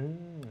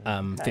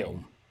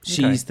film.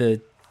 She's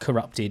the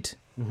corrupted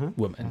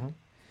woman,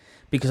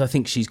 because I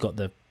think she's got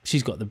the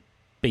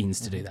beans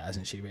to do that,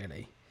 hasn't she?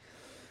 Really.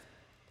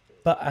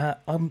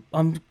 But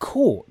I'm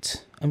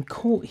caught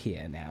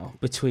here now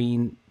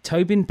between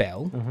Tobin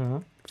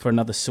Bell for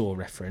another Saw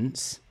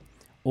reference,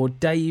 or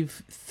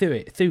Dave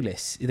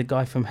Thewlis, the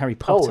guy from Harry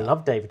Potter. Oh, I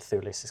love David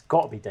Thewlis. It's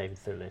got to be David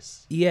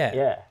Thewlis.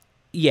 Yeah.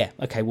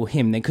 Okay, well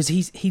him then, because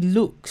he's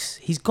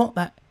got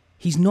that.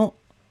 He's not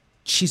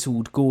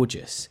chiseled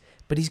gorgeous,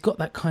 but he's got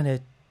that kind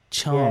of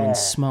charm and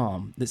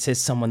smarm that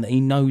says someone that he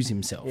knows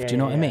himself. Do you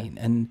know what I mean?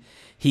 And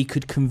he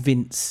could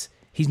convince.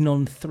 He's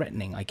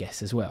non-threatening, I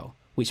guess, as well,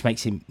 which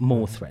makes him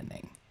more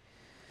threatening.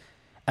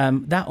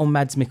 That or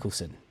Mads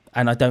Mikkelsen,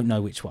 and I don't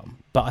know which one,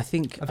 but I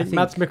think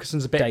Mads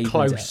Mikkelsen's a bit Dave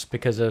close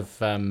because of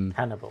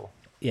Hannibal.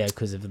 Yeah,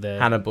 because of the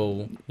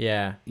Hannibal.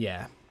 Yeah.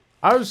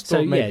 I was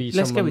thought maybe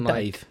let's go with like,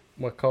 Dave.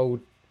 We're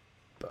called.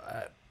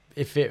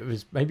 If it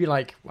was maybe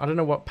like, I don't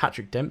know what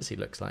Patrick Dempsey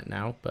looks like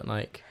now, but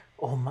like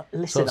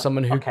listen, sort of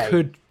someone who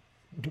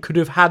could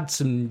have had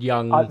some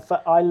young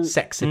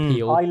sex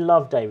appeal. I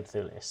love David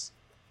Thewlis.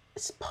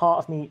 Part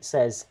of me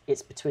says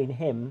it's between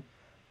him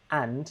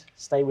and,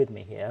 stay with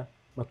me here,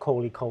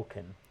 Macaulay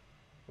Culkin,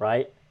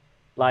 right?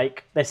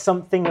 Like, there's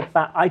something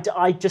about...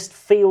 I just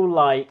feel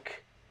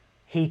like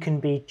he can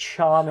be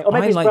charming. Or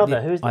maybe his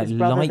brother. Who's his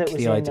brother that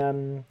was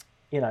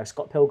in,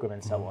 Scott Pilgrim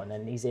and so on.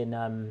 And he's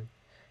in...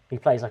 he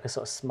plays like a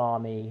sort of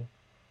smarmy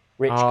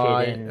rich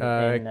kid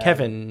in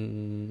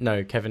Kevin.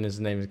 No, Kevin is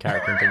the name of the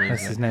character.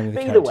 That's his name of the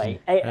but character. Either way,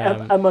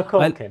 a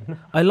Culkin.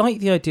 I like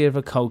the idea of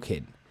a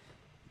Culkin,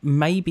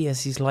 maybe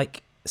as his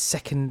like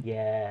second,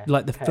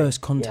 like the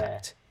first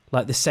contact,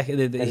 like the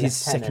second, his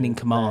second in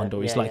command,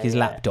 or he's like his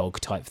lapdog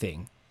type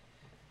thing.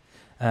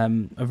 I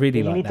really like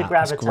that. You need the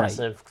gravitas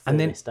of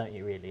Thewlis, don't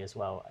you? Really, as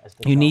well as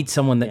you need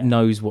someone that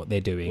knows what they're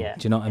doing. Do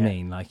you know what I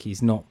mean? Like,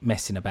 he's not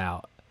messing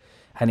about,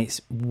 and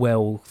it's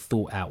well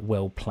thought out,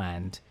 well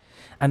planned.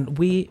 And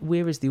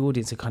we're as the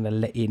audience are kind of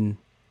let in.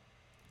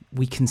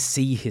 We can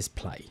see his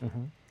play,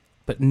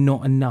 but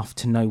not enough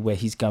to know where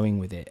he's going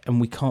with it, and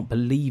we can't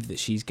believe that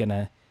she's going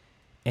to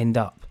end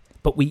up.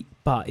 But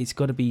it's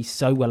got to be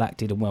so well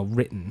acted and well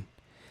written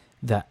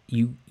that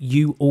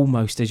you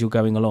almost, as you're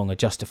going along, are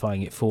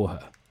justifying it for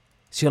her.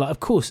 So you're like, of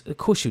course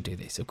she'll do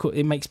this. Of course,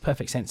 it makes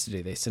perfect sense to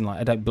do this, and like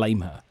I don't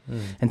blame her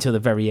until the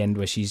very end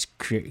where she's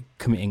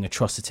committing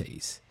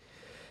atrocities.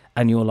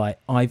 And you're like,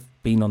 I've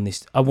been on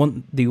this. I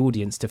want the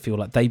audience to feel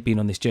like they've been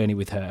on this journey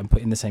with her and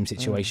put in the same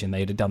situation.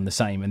 They'd have done the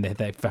same, and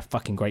they're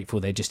fucking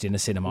grateful they're just in a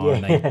cinema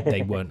and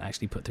they weren't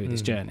actually put through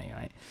this journey,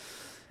 right?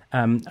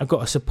 I've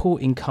got a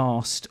supporting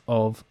cast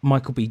of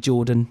Michael B.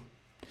 Jordan,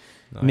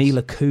 Nice.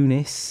 Mila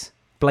Kunis,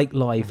 Blake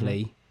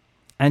Lively,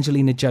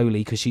 Angelina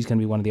Jolie, because she's going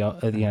to be one of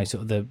the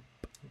sort of the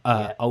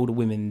older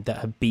women that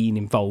have been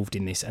involved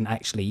in this and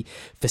actually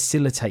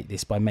facilitate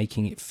this by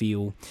making it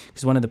feel.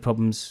 Because one of the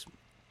problems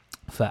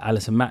for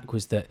Alison Mack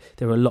was that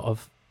there were a lot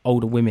of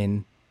older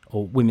women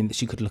or women that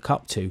she could look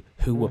up to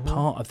who were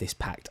part of this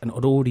pact and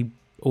had already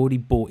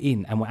bought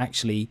in and were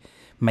actually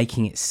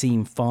making it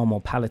seem far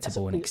more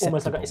palatable and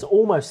acceptable. It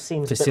almost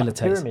seems a bit like a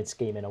pyramid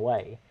scheme in a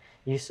way.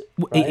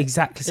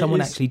 Exactly.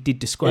 Someone actually did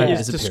describe it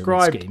as a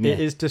pyramid scheme.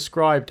 It is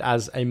described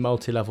as a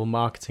multi-level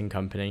marketing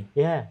company.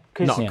 Yeah.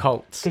 Not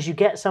cults. Because you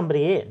get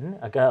somebody in,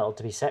 a girl,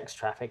 to be sex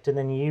trafficked, and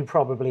then you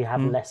probably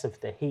have less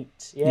of the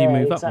heat. Yeah, you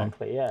move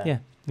exactly. Up one. Yeah,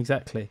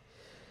 exactly.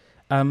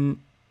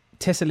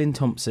 Tessa Lynn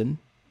Thompson,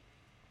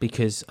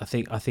 because I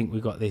think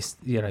we've got this,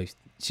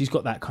 she's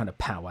got that kind of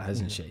power,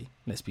 hasn't she?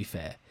 Let's be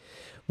fair.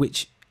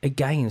 Which,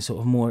 again, is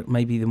sort of more,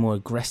 maybe the more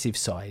aggressive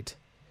side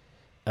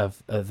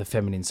of the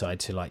feminine side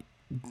to, like,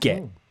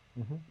 get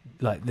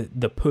like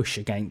the push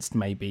against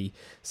maybe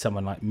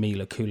someone like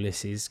Mila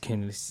Kunis's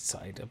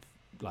side of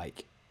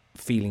like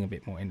feeling a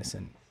bit more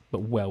innocent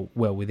but well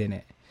within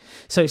it.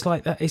 So it's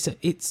like that.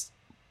 It's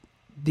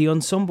the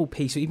ensemble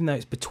piece, even though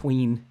it's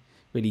between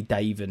really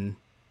Dave and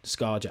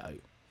ScarJo,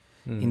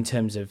 in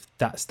terms of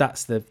that's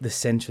the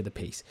center of the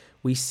piece.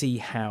 We see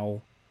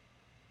how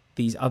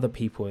these other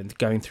people and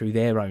going through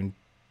their own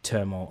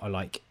turmoil are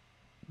like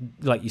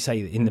you say,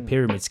 in the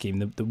pyramid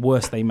scheme, the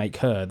worse they make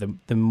her,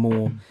 the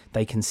more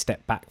they can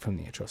step back from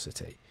the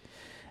atrocity.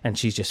 And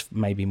she's just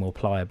maybe more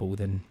pliable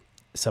than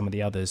some of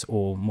the others,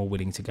 or more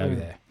willing to go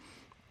there.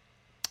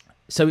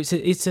 So it's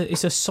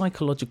a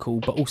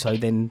psychological, but also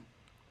then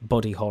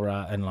body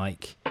horror and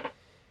like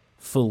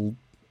full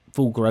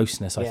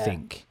grossness, I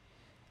think.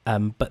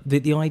 But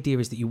the idea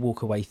is that you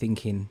walk away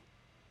thinking,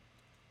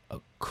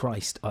 oh,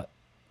 Christ,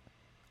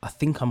 I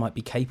think I might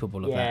be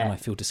capable of that, and I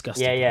feel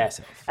disgusted with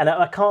myself. And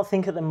I can't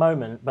think at the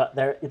moment, but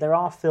there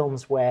are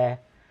films where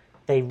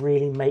they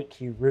really make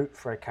you root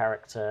for a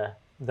character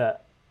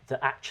that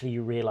actually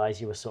you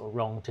realise you were sort of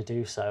wrong to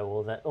do so,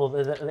 or that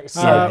it's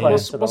so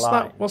close to the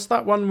line. What's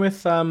that one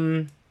with?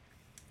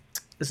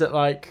 Is it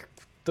like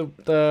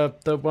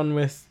the one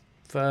with?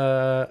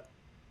 Hold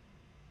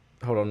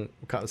on,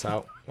 we'll cut this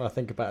out. I'll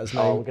think about his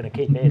name. Oh, we're going to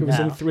keep it in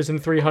now. It was in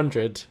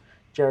 300.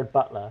 Jared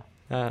Butler.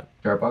 Jared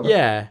Butler.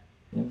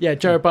 Yeah,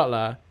 Jared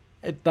Butler.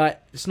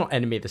 It's not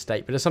Enemy of the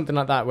State, but it's something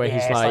like that where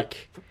he's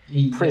like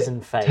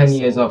prison phase. 10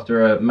 years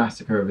after a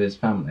massacre of his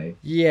family.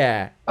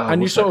 Yeah,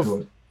 and you sort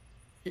of,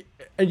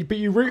 but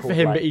you root for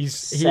him, but he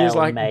is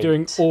like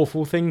doing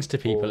awful things to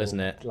people, isn't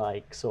it?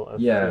 Like sort of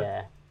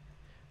You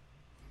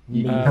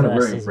kind of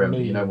rooting for him,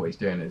 but you know what he's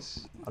doing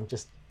is.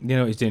 You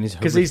know what he's doing is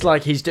because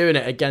he's doing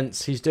it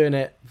against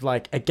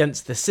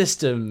the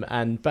system,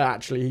 but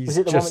actually he's. Was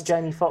it the one with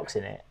Jamie Foxx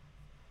in it?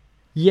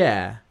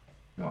 Yeah.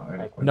 No,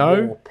 we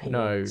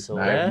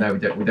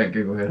don't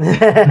Google her.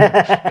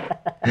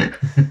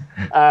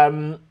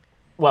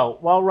 Well,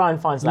 while Ryan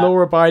finds that,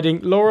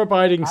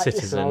 law-abiding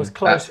citizen. Listen, I was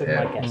close with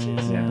my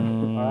guesses.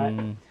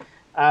 All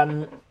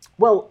right.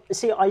 Well,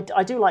 see,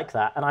 I do like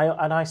that, and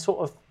I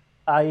sort of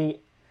I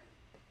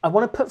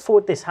want to put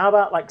forward this. How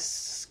about like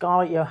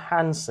Scarlett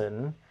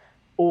Johansson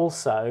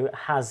also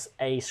has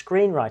a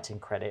screenwriting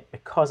credit,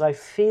 because I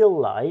feel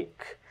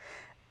like.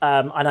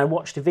 And I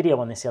watched a video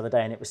on this the other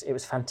day, and it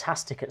was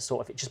fantastic. It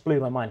just blew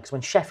my mind, because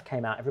when Chef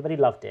came out, everybody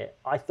loved it.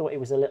 I thought it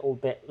was a little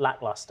bit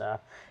lackluster.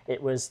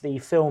 It was the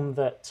film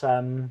that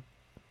Jon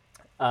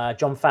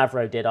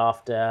Favreau did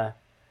after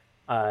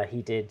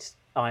he did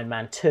Iron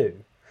Man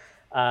 2.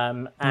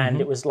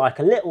 And it was like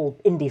a little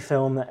indie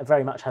film that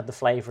very much had the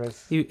flavour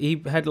of... He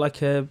had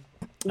like a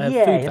food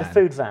van. A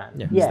food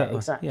van. Yeah,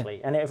 exactly.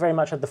 Yeah. And it very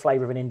much had the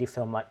flavour of an indie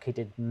film, like he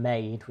did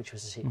Made, which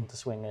was a sequel to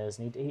Swingers.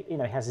 And he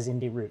has his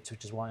indie roots,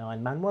 which is why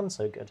Iron Man 1's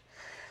so good.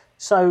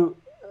 So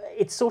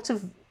it's sort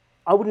of...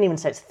 I wouldn't even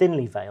say it's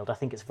thinly veiled. I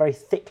think it's very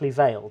thickly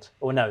veiled.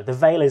 Or no, the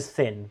veil is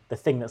thin. The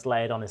thing that's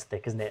layered on is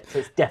thick, isn't it? So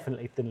it's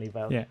definitely thinly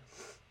veiled. Yeah.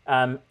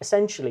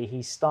 Essentially,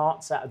 he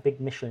starts at a big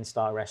Michelin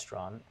star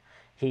restaurant.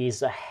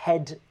 He's a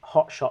head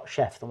hotshot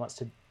chef that wants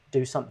to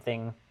do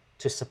something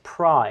to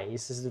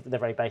surprise. This is the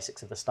very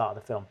basics of the start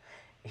of the film.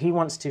 He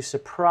wants to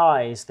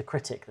surprise the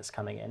critic that's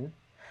coming in,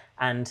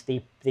 and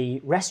the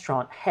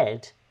restaurant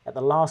head at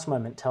the last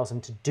moment tells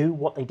him to do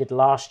what they did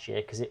last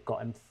year, because it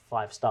got him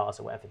 5 stars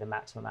or whatever the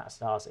maximum amount of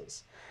stars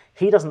is.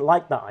 He doesn't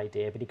like that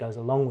idea, but he goes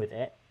along with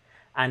it.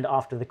 And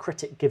after the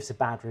critic gives a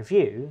bad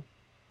review,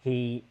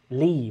 he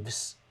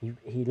leaves.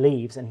 He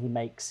leaves and he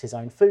makes his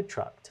own food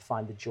truck to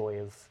find the joy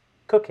of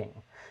cooking.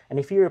 And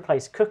if you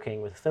replace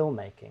cooking with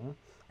filmmaking,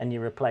 and you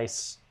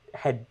replace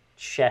head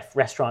chef,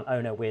 restaurant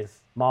owner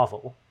with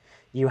Marvel,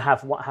 you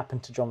have what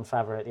happened to Jon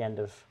Favreau at the end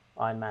of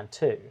Iron Man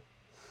 2.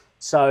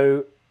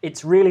 So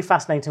it's really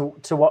fascinating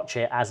to watch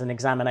it as an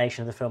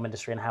examination of the film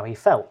industry and how he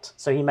felt.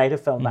 So he made a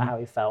film about how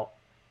he felt,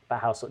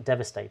 about how sort of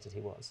devastated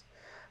he was,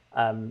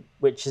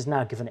 which has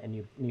now given it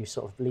a new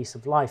sort of lease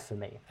of life for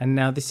me. And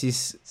now this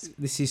is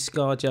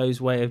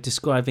ScarJo's way of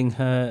describing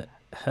her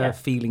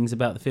feelings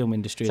about the film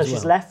industry as well. So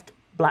she's left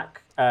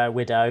Black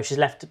Widow. She's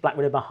left Black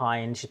Widow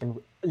behind. She's been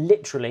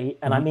literally,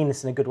 and I mean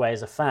this in a good way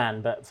as a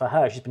fan, but for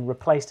her, she's been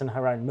replaced in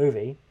her own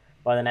movie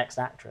by the next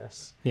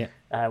actress,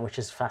 which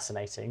is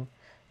fascinating.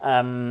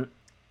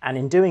 And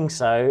in doing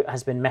so,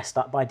 has been messed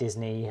up by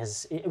Disney.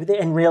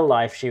 In real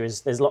life,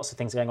 there's lots of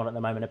things going on at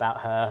the moment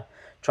about her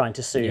trying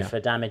to sue for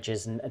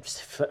damages and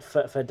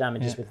for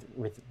damages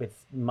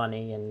with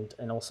money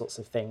and all sorts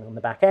of things on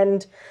the back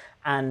end,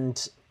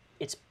 and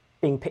it's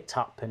being picked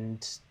up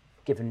and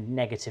given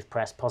negative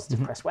press,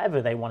 positive press,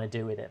 whatever they want to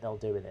do with it, they'll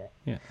do with it.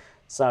 Yeah.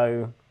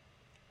 So,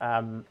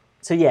 part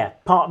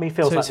of me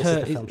feels like this is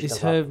the film she it's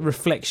does her after.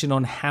 reflection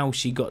on how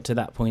she got to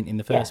that point in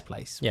the first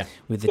place. Yeah.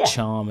 With the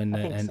charm I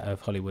think and so.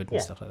 of Hollywood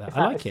and stuff like that. If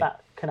I like if it.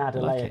 that can add a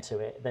I like layer it. to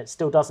it that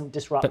still doesn't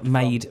disrupt. But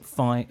made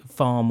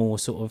far more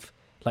sort of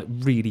like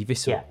really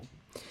visceral.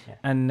 Yeah.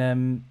 And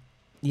and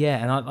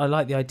I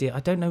like the idea.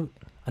 I don't know.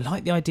 I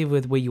like the idea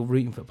with where you're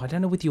rooting for, but I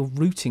don't know whether you're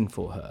rooting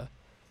for her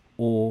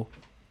or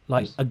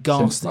like Just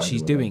aghast that sympathising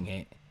she's with her. doing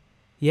it.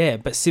 Yeah,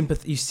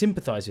 but you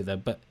sympathise with her,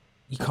 but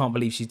you can't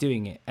believe she's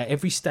doing it. At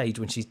every stage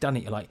when she's done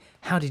it, you're like,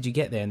 how did you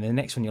get there? And then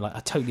the next one, you're like, I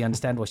totally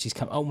understand why she's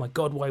come. Oh my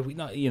God, why are we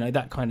not? You know,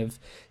 that kind of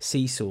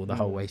seesaw the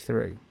whole way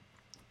through.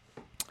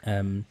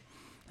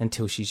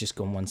 Until she's just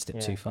gone one step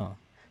too far.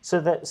 So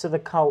the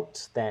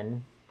cult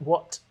then,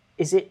 what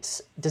is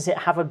it? Does it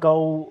have a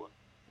goal?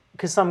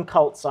 Because some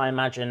cults, I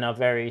imagine, are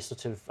very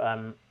sort of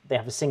they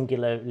have a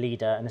singular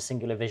leader and a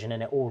singular vision,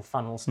 and it all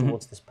funnels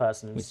towards this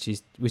person's.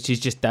 Which is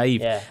just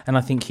Dave. Yeah. And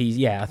I think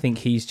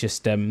he's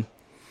just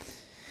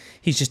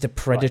a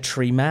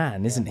predatory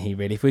man, isn't he?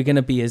 Really, if we're going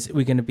to be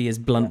as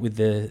blunt with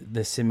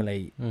the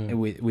simile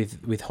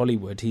with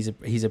Hollywood,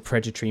 he's a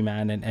predatory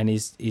man and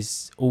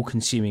is all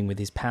consuming with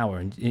his power,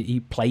 and he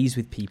plays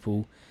with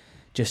people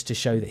just to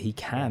show that he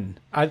can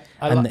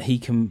that he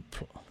can.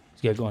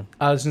 Yeah, go on.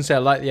 I was gonna say I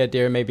like the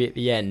idea. Maybe at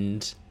the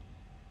end,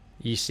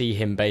 you see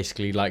him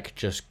basically like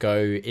just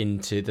go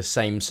into the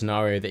same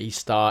scenario that he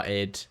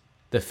started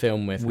the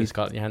film with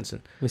Scarlett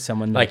Johansson. With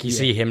someone Like you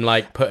see him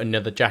like put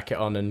another jacket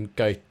on and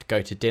go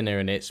to dinner,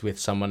 and it's with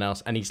someone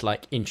else, and he's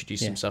like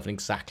introduced himself in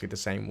exactly the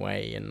same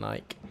way, and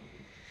like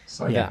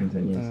Cycle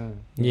continues.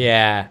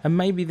 And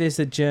maybe there's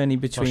a journey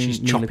between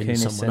she's Mila chopping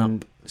Kunis someone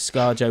and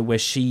ScarJo where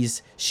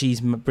she's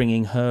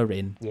bringing her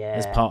in as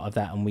Yeah. part of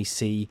that, and we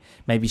see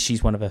maybe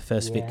she's one of her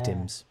first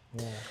victims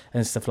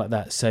and stuff like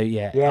that. So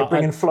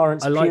bringing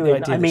Florence I like Pugh the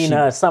in. idea I that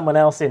mean, someone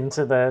else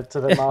into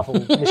the Marvel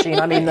machine.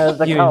 I mean,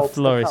 the you cult. and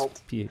Florence The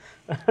cult. Pugh.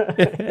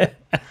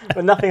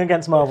 But nothing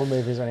against Marvel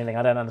movies or anything.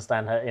 I don't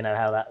understand how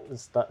how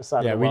that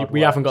side yeah, of the world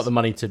we haven't got works. the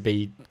money to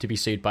be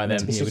sued by them.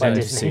 To be Yeah, sued we by don't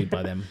get Disney. sued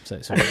by them. So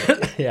it's all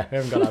right. Yeah, we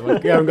haven't got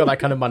that. We haven't got that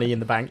kind of money in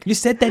the bank. You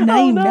said their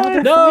name. Now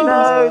they're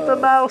No, the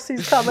mouse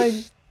is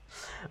coming.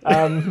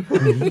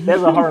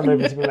 There's a horror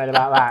movie to be made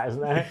about that,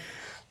 isn't there?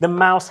 The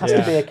mouse has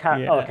to be a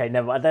character. Yeah. Oh, okay,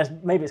 never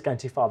mind. Maybe it's going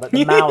too far, but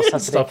the mouse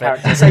has to be a Stop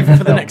character. it. Save it for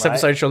the film, next right?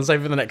 episode, Sean. Save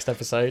it for the next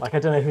episode. Like I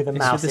don't know who the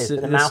mouse this- is, but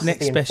the this mouse is next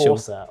the special.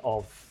 enforcer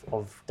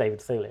of David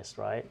Thewlis,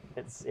 right?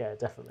 It's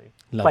definitely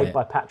Love played it.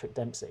 by Patrick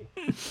Dempsey,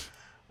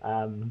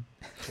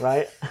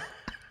 right?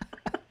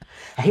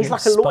 He's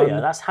like a lawyer.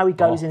 Spun That's how he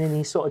goes in and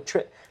he sort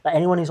of like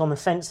anyone who's on the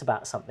fence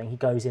about something, he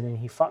goes in and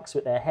he fucks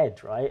with their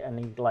head, right? And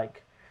he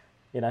like,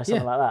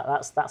 something like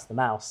that. That's the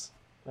mouse.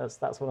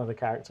 That's one of the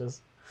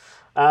characters.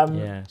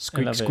 Yeah,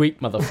 squeak, love it. squeak,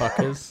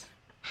 motherfuckers.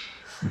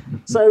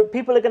 So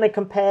people are going to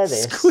compare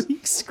this.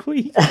 Squeak,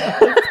 squeak.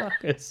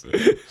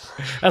 motherfuckers.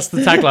 That's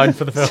the tagline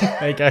for the film.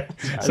 There you go.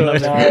 So,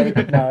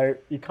 No,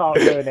 you can't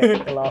ruin it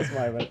at the last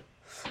moment.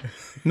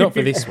 Not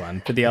for this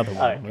one, for the other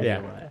one. Okay.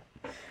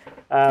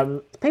 yeah.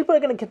 People are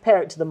going to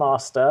compare it to The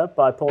Master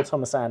by Paul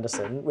Thomas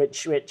Anderson,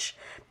 which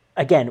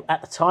again,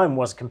 at the time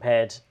was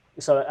compared.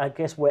 So I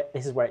guess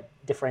this is where it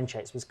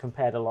differentiates, was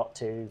compared a lot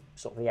to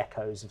sort of the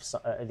echoes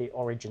of the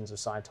origins of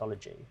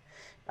Scientology,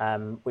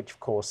 which of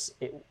course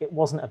it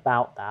wasn't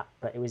about that,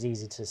 but it was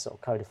easy to sort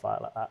of codify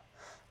it like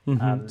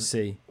that.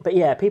 See. But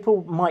yeah,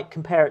 people might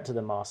compare it to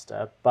The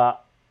Master,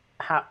 but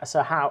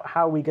how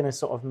are we going to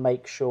sort of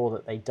make sure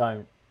that they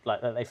don't,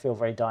 like, that they feel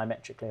very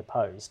diametrically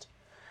opposed?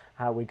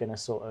 How are we going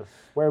to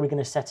where are we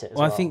going to set it as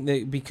well? I think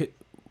that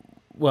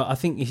I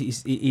think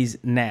it is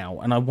now,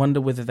 and I wonder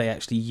whether they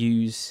actually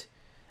use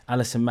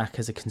Alison Mack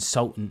as a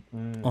consultant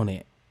on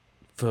it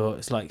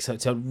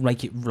to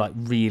make it like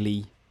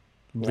really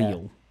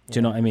real. Do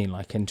you know what I mean?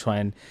 Like, and try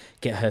and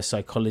get her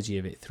psychology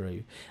of it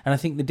through. And I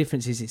think the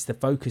difference is the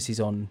focus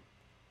is on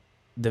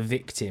the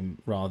victim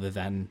rather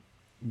than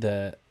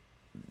the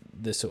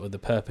sort of the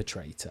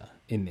perpetrator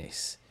in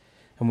this.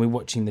 And we're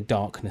watching the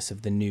darkness of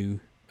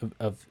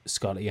of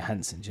Scarlett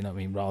Johansson. Do you know what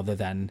I mean?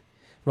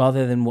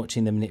 Rather than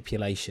watching the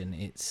manipulation,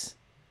 it's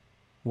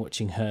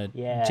watching her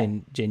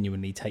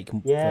genuinely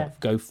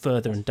go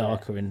further and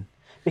darker. And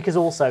because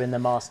also in The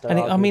Master, And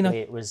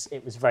it was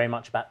very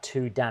much about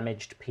two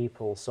damaged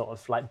people, sort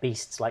of like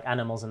beasts, like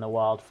animals in the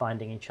wild,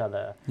 finding each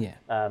other. yeah,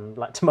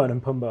 Like Timon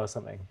and Pumbaa or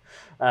something.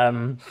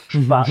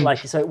 But like,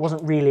 so it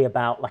wasn't really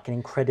about like an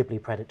incredibly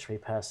predatory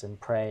person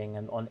preying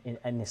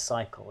in this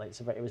cycle. It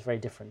was very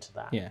different to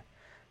that. yeah.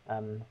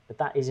 But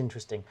that is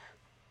interesting.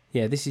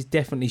 this is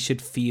definitely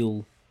should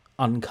feel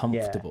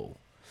uncomfortable.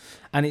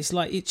 And it's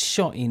like it's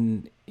shot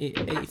in.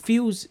 It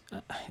feels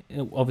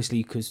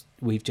obviously because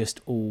we've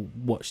just all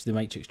watched the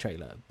Matrix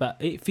trailer, but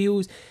it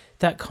feels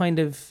that kind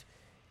of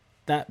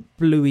that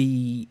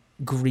bluey,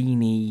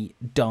 greeny,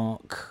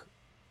 dark,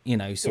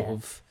 sort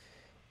of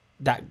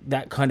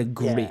that kind of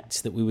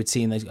grit that we would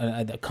see in those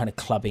that kind of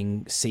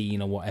clubbing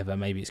scene or whatever.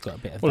 Maybe it's got a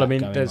bit of. Well, I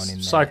mean,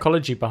 there's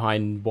psychology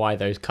behind why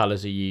those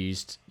colours are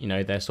used.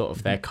 They're sort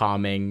of they're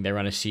calming, they're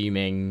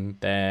unassuming,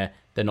 they're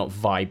not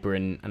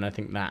vibrant, and I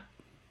think that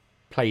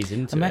plays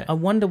into it. I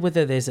wonder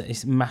whether there's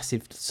this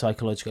massive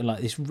psychological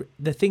like this.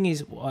 The thing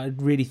is, what I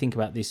really think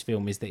about this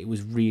film is that it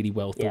was really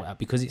well thought out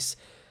because it's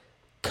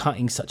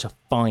cutting such a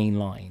fine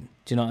line.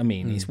 Do you know what I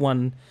mean? It's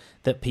one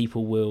that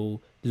people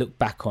will look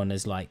back on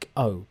as like,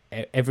 oh,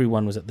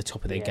 everyone was at the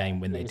top of their game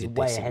when they did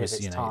this. It was,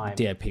 the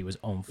DOP was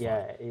on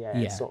fire.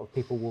 Yeah. Sort of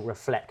people will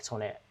reflect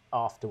on it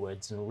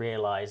afterwards and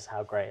realize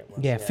how great it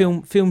was. Yeah,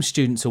 film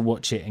students will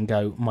watch it and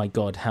go, my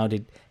God, how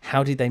did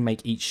they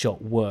make each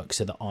shot work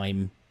so that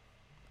I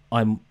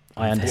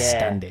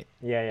understand it.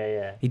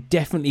 Yeah. You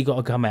definitely got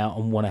to come out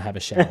and want to have a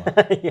shower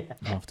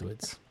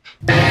afterwards.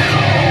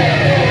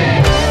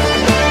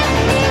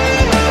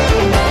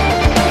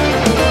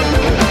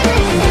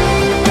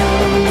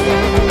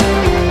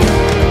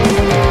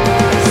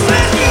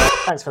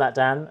 Thanks for that,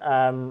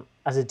 Dan.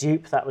 As a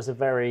dupe, that was a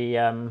very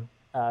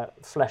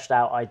fleshed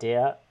out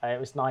idea. It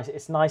was nice.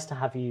 It's nice to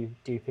have you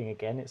duping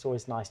again. It's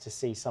always nice to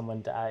see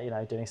someone,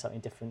 doing something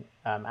different.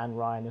 And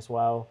Ryan as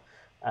well,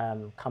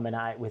 coming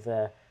at it with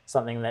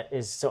something that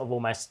is sort of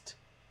almost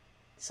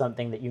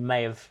something that you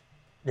may have.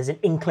 There's an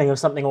inkling of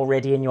something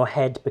already in your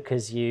head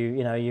because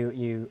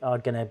you are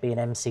going to be an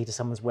MC to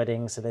someone's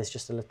wedding. So there's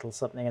just a little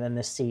something, and then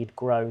the seed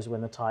grows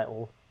when the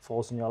title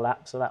falls in your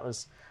lap. So that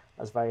was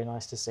very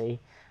nice to see.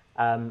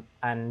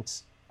 And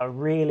a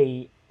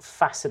really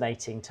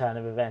fascinating turn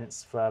of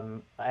events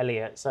from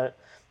Elliot. So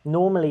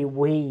normally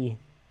we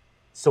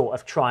sort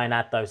of try and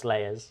add those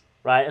layers,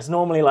 right? It's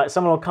normally like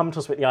someone will come to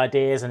us with the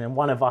ideas and then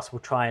one of us will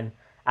try and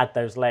add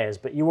those layers,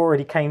 but you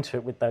already came to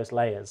it with those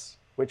layers,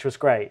 which was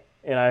great,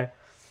 I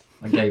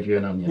gave you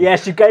an onion.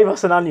 Yes, you gave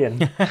us an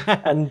onion.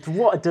 And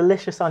what a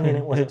delicious onion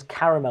it was. It was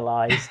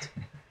caramelized,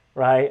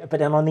 right? But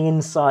then on the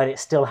inside, it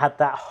still had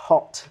that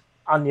hot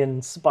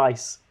onion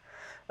spice.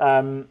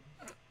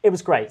 It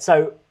was great.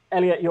 So,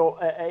 Elliot,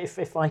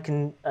 if I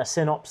can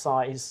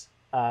synopsize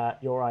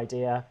your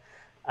idea,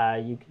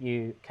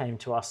 you came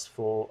to us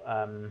for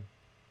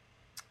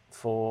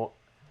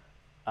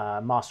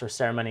Master of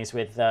Ceremonies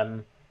with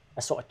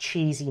a sort of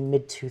cheesy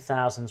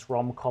mid-2000s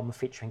rom-com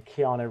featuring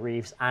Keanu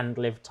Reeves and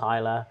Liv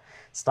Tyler.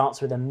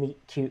 Starts with a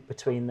meet-cute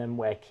between them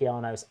where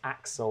Keanu's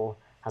Axel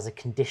has a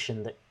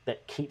condition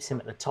that keeps him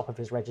at the top of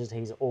his register.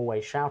 He's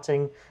always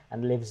shouting.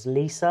 And Liv's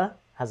Lisa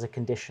has a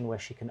condition where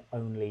she can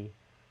only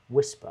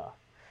whisper.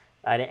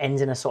 And it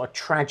ends in a sort of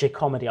tragic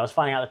comedy. I was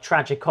finding out that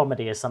tragic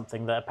comedy is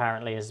something that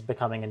apparently is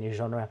becoming a new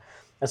genre.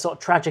 A sort of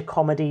tragic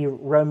comedy,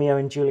 Romeo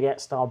and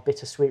Juliet style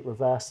bittersweet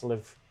reversal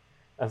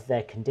of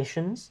their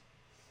conditions.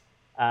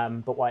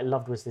 But what I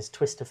loved was this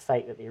twist of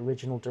fate that the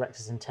original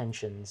director's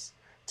intentions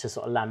to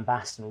sort of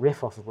lambast and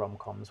riff off of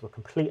rom-coms were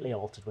completely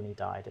altered when he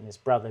died, and his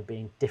brother,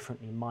 being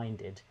differently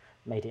minded,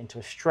 made it into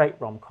a straight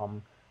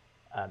rom-com,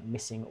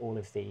 missing all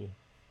of the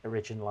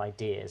original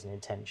ideas and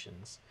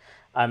intentions.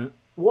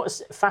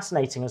 What's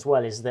fascinating as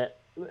well is that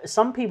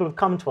some people have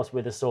come to us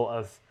with a sort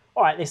of,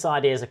 all right, this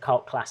idea is a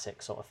cult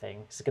classic sort of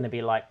thing. It's going to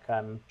be like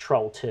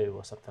Troll 2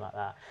 or something like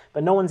that.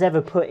 But no one's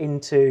ever put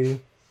into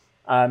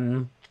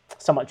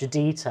so much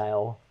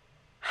detail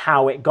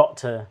how it got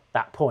to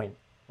that point,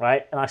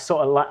 right? And I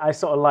sort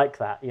of like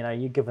that.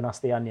 You've given us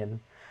the onion,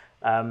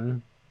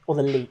 or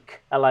the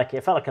leek. I like it.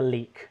 It felt like a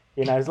leek.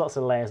 There's lots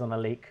of layers on a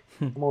leek.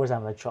 I'm always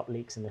having to chop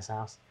leeks in this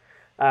house.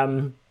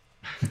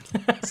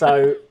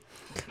 So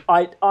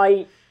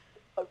I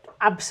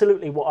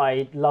absolutely what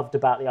I loved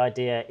about the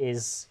idea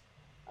is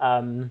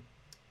the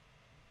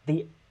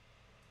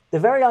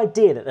very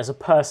idea that there's a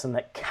person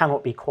that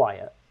cannot be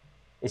quiet.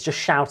 It's just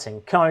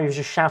shouting. Keanu Reeves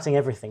just shouting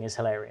everything is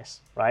hilarious,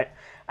 right?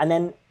 And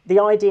then the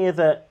idea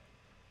that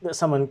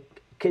someone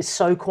is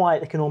so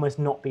quiet they can almost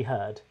not be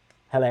heard,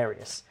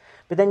 hilarious.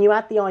 But then you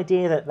add the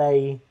idea that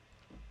they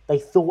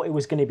thought it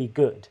was going to be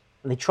good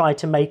and they tried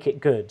to make it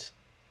good,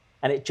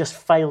 and it just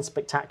failed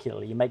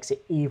spectacularly. It makes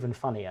it even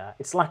funnier.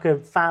 It's like a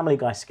Family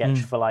Guy sketch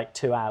for like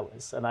 2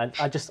 hours, and I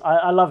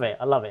love it.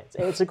 I love it.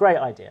 It's a great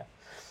idea,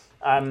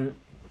 and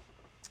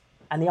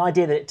the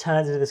idea that it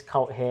turns into this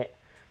cult hit.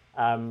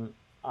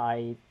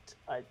 It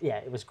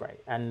was great,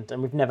 and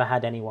we've never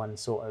had anyone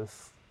sort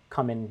of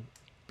come in,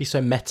 be so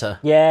meta.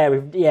 I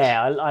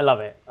love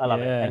it. I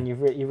love it, and you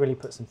really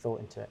put some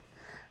thought into it.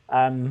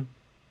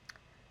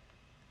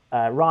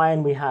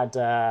 Ryan, we had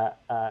a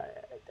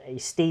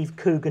Steve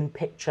Coogan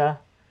picture,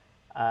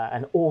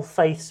 an All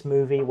Faiths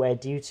movie where,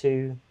 due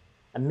to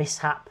a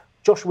mishap,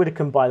 Josh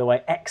Widdicombe, by the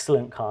way,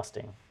 excellent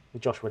casting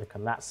with Josh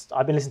Widdicombe.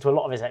 I've been listening to a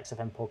lot of his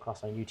XFM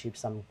podcasts on YouTube,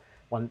 some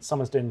when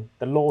someone's doing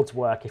the Lord's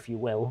work, if you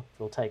will, if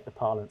you'll take the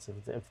parlance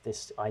of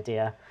this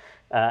idea,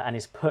 and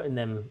is putting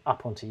them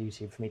up onto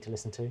YouTube for me to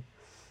listen to.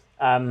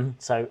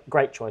 So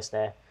great choice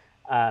there.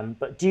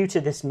 But due to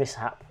this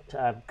mishap,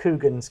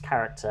 Coogan's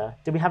character...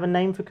 Did we have a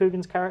name for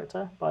Coogan's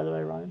character, by the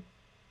way, Ryan?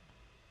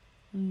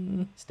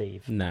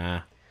 Steve.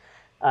 Nah.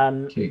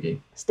 Coogie.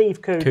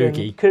 Steve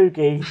Coogan.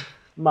 Coogie.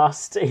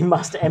 must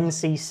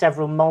MC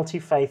several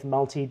multi-faith,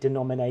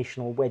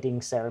 multi-denominational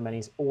wedding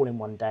ceremonies all in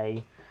one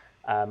day.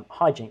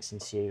 Hijinks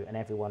ensue, and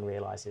everyone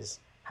realizes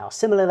how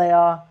similar they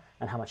are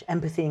and how much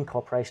empathy and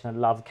cooperation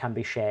and love can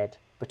be shared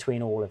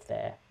between all of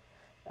their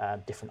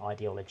different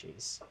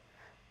ideologies.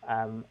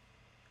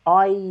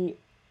 I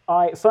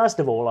first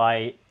of all,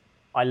 I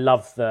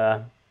love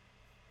the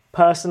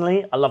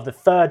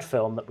third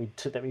film that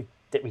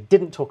we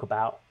didn't talk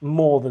about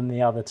more than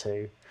the other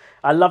two.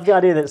 I love the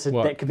idea that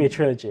that could be a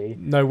trilogy.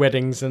 No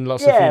weddings and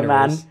lots of Yeah,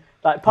 funerals. man.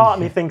 Like, part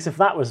of me thinks if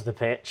that was the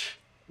pitch,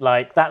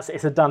 like,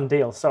 it's a done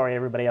deal. Sorry,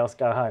 everybody else,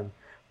 go home.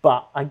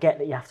 But I get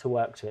that you have to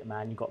work to it,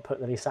 man. You've got to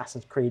put the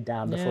Assassin's Creed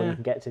down before you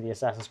can get to the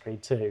Assassin's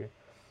Creed 2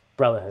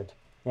 Brotherhood,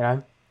 you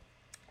know?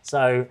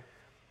 So,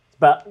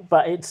 but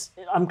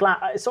I'm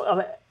glad,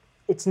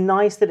 it's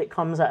nice that it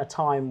comes at a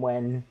time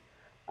when,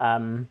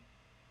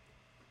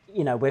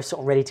 you know, we're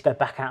sort of ready to go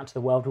back out into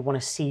the world. We want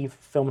to see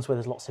films where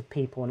there's lots of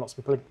people and lots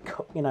of people,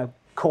 you know,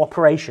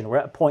 cooperation. We're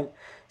at a point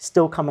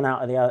still coming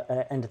out of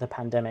the end of the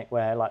pandemic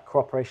where, like,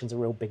 cooperation's a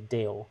real big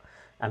deal,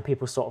 and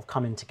people sort of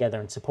coming together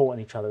and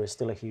supporting each other is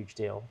still a huge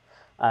deal.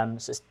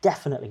 So it's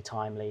definitely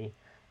timely.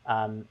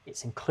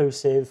 It's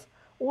inclusive.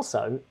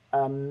 Also,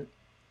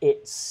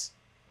 it's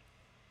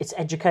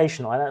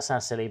educational. I know that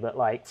sounds silly, but,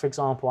 like, for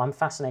example, I'm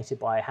fascinated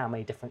by how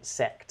many different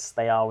sects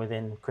they are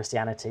within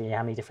Christianity,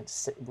 how many different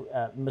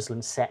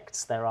Muslim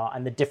sects there are,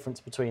 and the difference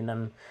between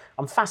them.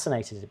 I'm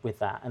fascinated with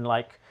that, and,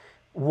 like,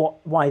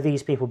 why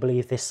these people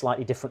believe this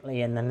slightly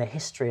differently, and then the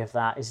history of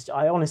that is.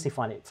 I honestly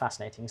find it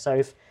fascinating. So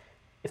if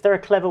there are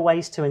clever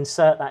ways to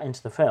insert that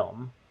into the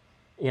film,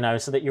 you know,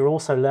 so that you're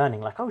also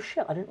learning, like, oh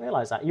shit, I didn't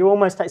realize that.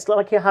 It's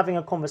like you're having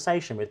a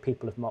conversation with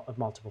people of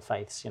multiple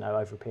faiths, you know,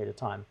 over a period of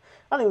time.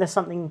 I think there's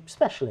something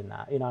special in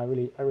that, you know,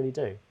 I really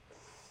do.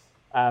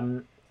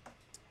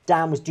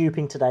 Dan was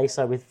duping today,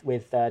 so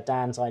with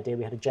Dan's idea,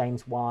 we had a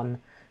James Wan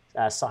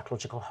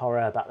psychological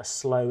horror about the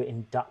slow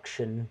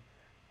induction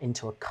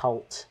into a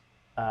cult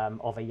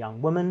of a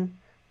young woman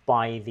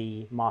by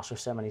the Master of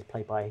Ceremonies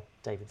played by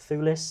David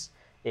Thewlis.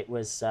 It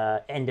was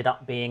ended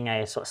up being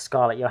a sort of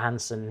Scarlett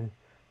Johansson,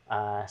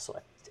 sort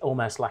of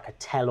almost like a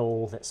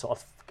tell-all that sort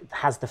of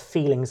has the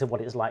feelings of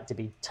what it's like to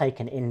be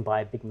taken in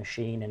by a big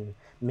machine and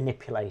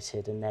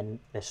manipulated, and then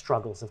the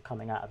struggles of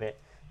coming out of it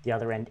the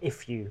other end,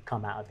 if you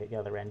come out of it the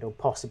other end, or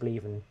possibly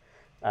even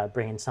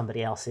bringing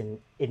somebody else in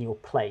your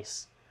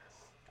place.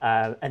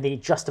 And the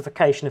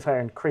justification of her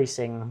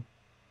increasing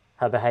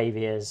her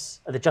behaviours,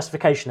 the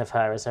justification of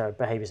her as her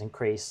behaviours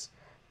increase,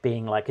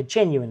 being like a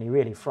genuinely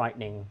really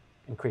frightening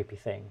and creepy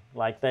thing.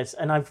 Like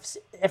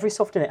every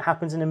so often it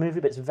happens in a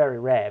movie, but it's very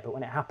rare. But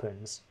when it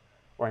happens,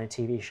 or in a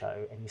TV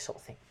show, and you sort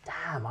of think,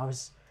 damn,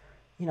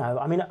 you know,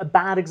 I mean, a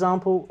bad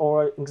example,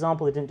 or an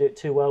example that didn't do it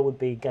too well, would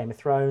be Game of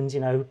Thrones.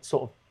 You know,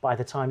 sort of by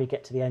the time you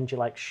get to the end, you're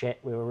like, shit,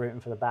 we were rooting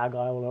for the bad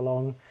guy all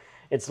along.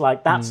 It's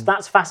like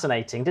that's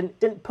fascinating.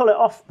 Didn't pull it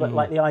off, but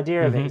like the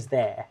idea of it is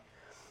there.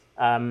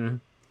 And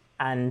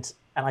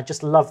I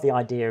just love the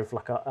idea of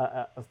like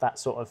of that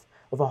sort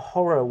of a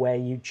horror where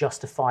you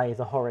justify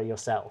the horror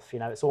yourself. You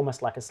know, it's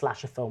almost like a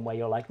slasher film where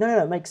you're like,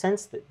 no, it makes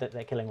sense that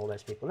they're killing all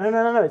those people.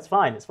 No, it's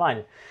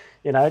fine.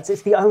 You know,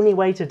 it's the only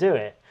way to do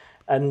it.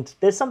 And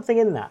there's something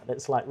in that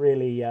that's like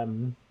really,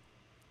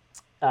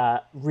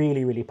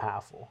 really, really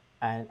powerful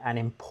and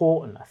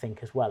important, I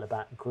think, as well,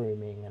 about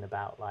grooming and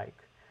about like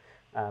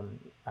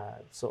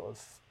sort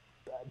of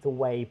the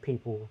way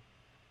people,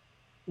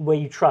 where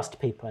you trust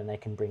people and they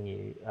can bring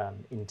you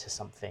into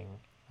something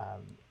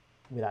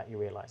without you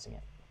realizing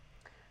it.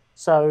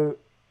 So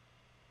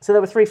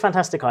there were three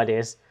fantastic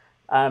ideas.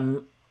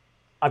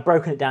 I've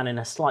broken it down in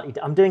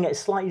I'm doing it a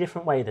slightly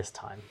different way this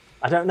time.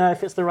 I don't know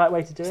if it's the right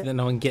way to do it. So that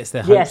no one gets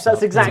their hopes Yes, that's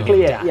up.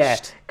 exactly it. Dashed. Yeah,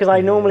 because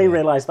I normally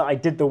realise that I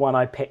did the one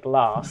I picked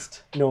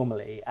last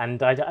normally,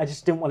 and I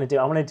just didn't want to do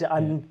it.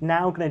 I'm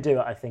now going to do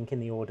it, I think, in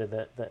the order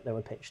that they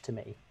were pitched to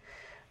me,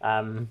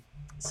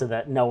 so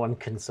that no one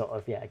can sort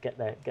of get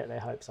their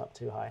hopes up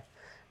too high.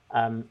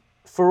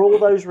 For all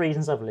those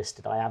reasons I've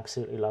listed, I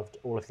absolutely loved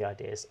all of the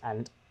ideas,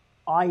 and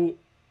I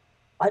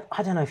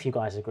don't know if you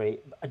guys agree.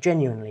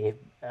 Genuinely,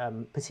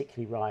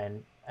 particularly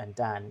Ryan and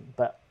Dan,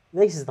 but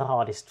this is the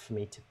hardest for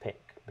me to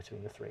pick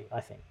between the three, I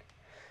think.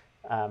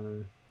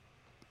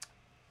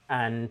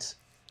 And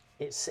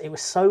it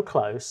was so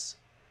close,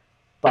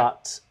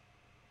 but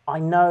I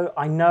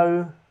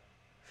know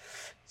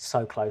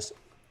so close.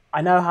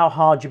 I know how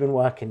hard you've been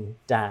working,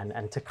 Dan,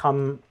 and to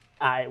come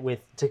at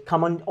it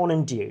on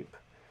and dupe,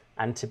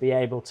 and to be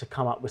able to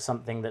come up with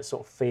something that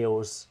sort of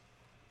feels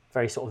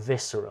very sort of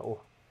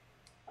visceral.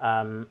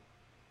 I'm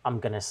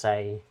gonna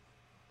say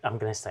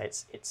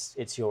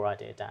it's your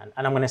idea, Dan,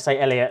 and I'm gonna say,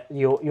 Elliot,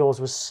 yours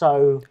was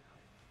so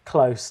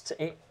close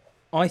to it.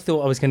 I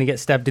thought I was going to get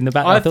stabbed in the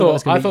back. I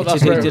thought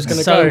that's where it was going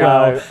to go.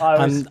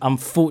 No,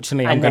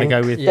 unfortunately, I'm going to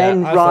go with.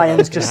 Then I Ryan's thought that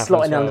was just gonna happen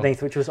slotting as well.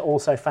 underneath, which was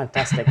also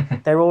fantastic.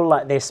 They're all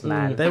like this,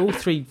 man. They're all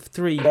three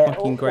They're fucking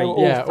all- great.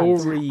 they're all all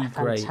three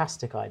great.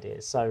 fantastic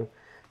ideas. So,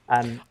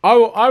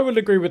 I will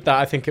agree with that.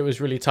 I think it was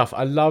really tough.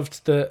 I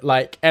loved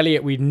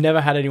Elliot. We've never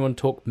had anyone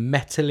talk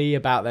metally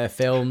about their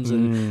films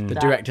and the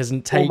That directors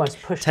and almost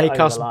pushed it take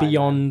over us the line,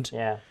 beyond.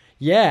 man.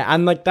 Yeah,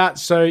 and like that.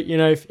 So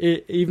if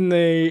even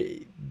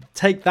the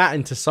take that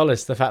into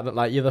solace, the fact that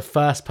like you're the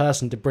first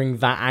person to bring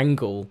that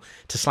angle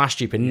to Slash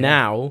Dupe, and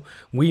now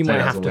we might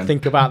that's have a to win.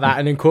 think about that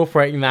and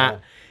incorporating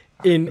that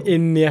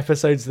in the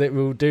episodes that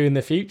we'll do in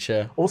the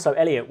future. Also,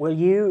 Elliot, will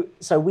you?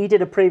 So we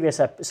did a previous.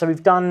 So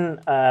we've done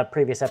a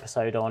previous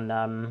episode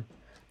on.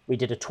 We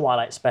did a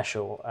Twilight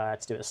special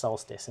to do with the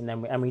solstice, and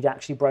then we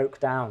actually broke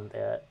down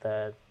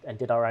the and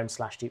did our own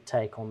Slash Dupe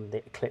take on the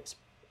eclipse,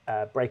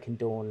 Breaking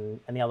Dawn,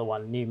 and the other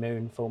one, New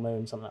Moon, Full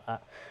Moon, something like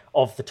that,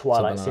 of the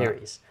Twilight Something like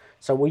series.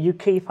 So will you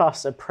keep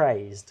us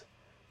appraised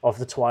of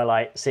the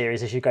Twilight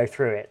series as you go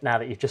through it? Now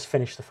that you've just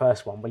finished the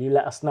first one, will you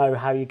let us know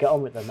how you get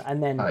on with them?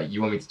 And then,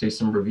 You want me to do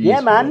some reviews? yeah,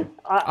 for man,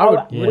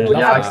 you? we would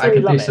Yeah, I absolutely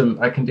can do love it. some.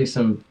 I can do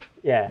some.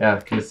 Yeah. Yeah,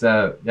 because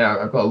I've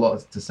got a lot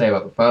to say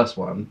about the first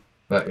one,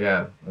 but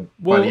by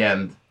Well- the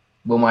end,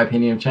 will my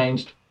opinion have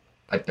changed?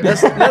 I don't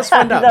Let's know. let's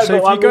find out. No, So but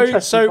if I'm you go, interested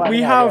in so finding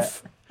we out,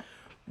 have,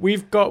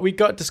 we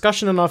got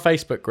discussion on our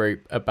Facebook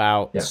group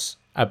about this.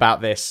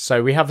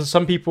 So we have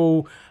some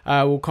people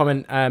will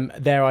comment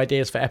their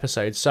ideas for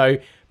episodes. So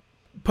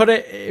put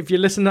it, if you're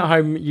listening at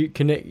home, you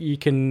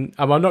can.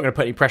 I'm not going to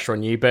put any pressure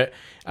on you, but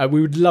we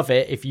would love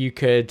it if you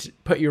could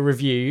put your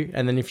review,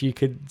 and then if you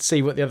could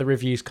see what the other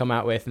reviews come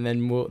out with, and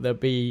then they'll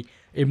be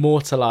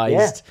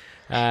immortalized.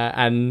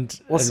 And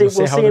We'll see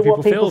how other what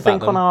people feel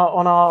think about them.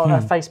 on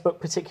our Facebook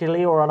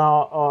particularly, or on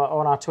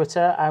our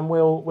Twitter, and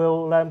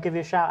we'll give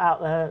you a shout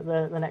out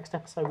the next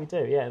episode we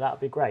do. Yeah, that'd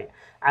be great.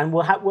 And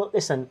we'll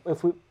listen,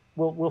 if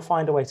we'll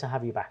find a way to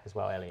have you back as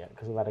well, Elliot,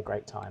 because we've had a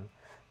great time.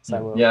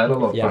 So Yeah, it was a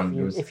lot of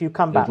fun. if you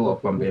come it was back, a lot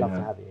of fun we'd being love to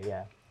here. have you.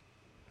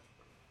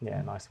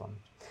 Yeah, nice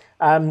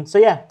one. So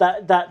yeah,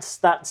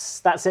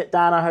 that's it,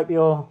 Dan. I hope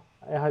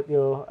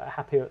you're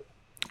happy.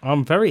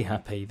 I'm very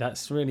happy.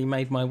 That's really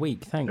made my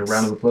week. Thanks. A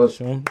round of applause.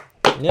 Sean.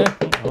 Yeah.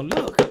 Oh,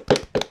 look.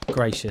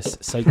 Gracious.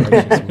 So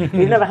gracious. of you.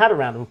 We've never had a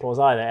round of applause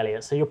either,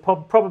 Elliot. So you're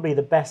probably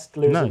the best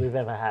loser No. we've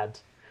ever had.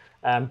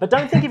 But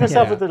don't think of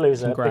yourself Yeah, as the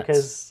loser, congrats.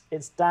 because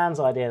it's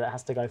Dan's idea that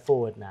has to go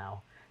forward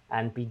now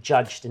and be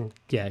judged and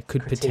Yeah,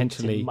 could critiqued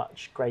potentially in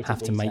much greater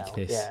have to make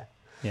detail. this.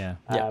 Yeah.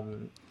 Yeah.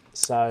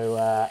 So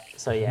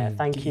yeah,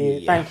 thank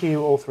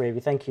you all three of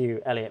you. Thank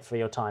you, Elliot, for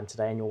your time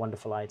today and your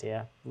wonderful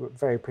idea.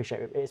 Very appreciate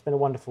it. It's been a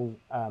wonderful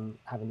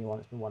having you on.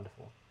 It's been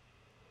wonderful.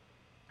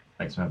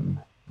 Thanks for having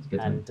me. It's good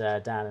time.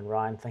 And Dan and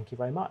Ryan, thank you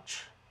very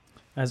much.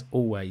 As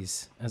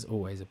always,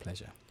 a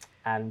pleasure.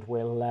 And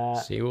we'll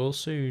See you all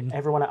soon.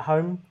 everyone at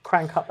home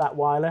crank up that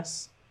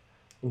wireless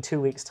in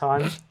 2 weeks'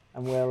 time,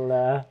 and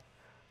we'll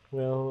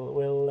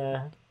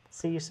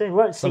see you soon. We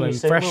won't see you Something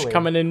soon. fresh will we?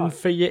 coming in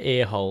for your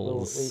ear We'll-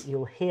 holes.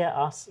 you'll hear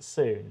us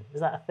soon.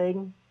 Is that a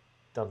thing?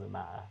 Doesn't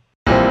matter.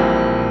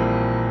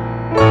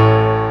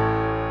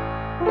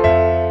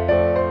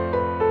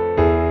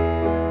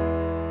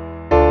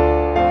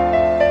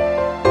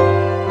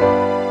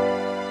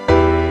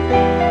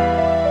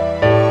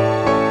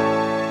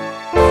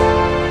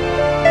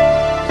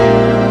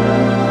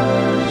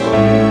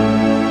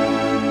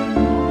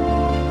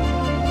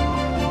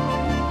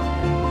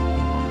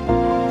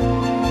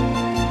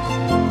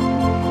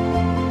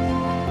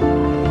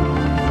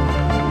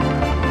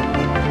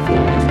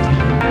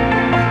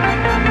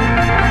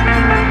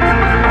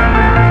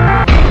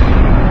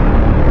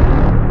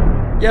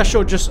 Yeah,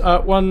 sure. Just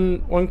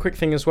one quick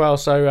thing as well.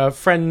 So,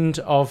 friend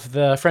of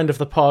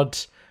the pod,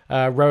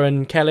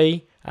 Rowan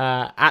Kelly,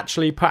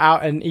 actually put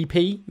out an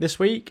EP this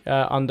week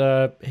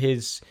under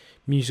his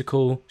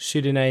musical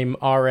pseudonym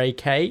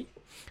RAK,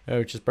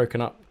 which is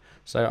broken up.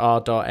 So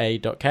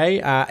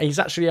R.A.K. He's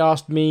actually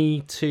asked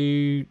me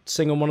to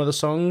sing on one of the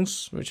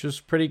songs, which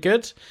was pretty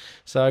good.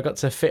 So I got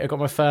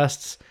my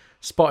first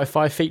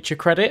Spotify feature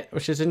credit,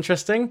 which is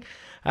interesting.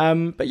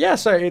 But yeah,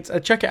 so it's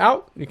check it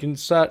out. You can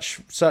search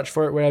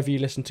for it wherever you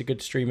listen to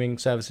good streaming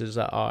services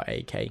at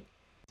RAK.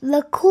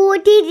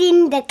 Recorded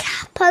in the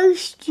Capo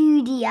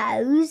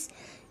Studios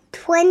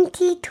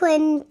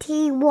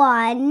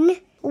 2021.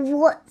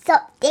 What's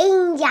up,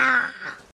 danger?